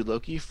 Thank you,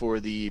 Loki, for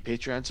the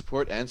Patreon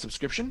support and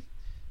subscription.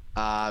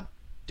 Dave,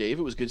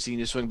 it was good seeing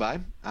you swing by.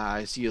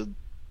 I see you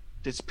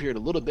disappeared a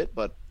little bit,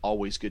 but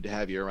always good to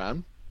have you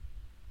around.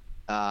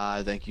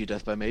 Thank you,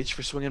 Death by Mage,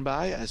 for swinging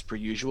by. As per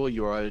usual,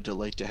 you are a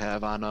delight to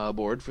have on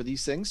board for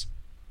these things.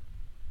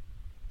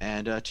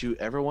 And to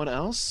everyone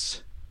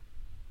else,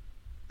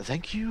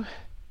 thank you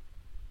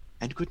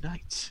and good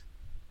night.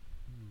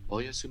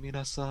 Oyasumi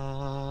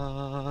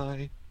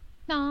nasai.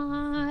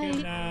 Night.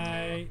 Good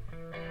night.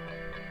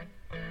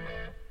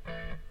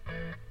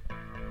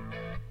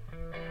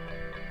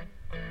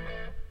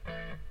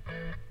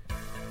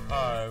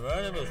 Hi,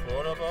 my name is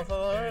Water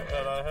Buffalo,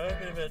 and I hope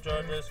you've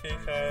enjoyed this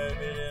GKO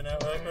Media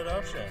Network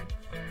production.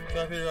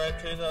 Copyright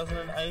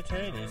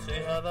 2018, you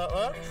see how that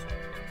works?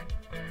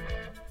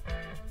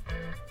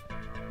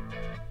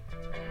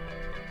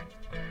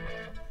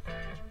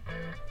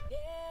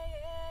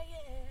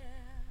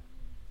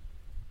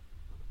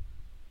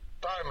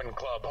 Diamond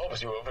Club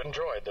hopes you have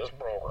enjoyed this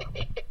program.